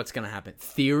what's gonna happen.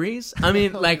 Theories? I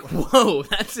mean, like, whoa,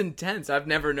 that's intense. I've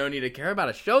never known you to care about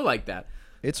a show like that.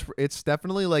 It's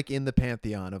definitely like in the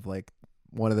pantheon of like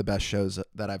one of the best shows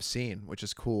that I've seen, which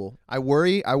is cool. I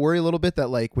worry a little bit that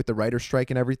like with the writer's strike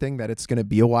and everything that it's going to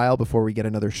be a while before we get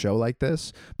another show like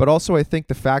this. But also I think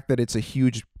the fact that it's a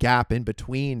huge gap in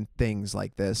between things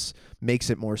like this makes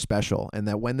it more special, and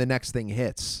that when the next thing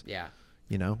hits,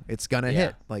 it's going to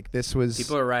hit. Like this was,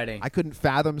 people are writing. I couldn't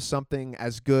fathom something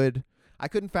as good. I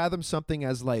couldn't fathom something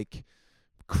as like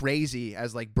crazy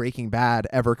as like Breaking Bad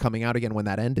ever coming out again when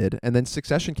that ended, and then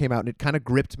Succession came out and it kind of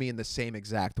gripped me in the same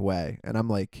exact way. And I'm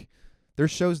like,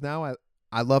 there's shows now.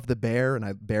 I love The Bear,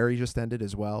 and Barry just ended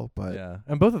as well. But yeah,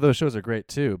 and both of those shows are great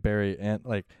too, Barry and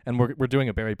we're doing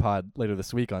a Barry pod later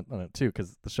this week on it too,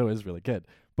 because the show is really good.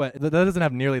 But that doesn't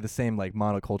have nearly the same like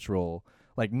monocultural,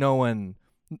 like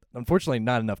unfortunately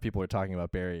not enough people are talking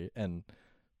about Barry, and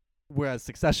whereas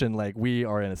Succession, like we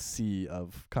are in a sea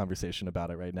of conversation about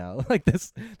it right now. Like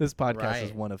this podcast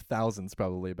is one of thousands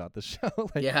probably about the show.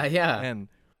 Like, yeah. And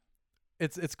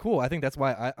it's cool. I think that's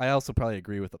why I also probably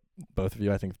agree with both of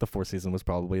you. I think the fourth season was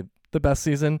probably the best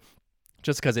season,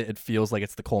 just because it feels like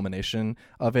it's the culmination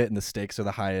of it, and the stakes are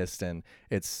the highest, and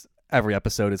it's every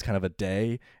episode is kind of a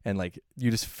day, and like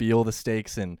you just feel the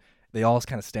stakes, and they all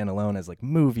kind of stand alone as like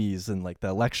movies, and like the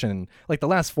election, like the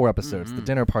last 4 episodes, the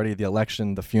dinner party, the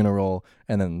election, the funeral,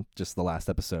 and then just the last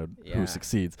episode, who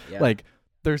succeeds. Like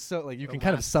they're so like you can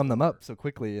kind of sum them up so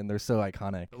quickly, and they're so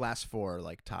iconic. The last 4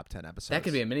 like top 10 episodes. That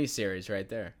could be a mini series right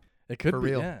there. It could for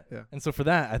be, real. yeah. And so for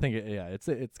that, I think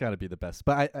it's got to be the best.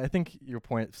 But I think your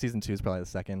point, season 2 is probably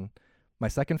my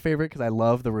second favorite, because I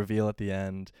love the reveal at the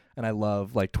end, and I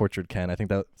love like tortured Ken. I think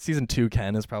that season 2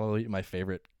 Ken is probably my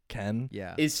favorite Ken.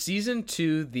 Yeah. Is season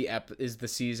 2 is the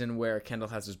season where Kendall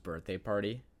has his birthday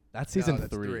party? That's season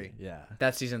that's 3. Yeah.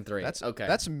 That's season 3. That's okay.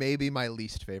 That's maybe my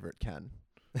least favorite Ken.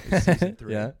 Is season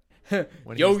 3. Yeah.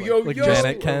 Yo, like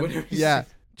Janet Ken. Yeah.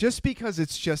 Just because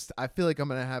it's just, I feel like I'm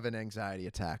gonna have an anxiety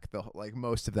attack like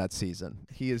most of that season.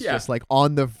 He is just like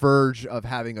on the verge of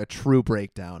having a true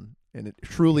breakdown, and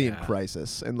truly in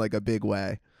crisis in like a big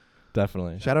way.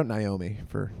 Definitely. Shout out Naomi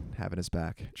for having his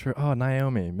back. True. Oh,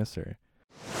 Naomi, miss her.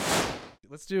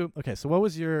 Let's do. Okay, so what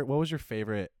was your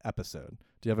favorite episode?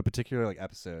 Do you have a particular like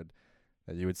episode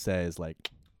that you would say is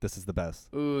like, this is the best?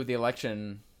 Ooh, the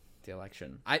election.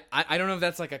 I don't know if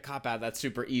that's like a cop out. That's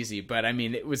super easy, but I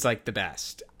mean, it was like the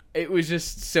best. It was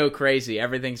just so crazy.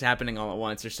 Everything's happening all at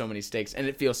once. There's so many stakes, and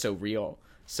it feels so real.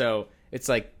 So it's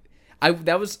like,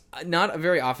 that was not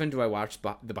very often do I watch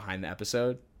the behind the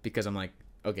episode, because I'm like,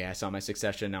 okay, I saw my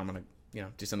Succession. Now I'm gonna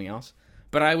do something else.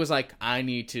 But I was like, I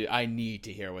need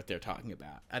to hear what they're talking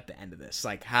about at the end of this.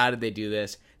 Like, how did they do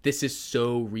this? This is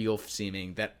so real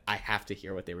seeming that I have to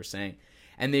hear what they were saying.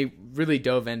 And they really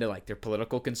dove into like their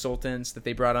political consultants that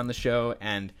they brought on the show,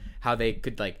 and how they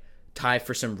could like tie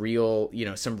for some real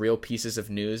pieces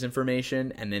of news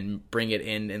information, and then bring it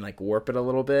in and like warp it a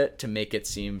little bit to make it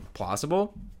seem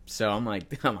plausible. So I'm like,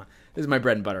 come on, this is my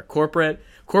bread and butter. Corporate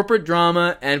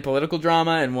drama and political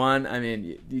drama in one. I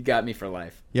mean, you got me for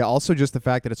life. Yeah. Also, just the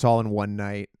fact that it's all in one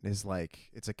night is like,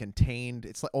 it's a contained.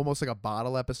 It's like almost like a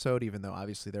bottle episode, even though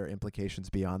obviously there are implications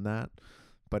beyond that.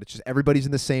 But it's just everybody's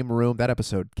in the same room. That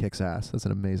episode kicks ass. That's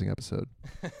an amazing episode.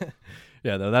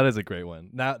 Yeah, though, that is a great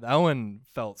one. That one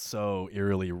felt so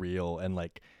eerily real, and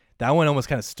like that one almost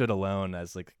kind of stood alone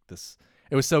as like this.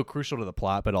 It was so crucial to the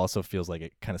plot, but also feels like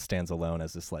it kind of stands alone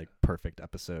as this like perfect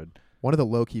episode. One of the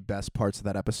low-key best parts of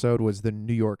that episode was the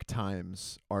New York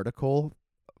Times article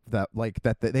that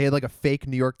they had like a fake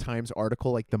New York Times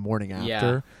article like the morning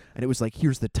after, and it was like,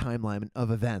 here's the timeline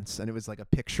of events, and it was like a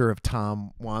picture of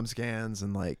Tom Wambsgans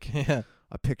and like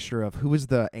a picture of who was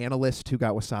the analyst who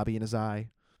got wasabi in his eye.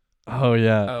 Oh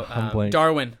yeah,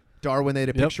 Darwin. They had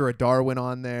a picture of Darwin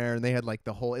on there, and they had like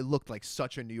the whole. It looked like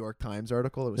such a New York Times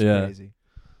article. It was crazy.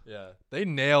 Yeah, they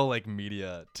nail like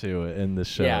media too in the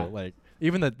show. Yeah. Like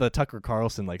even the Tucker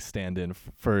Carlson like stand-in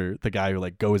for the guy who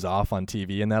like goes off on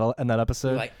TV in that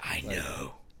episode. Like, I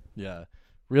know. Yeah,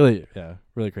 really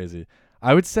crazy.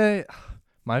 I would say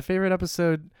my favorite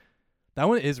episode That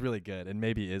one is really good and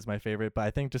maybe is my favorite, but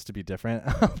I think just to be different,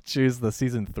 I'll choose the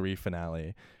season 3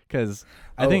 finale because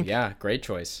I think yeah, great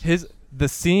choice. The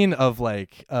scene of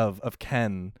like of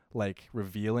Ken like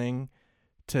revealing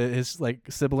to his like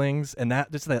siblings, and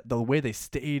that just the way they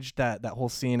staged that whole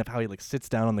scene of how he like sits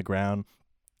down on the ground,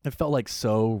 it felt like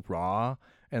so raw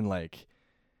and like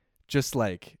just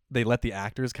like they let the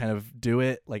actors kind of do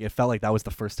it. Like it felt like that was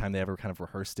the first time they ever kind of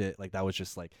rehearsed it. Like that was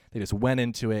just like they just went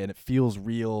into it and it feels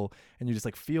real and you just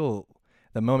like feel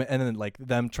the moment, and then like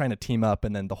them trying to team up,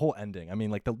 and then the whole ending. I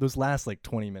mean, like those last like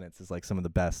 20 minutes is like some of the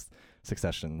best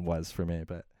Succession was for me.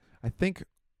 But I think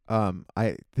I'm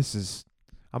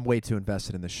way too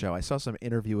invested in this show. I saw some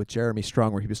interview with Jeremy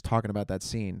Strong where he was talking about that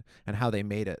scene and how they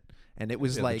made it. And it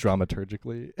was like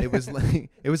dramaturgically. it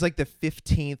was like the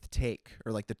 15th take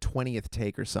or like the 20th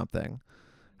take or something.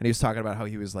 And he was talking about how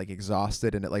he was like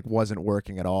exhausted and it like wasn't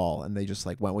working at all. And they just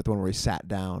like went with one where he sat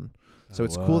down. So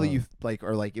it's cool that you like,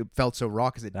 or like it felt so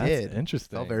raw because That's did.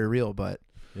 Interesting. It felt very real, but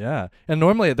yeah. And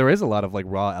normally there is a lot of like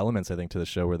raw elements, I think, to the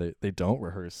show where they don't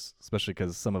rehearse, especially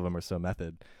because some of them are so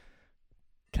method.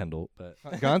 Kendall, but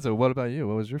Gonzo, what about you?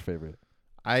 What was your favorite?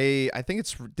 I think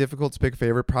it's difficult to pick a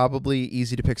favorite. Probably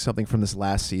easy to pick something from this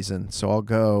last season. So I'm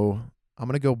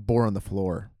going to go Bore on the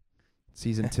Floor.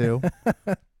 Season 2.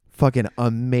 Fucking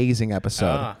amazing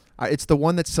episode. It's the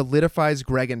one that solidifies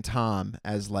Greg and Tom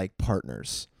as like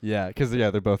partners. Yeah, because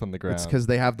they're both on the ground. It's because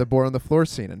they have the Bore on the Floor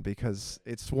scene, and because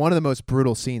it's one of the most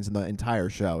brutal scenes in the entire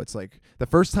show. It's like the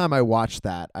first time I watched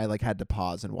that, I like had to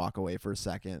pause and walk away for a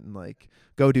second and like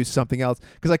go do something else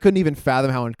because I couldn't even fathom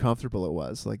how uncomfortable it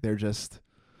was. Like they're just,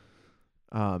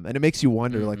 and it makes you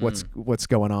wonder like what's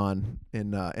going on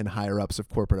in higher ups of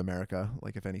corporate America.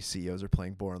 Like if any CEOs are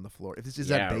playing Bore on the Floor. Is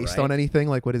that based on anything?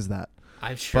 Like what is that?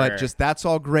 I'm sure. But just that's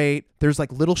all great. There's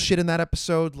like little shit in that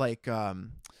episode, like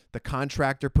the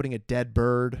contractor putting a dead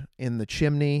bird in the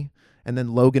chimney, and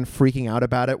then Logan freaking out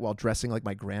about it while dressing like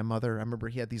my grandmother. I remember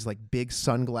he had these like big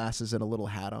sunglasses and a little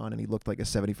hat on, and he looked like a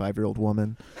 75-year-old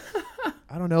woman.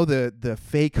 I don't know, the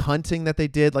fake hunting that they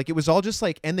did. Like it was all just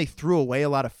like, and they threw away a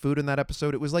lot of food in that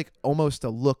episode. It was like almost a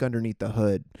look underneath the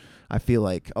hood. I feel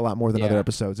like a lot more than other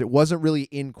episodes. It wasn't really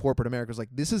in corporate America. It was like,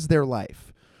 this is their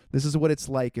life. This is what it's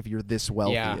like if you're this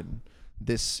wealthy and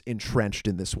this entrenched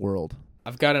in this world.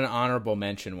 I've got an honorable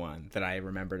mention one that I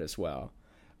remembered as well.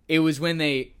 It was when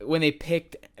they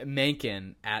picked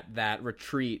Mencken at that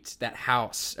retreat, that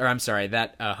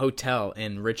hotel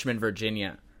in Richmond,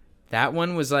 Virginia. That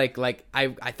one was like I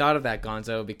thought of that,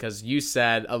 Gonzo, because you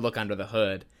said a look under the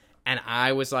hood, and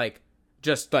I was like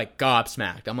just like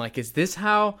gobsmacked. I'm like, is this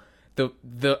how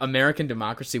the American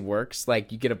democracy works?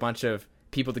 Like you get a bunch of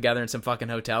people together in some fucking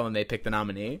hotel and they pick the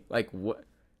nominee? Like what?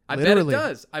 I bet it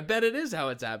does. I bet it is how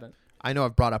it's happened. I know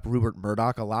I've brought up Rupert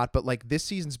Murdoch a lot, but like this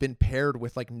season's been paired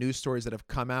with like news stories that have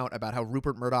come out about how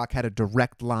Rupert Murdoch had a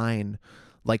direct line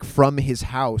like from his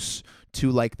house to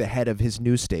like the head of his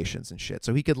news stations and shit.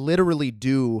 So he could literally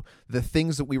do the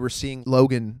things that we were seeing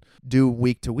Logan do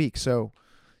week to week. So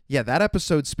yeah, that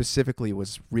episode specifically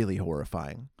was really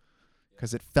horrifying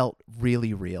because it felt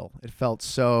really real. It felt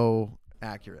so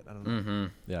accurate. I don't know. Mm-hmm.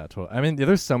 Yeah, totally. I mean,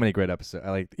 there's so many great episodes.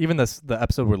 I like even the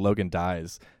episode where Logan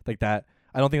dies, like that.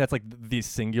 I don't think that's like the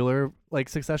singular like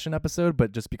Succession episode,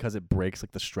 but just because it breaks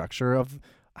like the structure of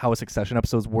how a Succession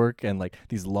episodes work and like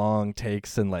these long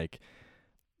takes and like,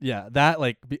 yeah, that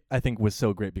like I think was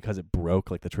so great because it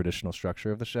broke like the traditional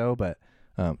structure of the show. But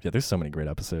yeah, there's so many great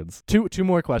episodes. Two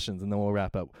more questions and then we'll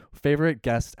wrap up. Favorite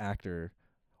guest actor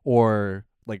or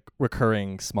like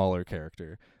recurring smaller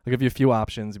character? I'll give you a few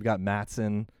options. We got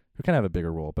Mattson, who kind of have a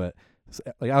bigger role, but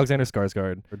like Alexander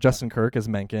Skarsgård or Justin Kirk as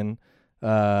Mencken.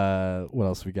 What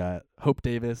else we got? Hope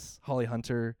Davis, Holly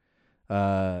Hunter,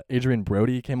 Adrian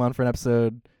Brody came on for an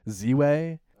episode.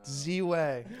 Z-Way.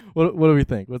 What do we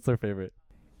think? What's our favorite?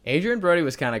 Adrian Brody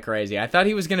was kind of crazy. I thought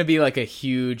he was going to be like a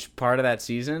huge part of that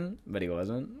season, but he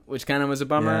wasn't, which kind of was a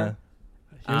bummer.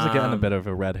 Yeah. He was getting a bit of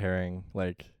a red herring.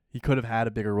 Like he could have had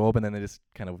a bigger role, but then they just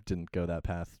kind of didn't go that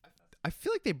path. I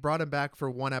feel like they brought him back for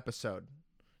one episode.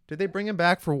 Did they bring him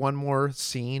back for one more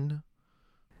scene?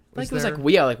 Like it was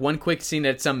like one quick scene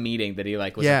at some meeting that he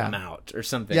like was like, I'm out or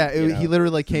something. Yeah, he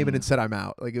literally like came in and said I'm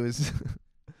out. Like it was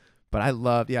but I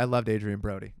loved Adrian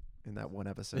Brody in that one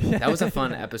episode. That was a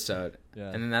fun episode.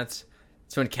 Yeah. And then that's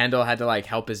when Kendall had to like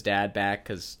help his dad back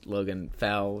cuz Logan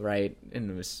fell, right?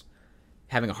 And was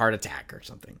having a heart attack or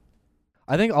something.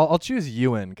 I think I'll choose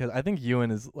Ewan cuz I think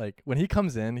Ewan is like when he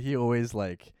comes in, he always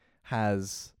like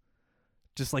has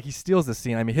just like he steals the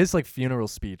scene. I mean, his like funeral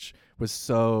speech was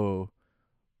so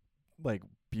like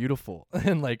beautiful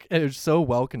and like it was so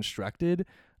well constructed.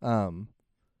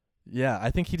 Yeah, I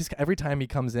think he just every time he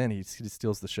comes in, he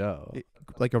steals the show.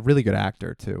 Like a really good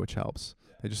actor too, which helps.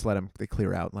 They just they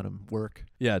clear out, let him work.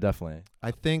 Yeah, definitely. I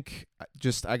think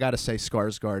I gotta say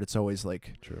Skarsgård, it's always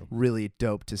like True. really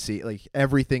dope to see. Like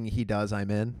everything he does, I'm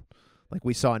in. Like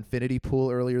we saw Infinity Pool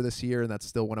earlier this year, and that's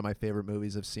still one of my favorite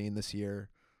movies I've seen this year.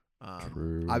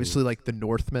 True. Obviously, like The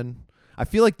Northman. I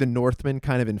feel like The Northman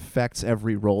kind of infects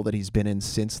every role that he's been in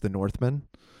since The Northman.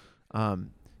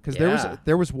 Because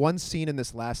there was one scene in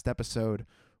this last episode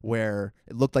where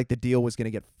it looked like the deal was going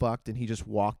to get fucked, and he just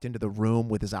walked into the room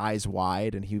with his eyes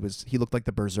wide, and he looked like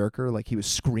the berserker, like he was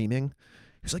screaming.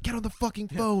 He was like, "Get on the fucking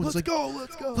phone! Let's go!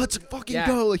 Let's fucking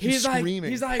go!" Like he's screaming.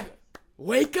 He's like,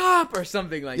 "Wake up!" or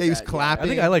something like that. Yeah, he was clapping. I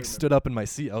think I like stood up in my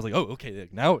seat. I was like, "Oh, okay,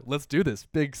 now let's do this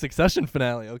big Succession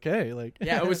finale." Okay, like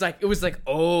yeah, it was like,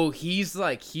 oh, he's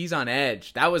on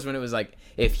edge. That was when it was like,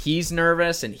 if he's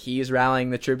nervous and he's rallying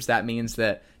the troops, that means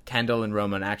that Kendall and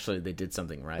Roman actually they did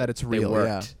something right. That it's They real. worked.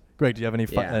 Yeah. Greg, do you have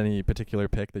any particular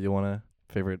pick that you want to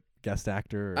favorite guest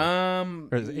actor?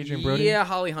 Or is it Adrian Brody? Yeah,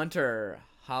 Holly Hunter,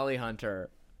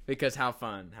 because how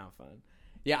fun.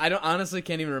 Yeah, I honestly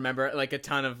can't even remember like a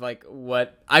ton of like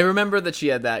what I remember that she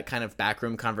had that kind of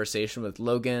backroom conversation with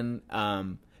Logan,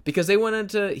 because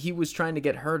he was trying to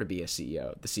get her to be the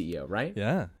CEO, right?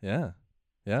 Yeah.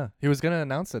 He was gonna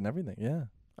announce it and everything. Yeah.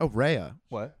 Oh, Rhea.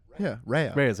 What? Yeah,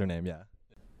 Rhea. Ray is her name. Yeah.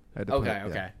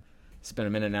 Okay. It's been a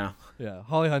minute now. Yeah,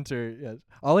 Holly Hunter. Yeah,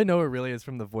 all I know her really is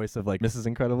from the voice of like Mrs.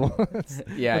 Incredible.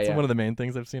 That's one of the main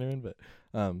things I've seen her in. But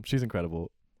she's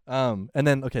incredible. And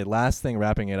then last thing,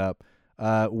 wrapping it up.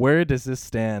 Where does this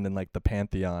stand in like the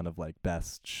pantheon of like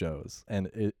best shows?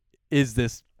 And is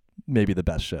this maybe the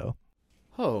best show?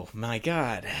 Oh my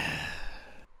God.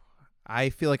 I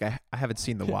feel like I haven't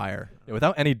seen The Wire. Yeah,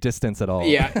 without any distance at all.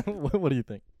 Yeah. What do you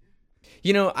think?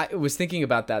 You know, I was thinking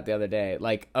about that the other day.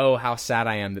 Like, oh, how sad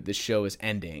I am that this show is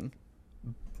ending.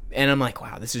 And I'm like,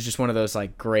 wow, this is just one of those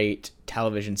like great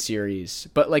television series.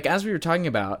 But like as we were talking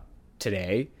about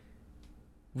today,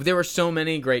 there were so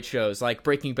many great shows like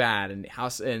Breaking Bad and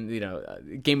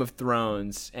Game of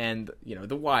Thrones and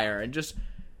The Wire and just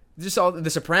all The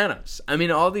Sopranos. I mean,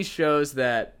 all these shows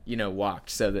that walked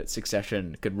so that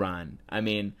Succession could run. I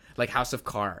mean, like House of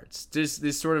Cards. Just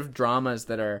these sort of dramas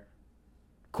that are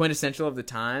quintessential of the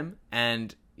time,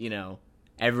 and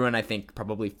everyone I think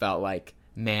probably felt like,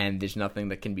 man, there's nothing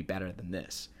that can be better than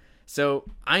this. So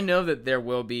I know that there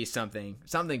will be something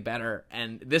better,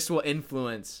 and this will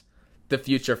influence the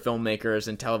future filmmakers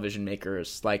and television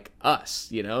makers like us,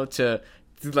 to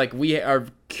like we are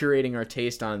curating our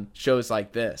taste on shows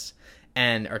like this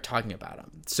and are talking about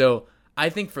them. So I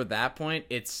think for that point,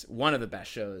 it's one of the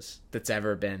best shows that's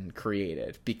ever been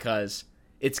created, because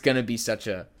it's going to be such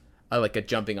a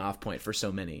jumping off point for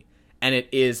so many. And it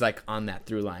is like on that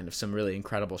through line of some really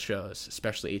incredible shows,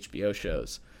 especially HBO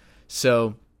shows.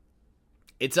 So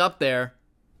it's up there.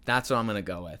 That's what I'm going to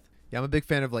go with. Yeah, I'm a big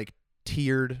fan of like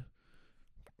tiers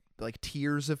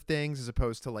of things as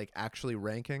opposed to like actually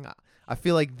ranking. I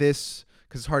feel like this,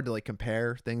 because it's hard to like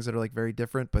compare things that are like very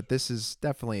different, but this is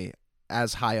definitely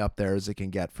as high up there as it can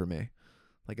get for me.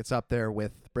 Like it's up there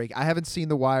with I haven't seen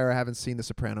The Wire. I haven't seen The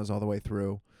Sopranos all the way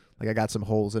through. Like I got some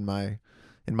holes in my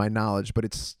knowledge, but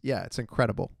it's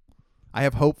incredible. I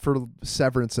have hope for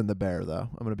Severance and The Bear, though.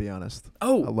 I'm going to be honest.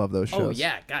 Oh, I love those shows. Oh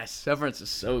yeah, guys, Severance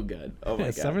is so good. Oh my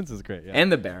God, Severance is great. Yeah.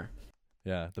 And The Bear.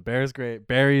 Yeah, The Bear is great.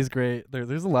 Barry's great.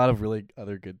 There's a lot of really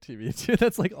other good TV too.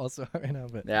 That's like also out right now,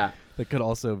 but yeah, that could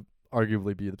also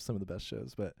arguably be some of the best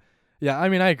shows. But yeah, I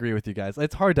mean, I agree with you guys.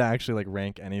 It's hard to actually like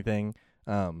rank anything.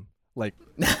 Like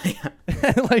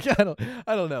like I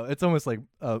don't know. It's almost like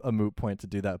a moot point to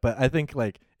do that. But I think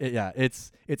like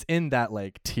it's in that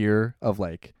like tier of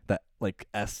like that like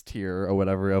S tier or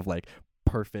whatever of like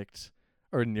perfect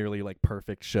or nearly like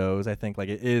perfect shows. I think like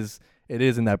it is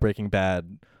in that Breaking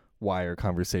Bad, Wire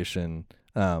conversation.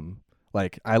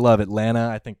 Like I love Atlanta.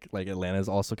 I think like Atlanta is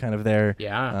also kind of there.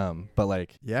 Yeah. But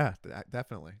like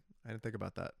definitely. I didn't think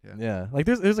about that. Yeah. Like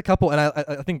there's a couple, and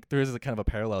I think there is a kind of a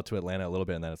parallel to Atlanta a little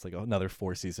bit, and that it's like another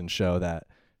 4-season show that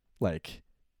like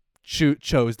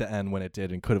chose to end when it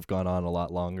did and could have gone on a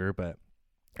lot longer,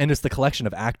 and it's the collection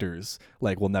of actors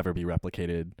like will never be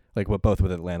replicated, like both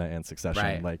with Atlanta and Succession.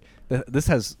 Right. Like this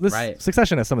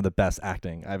Succession has some of the best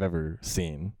acting I've ever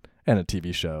seen in a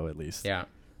TV show, at least. Yeah.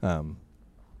 So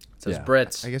it's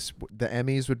Brits. I guess the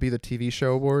Emmys would be the TV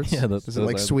show awards. Yeah. Is it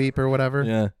like Sweep or whatever?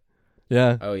 Yeah.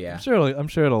 Yeah. Oh yeah. I'm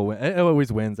sure it'll win. It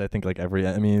always wins. I think like every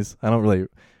Emmys. I don't really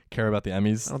care about the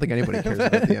Emmys. I don't think anybody cares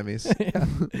about the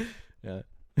Emmys. Yeah.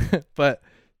 But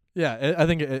yeah, I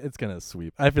think it's gonna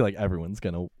sweep. I feel like everyone's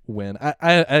gonna win. I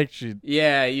actually.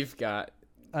 Yeah, you've got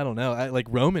I don't know. Like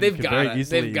Roman They've could gotta- very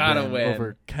easily they've gotta win.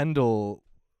 over Kendall.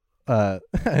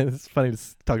 It's funny to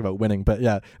talk about winning, but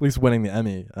yeah, at least winning the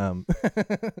Emmy.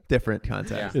 Different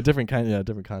context. Yeah,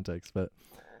 different context, but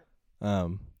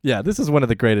yeah, this is one of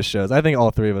the greatest shows. I think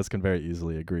all three of us can very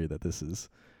easily agree that this is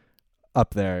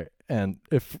up there. And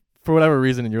if for whatever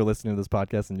reason you're listening to this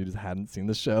podcast and you just hadn't seen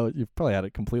the show, you've probably had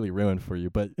it completely ruined for you,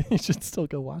 but you should still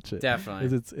go watch it.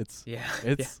 Definitely. It's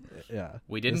Yeah.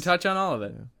 We didn't touch on all of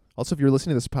it. Yeah. Also, if you're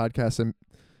listening to this podcast and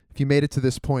if you made it to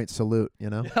this point, salute, you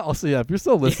know? Also, yeah, if you're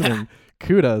still listening,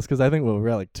 kudos, because I think we're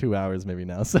at like 2 hours maybe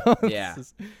now. So Yeah.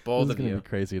 Bold this of is gonna you. be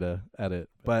crazy to edit.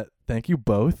 But thank you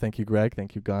both. Thank you, Greg.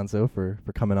 Thank you, Gonzo, for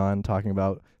coming on talking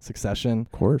about Succession.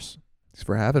 Of course. Thanks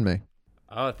for having me.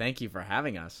 Oh, thank you for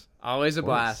having us. Always a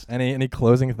blast. Any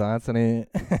closing thoughts?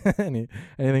 Anything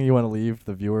you want to leave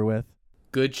the viewer with?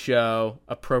 Good show,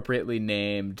 appropriately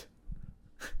named.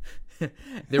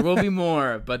 There will be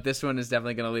more, but this one is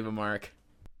definitely going to leave a mark.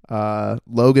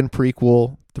 Logan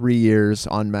prequel, 3 years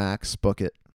on Max. Book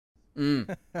it.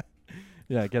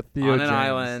 Yeah, get Theo On James. an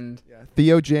island. Yeah.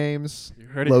 Theo James, You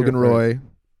heard it Logan here first. Roy.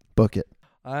 Book it.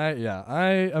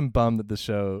 I am bummed that the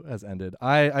show has ended.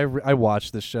 I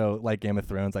watched the show like Game of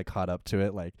Thrones. I caught up to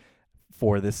it like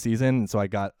for this season, and so I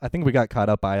think we got caught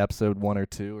up by episode 1 or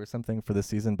 2 or something for this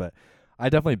season. But I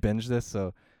definitely binged this,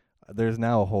 so there's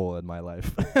now a hole in my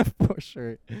life for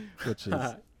sure, which is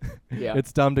Yeah.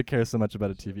 it's dumb to care so much about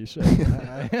a TV show.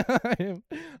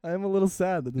 I am a little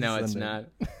sad that this No, is it's ending.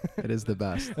 not. It is the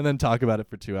best. And then talk about it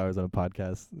for 2 hours on a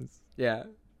podcast. Yeah.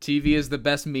 TV is the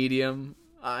best medium.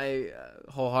 I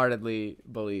wholeheartedly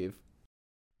believe.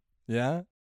 Yeah.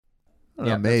 I don't know,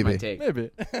 That's maybe. my take. Maybe.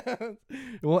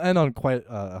 We'll end on quite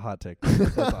a hot take.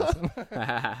 That's awesome.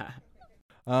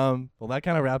 Well, that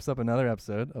kind of wraps up another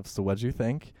episode of So What'd You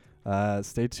Think?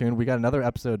 Stay tuned. We got another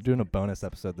episode, doing a bonus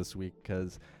episode this week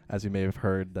because, as you may have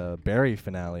heard, the Barry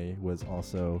finale was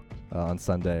also on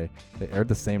Sunday. They aired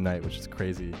the same night, which is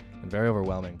crazy and very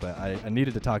overwhelming, but I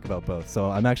needed to talk about both. So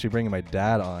I'm actually bringing my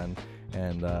dad on,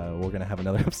 and we're going to have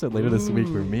another episode later this week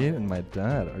where me and my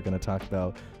dad are going to talk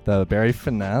about the Barry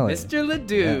finale. Mr.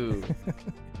 LaDue. Yeah.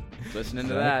 Listening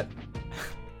to that.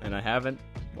 And I haven't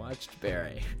watched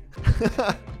Barry.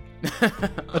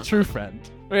 A true friend.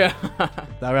 Yeah.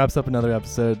 That wraps up another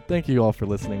episode. Thank you all for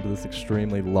listening to this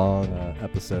extremely long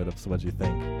episode of So What'd You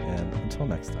Think? And until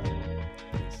next time,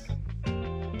 peace.